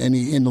league,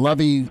 and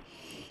Lovey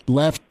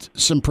left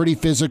some pretty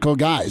physical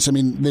guys. I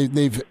mean,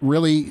 they've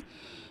really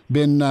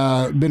been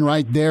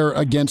right there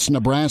against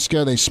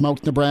Nebraska. They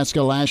smoked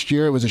Nebraska last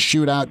year. It was a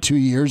shootout 2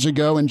 years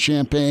ago in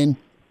Champaign.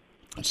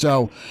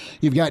 So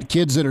you've got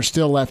kids that are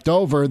still left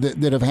over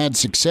that have had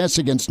success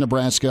against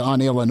Nebraska on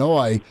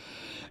Illinois.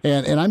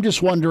 And I'm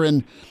just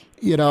wondering,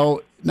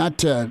 not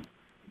to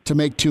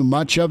make too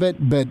much of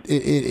it, but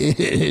it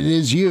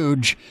is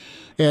huge.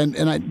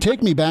 And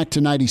take me back to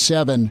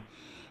 97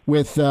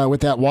 with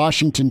that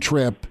Washington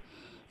trip.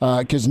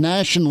 Because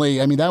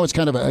nationally, I mean, that was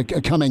kind of a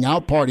coming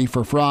out party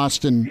for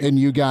Frost and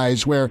you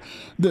guys, where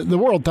the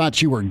world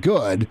thought you were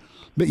good,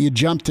 but you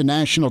jumped to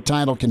national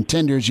title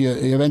contenders. You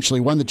eventually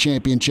won the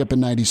championship in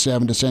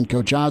 97 to send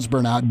Coach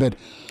Osborne out. But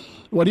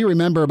what do you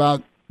remember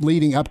about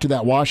leading up to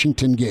that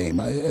Washington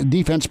game?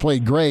 Defense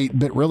played great,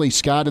 but really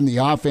Scott and the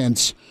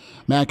offense,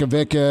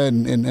 Makovica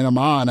and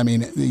Amon, I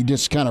mean, he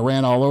just kind of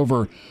ran all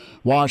over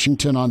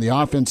Washington on the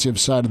offensive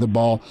side of the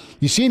ball.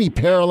 You see any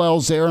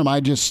parallels there? Am I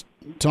just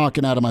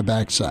talking out of my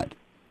backside?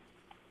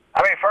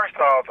 I mean, first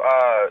off,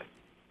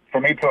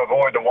 for me to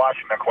avoid the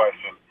Washington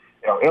question,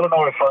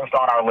 Illinois is first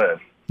on our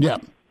list. Yeah.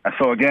 And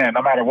so, again,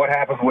 no matter what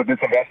happens with this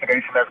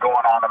investigation that's going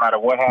on, no matter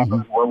what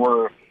happens,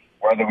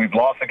 whether we've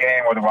lost a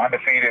game, whether we're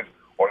undefeated,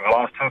 or we've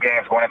lost 2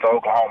 games going into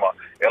Oklahoma,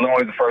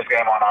 Illinois is the first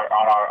game on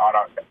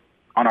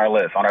our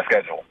list, on our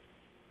schedule.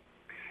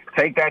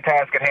 Take that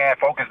task at hand,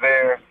 focus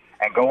there,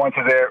 and go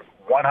into there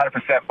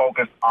 100%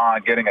 focused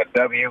on getting a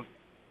W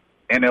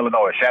in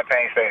Illinois,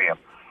 Champaign Stadium.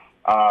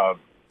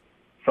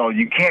 So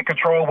you can't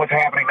control what's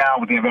happening now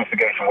with the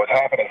investigation. What's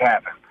happened has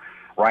happened.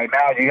 Right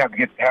now, you have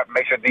to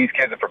make sure these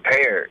kids are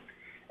prepared,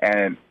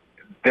 and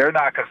they're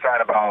not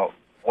concerned about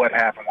what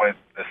happened with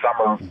the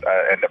summer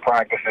and the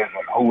practices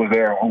and who was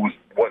there and who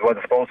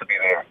wasn't supposed to be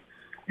there.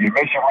 Your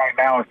mission right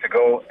now is to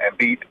go and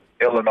beat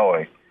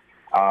Illinois.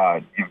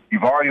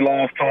 You've already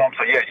lost to them,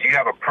 so yes, you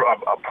have a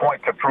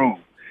point to prove.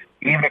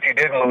 Even if you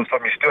didn't lose to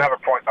them, you still have a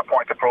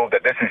point to prove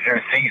that this is your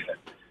season.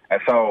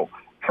 And so,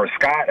 for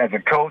Scott as a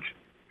coach,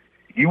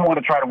 you want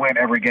to try to win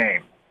every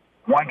game,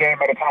 one game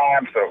at a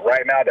time. So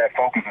right now, that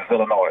focus is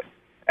Illinois.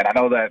 And I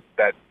know that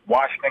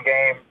Washington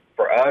game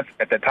for us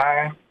at the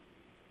time,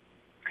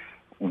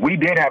 we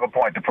did have a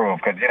point to prove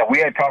because we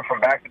had come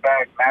from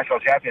back-to-back national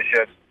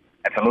championships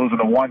and to losing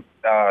the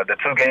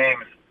 2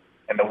 games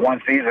in the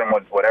one season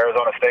with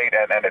Arizona State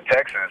and the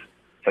Texas.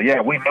 So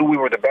yeah, we knew we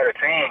were the better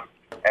team,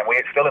 and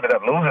we still ended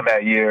up losing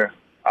that year.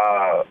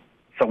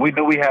 So we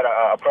knew we had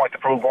a point to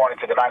prove going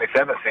into the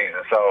 97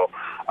 season. So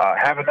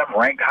having them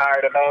ranked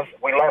higher than us,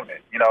 we loved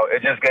it.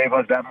 It just gave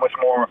us that much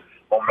more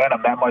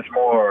momentum, that much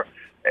more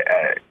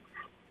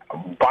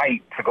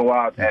bite to go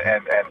out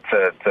and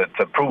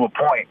to prove a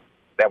point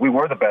that we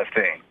were the best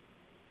team.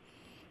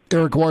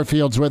 Eric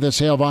Warfield's with us,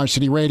 Hail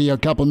Varsity Radio. A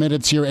couple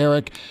minutes here,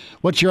 Eric.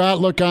 What's your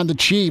outlook on the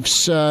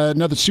Chiefs?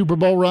 Another Super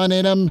Bowl run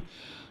in them?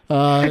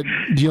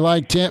 Do you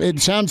like Tampa? It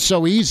sounds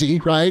so easy,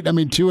 right? I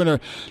mean, 2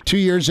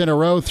 years in a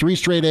row, 3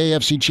 straight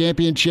AFC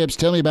championships.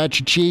 Tell me about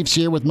your Chiefs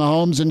here with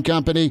Mahomes and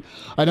company.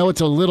 I know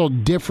it's a little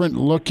different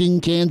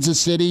looking Kansas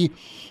City,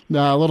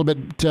 a little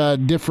bit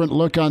different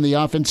look on the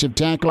offensive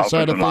tackle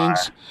side of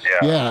things.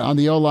 Yeah, on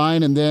the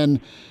O-line. And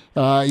then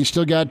you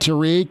still got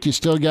Tariq, you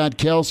still got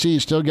Kelsey, you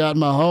still got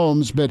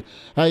Mahomes. But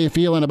how you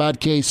feeling about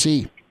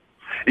KC?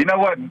 You know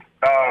what?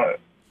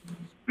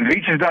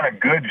 Veach has done a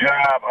good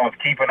job of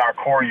keeping our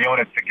core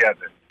units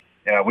together.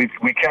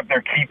 We kept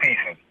their key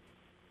pieces.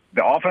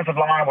 The offensive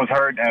line was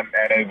hurt, and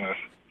it was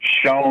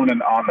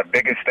shown on the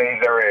biggest stage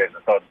there is.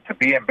 So to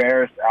be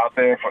embarrassed out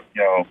there for,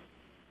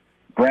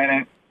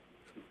 granted,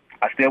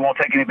 I still won't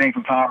take anything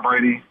from Tom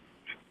Brady.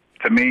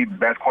 To me, the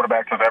best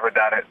quarterback to have ever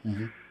done it.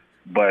 Mm-hmm.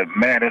 But,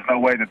 man, there's no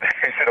way that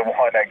they should have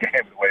won that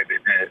game the way they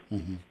did.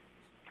 Mm-hmm.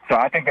 So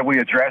I think that we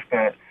addressed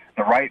the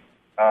right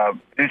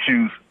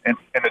issues in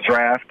the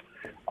draft.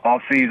 All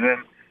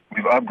season,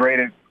 we've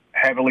upgraded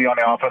heavily on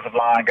the offensive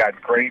line,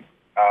 got great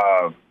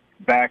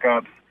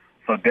backups,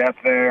 so depth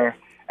there.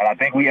 And I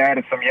think we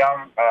added some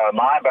young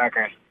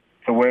linebackers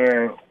to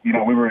where,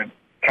 we were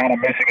kind of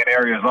missing in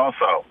areas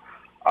also.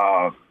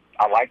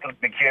 I like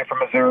the kid from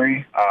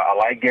Missouri. I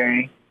like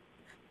Gay.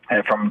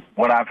 And from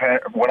what I've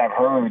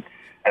heard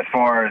as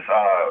far as,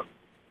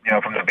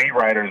 from the beat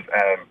writers,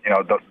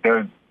 and,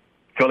 they're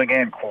filling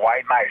in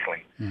quite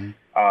nicely.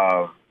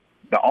 Mm-hmm.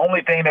 The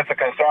only thing that's a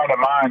concern of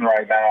mine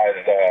right now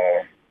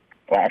is,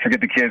 I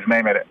forget the kid's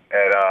name at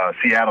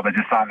Seattle that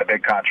just signed the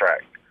big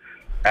contract.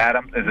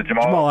 Is it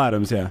Jamal? Jamal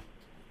Adams, yeah.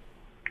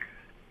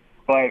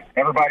 But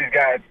everybody's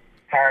got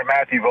Tyrann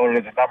Mathieu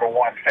voted as the number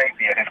 1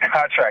 safety, and his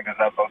contract is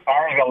up. So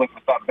Tyron's going to look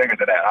for something bigger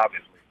than that,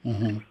 obviously.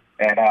 Mm-hmm.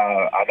 And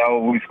I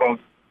know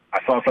I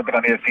saw something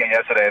on ESPN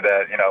yesterday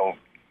that,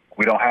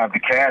 we don't have the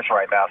cash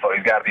right now, so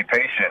he's got to be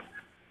patient.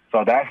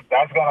 So that's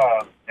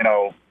going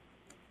to,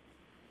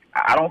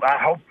 I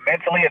hope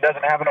mentally it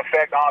doesn't have an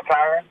effect on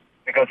Tyrann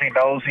because he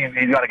knows he's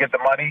going to get the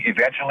money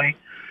eventually.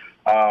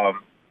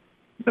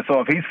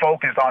 So if he's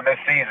focused on this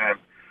season,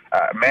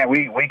 man,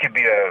 we could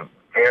be a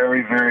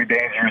very, very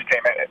dangerous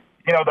team.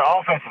 The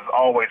offense is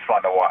always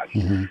fun to watch.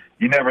 Mm-hmm.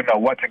 You never know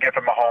what to get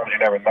from Mahomes. You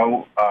never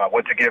know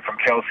what to get from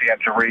Kelsey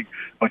and Tariq,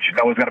 but you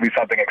know it's going to be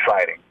something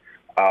exciting.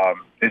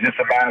 It's just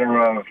a matter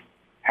of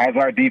has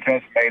our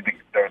defense made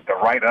the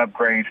right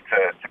upgrades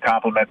to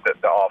complement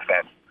the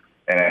offense.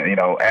 And,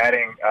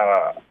 adding,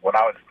 I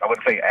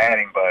wouldn't say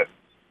adding, but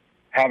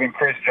having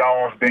Chris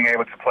Jones being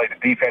able to play the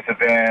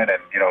defensive end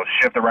and,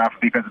 shift around from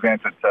defensive end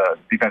to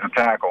defensive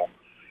tackle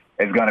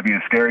is going to be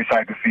a scary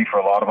sight to see for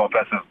a lot of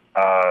offensive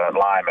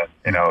linemen.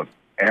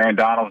 Aaron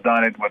Donald's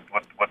done it with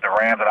the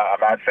Rams, and I'm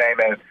not saying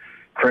that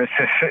Chris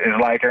is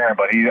like Aaron,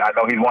 but I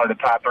know he's one of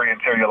the top 3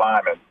 interior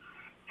linemen.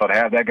 So to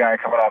have that guy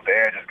coming off the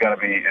edge is going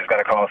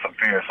to cause some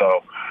fear.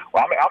 So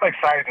I'm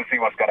excited to see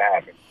what's going to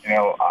happen.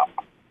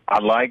 I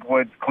like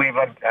what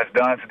Cleveland has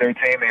done to their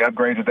team, the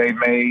upgrades that they've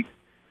made.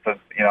 So,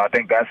 I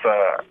think that's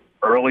a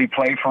early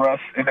play for us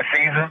in the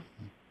season.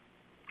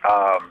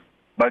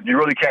 But you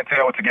really can't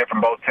tell what to get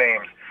from both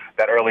teams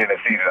that early in the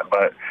season.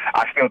 But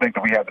I still think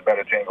that we have the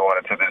better team going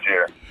into this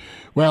year.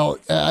 Well,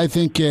 I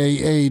think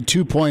a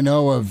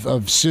 2.0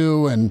 of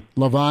Sue and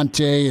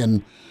Levante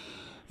and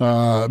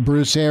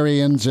Bruce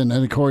Arians, and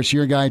of course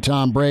your guy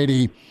Tom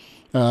Brady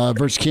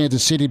versus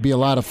Kansas City would be a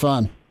lot of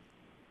fun.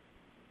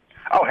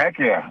 Oh, heck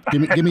yeah.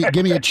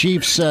 give me a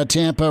Chiefs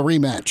Tampa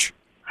rematch.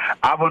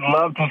 I would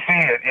love to see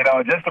it,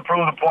 just to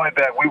prove the point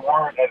that we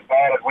weren't as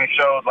bad as we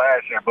showed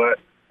last year. But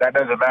that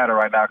doesn't matter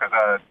right now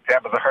because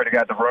Tampa's already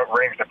got the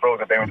rings to prove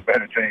that they were the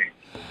better team.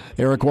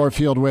 Eric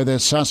Warfield with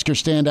us, Husker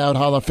standout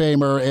Hall of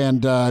Famer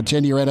and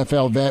 10-year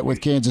NFL vet with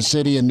Kansas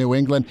City and New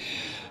England.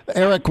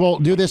 Eric, we'll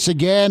do this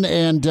again,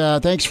 and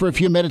thanks for a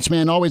few minutes,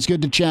 man. Always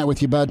good to chat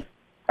with you, bud.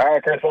 All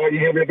right, Chris,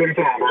 you have a big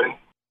time, buddy.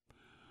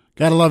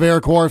 Gotta love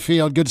Eric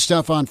Warfield. Good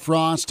stuff on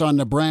Frost, on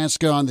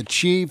Nebraska, on the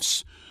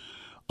Chiefs,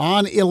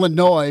 on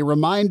Illinois.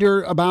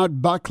 Reminder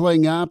about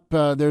buckling up.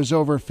 There's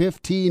over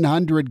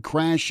 1,500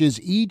 crashes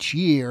each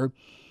year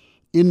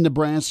in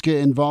Nebraska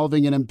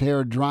involving an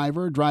impaired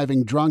driver,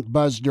 driving drunk,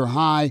 buzzed, or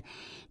high.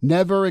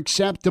 Never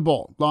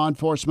acceptable. Law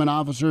enforcement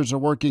officers are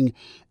working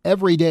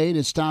every day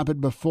to stop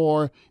it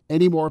before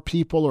any more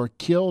people are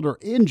killed or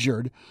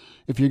injured.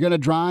 If you're going to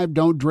drive,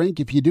 don't drink.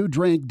 If you do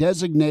drink,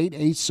 designate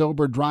a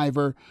sober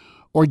driver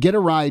or get a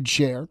ride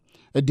share.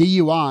 A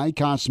DUI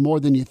costs more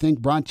than you think.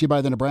 Brought to you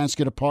by the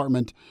Nebraska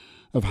Department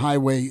of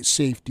Highway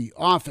Safety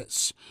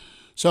Office.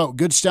 So,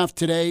 good stuff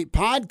today.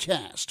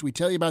 Podcast. We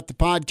tell you about the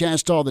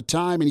podcast all the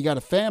time, and you got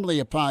a family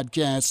of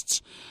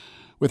podcasts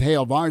with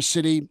Hail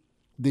Varsity,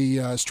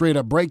 the Straight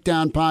Up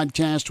Breakdown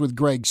podcast with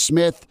Greg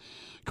Smith.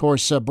 Of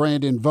course,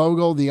 Brandon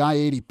Vogel, the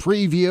I-80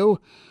 preview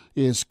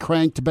is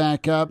cranked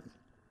back up.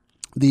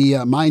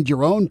 The Mind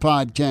Your Own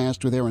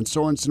podcast with Aaron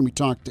Sorensen. We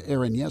talked to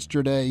Aaron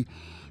yesterday.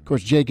 Of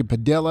course, Jacob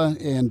Padilla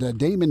and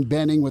Damon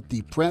Benning with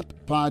the Prep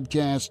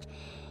podcast.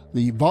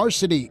 The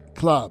Varsity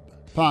Club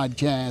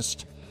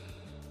podcast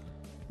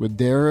with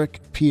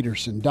Derek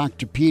Peterson.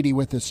 Dr. Petey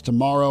with us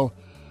tomorrow.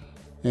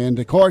 And,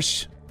 of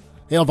course,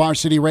 Hail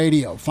Varsity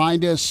Radio.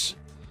 Find us,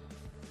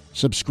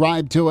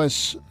 subscribe to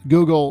us,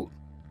 Google,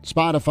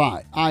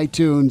 Spotify,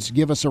 iTunes.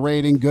 Give us a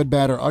rating, good,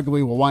 bad, or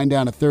ugly. We'll wind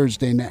down a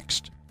Thursday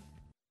next.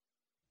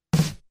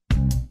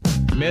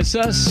 Miss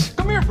us?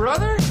 Come here,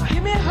 brother.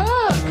 Give me a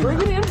hug.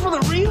 Bring it in for the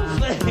real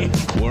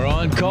thing. We're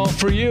on call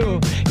for you.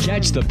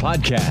 Catch the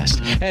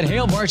podcast at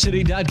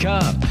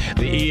HailVarsity.com,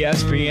 the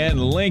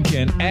ESPN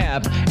Lincoln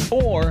app,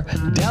 or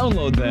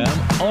download them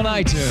on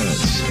iTunes.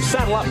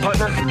 Saddle up,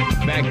 partner.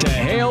 Back to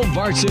Hail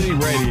Varsity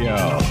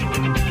Radio.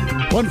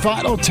 One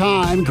final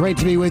time, great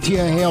to be with you.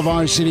 Hail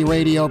Varsity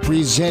Radio,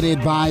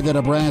 presented by the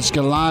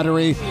Nebraska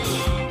Lottery.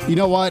 You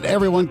know what?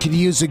 Everyone could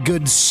use a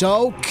good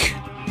soak.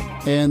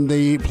 And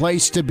the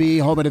place to be,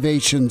 Home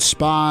Innovation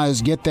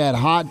Spas. Get that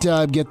hot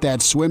tub, get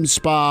that swim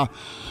spa,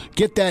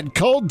 get that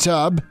cold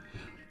tub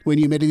when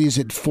humidity's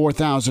at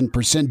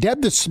 4,000%.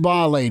 Deb the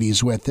Spa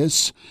Lady's with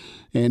us.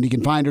 And you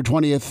can find her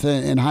 20th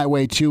and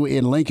Highway 2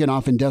 in Lincoln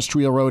off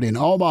Industrial Road in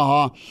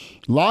Omaha.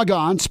 Log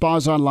on,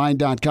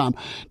 spasonline.com.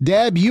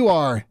 Deb, you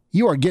are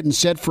getting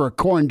set for a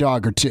corn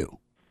dog or two.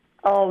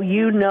 Oh,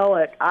 you know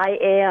it. I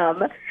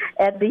am.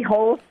 And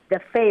the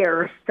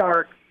fair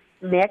starts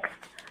next.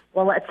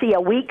 Well, let's see, a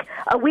week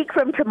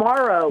from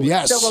tomorrow.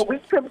 Yes. So a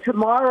week from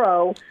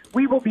tomorrow,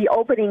 we will be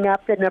opening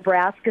up the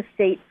Nebraska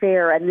State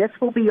Fair, and this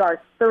will be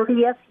our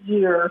 30th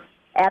year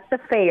at the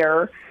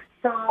fair.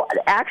 So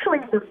actually,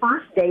 the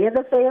first day of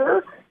the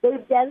fair,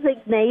 they've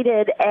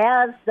designated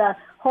as the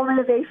Home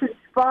Innovation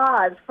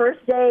Spa's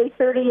first day,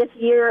 30th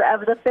year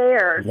of the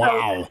fair. Wow.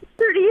 So it's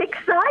pretty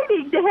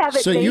exciting to have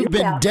it. So you've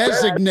been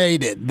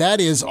designated. That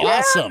is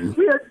awesome.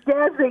 Yes,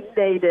 we're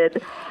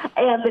designated.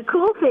 And the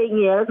cool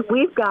thing is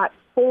we've got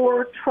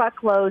 4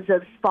 truckloads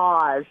of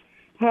spas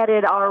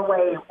headed our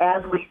way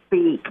as we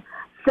speak.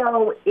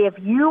 So if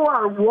you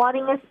are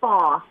wanting a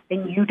spa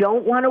and you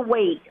don't want to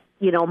wait,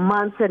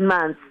 months and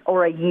months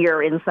or a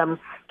year in some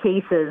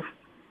cases,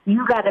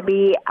 you got to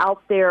be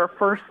out there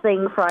first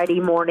thing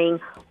Friday morning,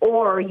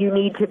 or you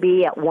need to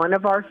be at one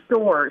of our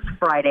stores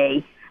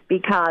Friday,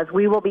 because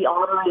we will be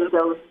honoring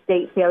those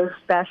state fair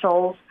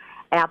specials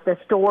at the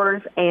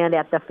stores and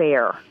at the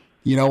fair.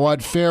 You know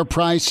what? Fair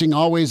pricing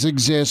always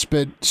exists,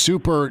 but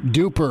super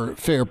duper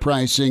fair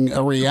pricing,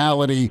 a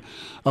reality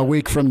a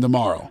week from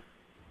tomorrow.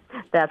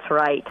 That's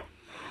right.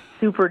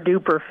 Super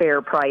duper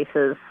fair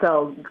prices.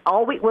 So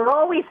we're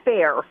always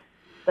fair,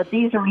 but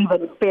these are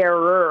even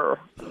fairer.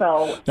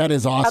 So that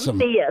is awesome.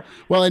 Come see us.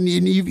 Well, and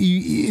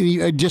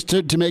you just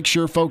to make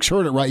sure folks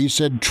heard it right, you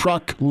said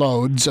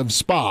truckloads of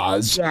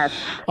spas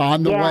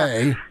on the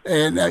way.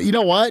 And you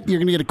know what? You're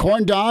going to get a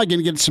corn dog,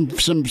 you're going to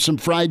get some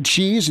fried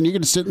cheese, and you're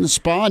going to sit in the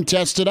spa and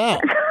test it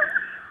out.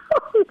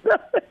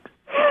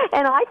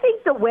 And I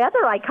think the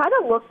weather, I kind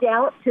of looked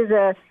out to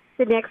the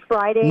next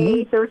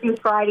Friday, Thursday,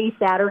 Friday,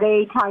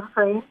 Saturday time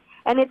frame,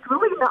 and it's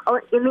really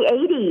not in the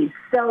 80s.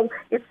 So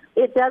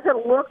it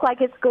doesn't look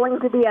like it's going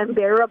to be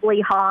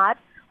unbearably hot.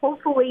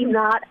 Hopefully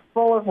not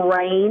full of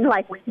rain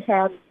like we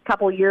had a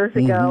couple years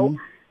ago.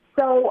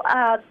 So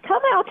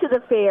come out to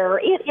the fair.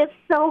 It is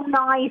so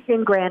nice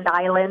in Grand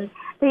Island.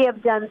 They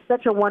have done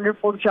such a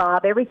wonderful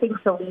job. Everything's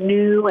so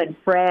new and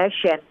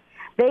fresh, and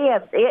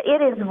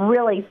it is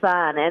really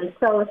fun. And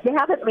so if you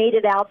haven't made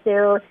it out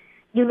there,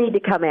 you need to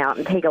come out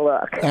and take a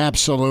look.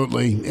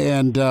 Absolutely.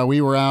 And we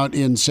were out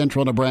in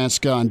central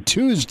Nebraska on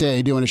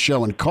Tuesday doing a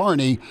show in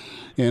Kearney,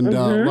 and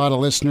a lot of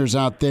listeners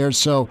out there.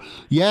 So,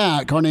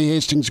 yeah, Kearney,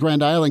 Hastings,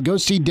 Grand Island. Go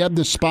see Deb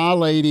the Spa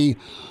Lady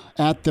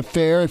at the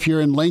fair. If you're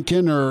in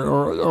Lincoln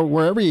or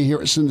wherever you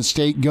hear us in the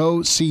state,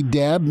 go see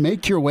Deb.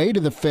 Make your way to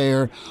the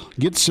fair,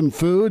 get some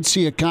food,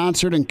 see a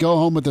concert, and go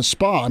home with a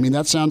spa. I mean,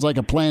 that sounds like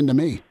a plan to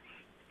me.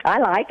 I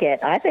like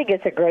it. I think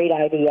it's a great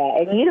idea.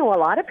 And, you know, a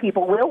lot of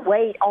people will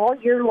wait all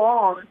year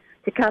long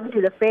to come to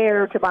the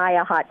fair to buy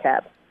a hot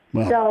tub.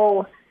 Well.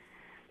 So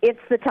it's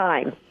the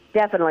time,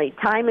 definitely.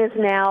 Time is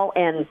now,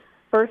 and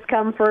first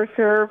come, first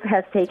serve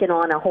has taken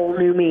on a whole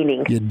new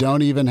meaning. You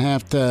don't even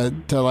have to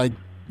like,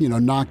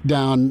 knock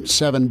down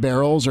 7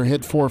 barrels or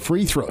hit 4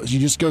 free throws. You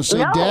just go say,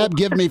 No. Deb,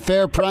 give me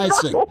fair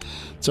pricing. No.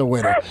 It's a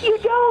winner. You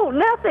don't.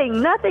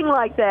 Nothing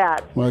like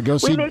that. Well, go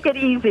see. We make it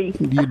easy.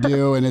 You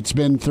do, and it's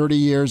been 30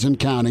 years and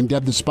counting.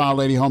 Deb the Spa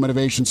Lady, Home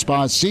Innovation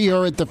Spa. See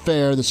her at the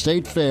fair, the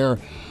state fair,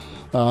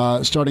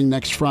 starting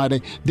next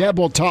Friday. Deb,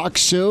 we'll talk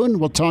soon.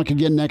 We'll talk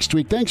again next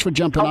week. Thanks for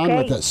jumping on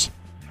with us.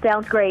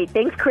 Sounds great.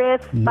 Thanks,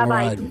 Chris. Bye-bye. All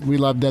right. We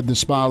love Deb the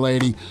Spa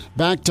Lady.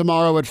 Back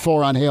tomorrow at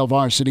 4 on Hail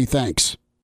Varsity. Thanks.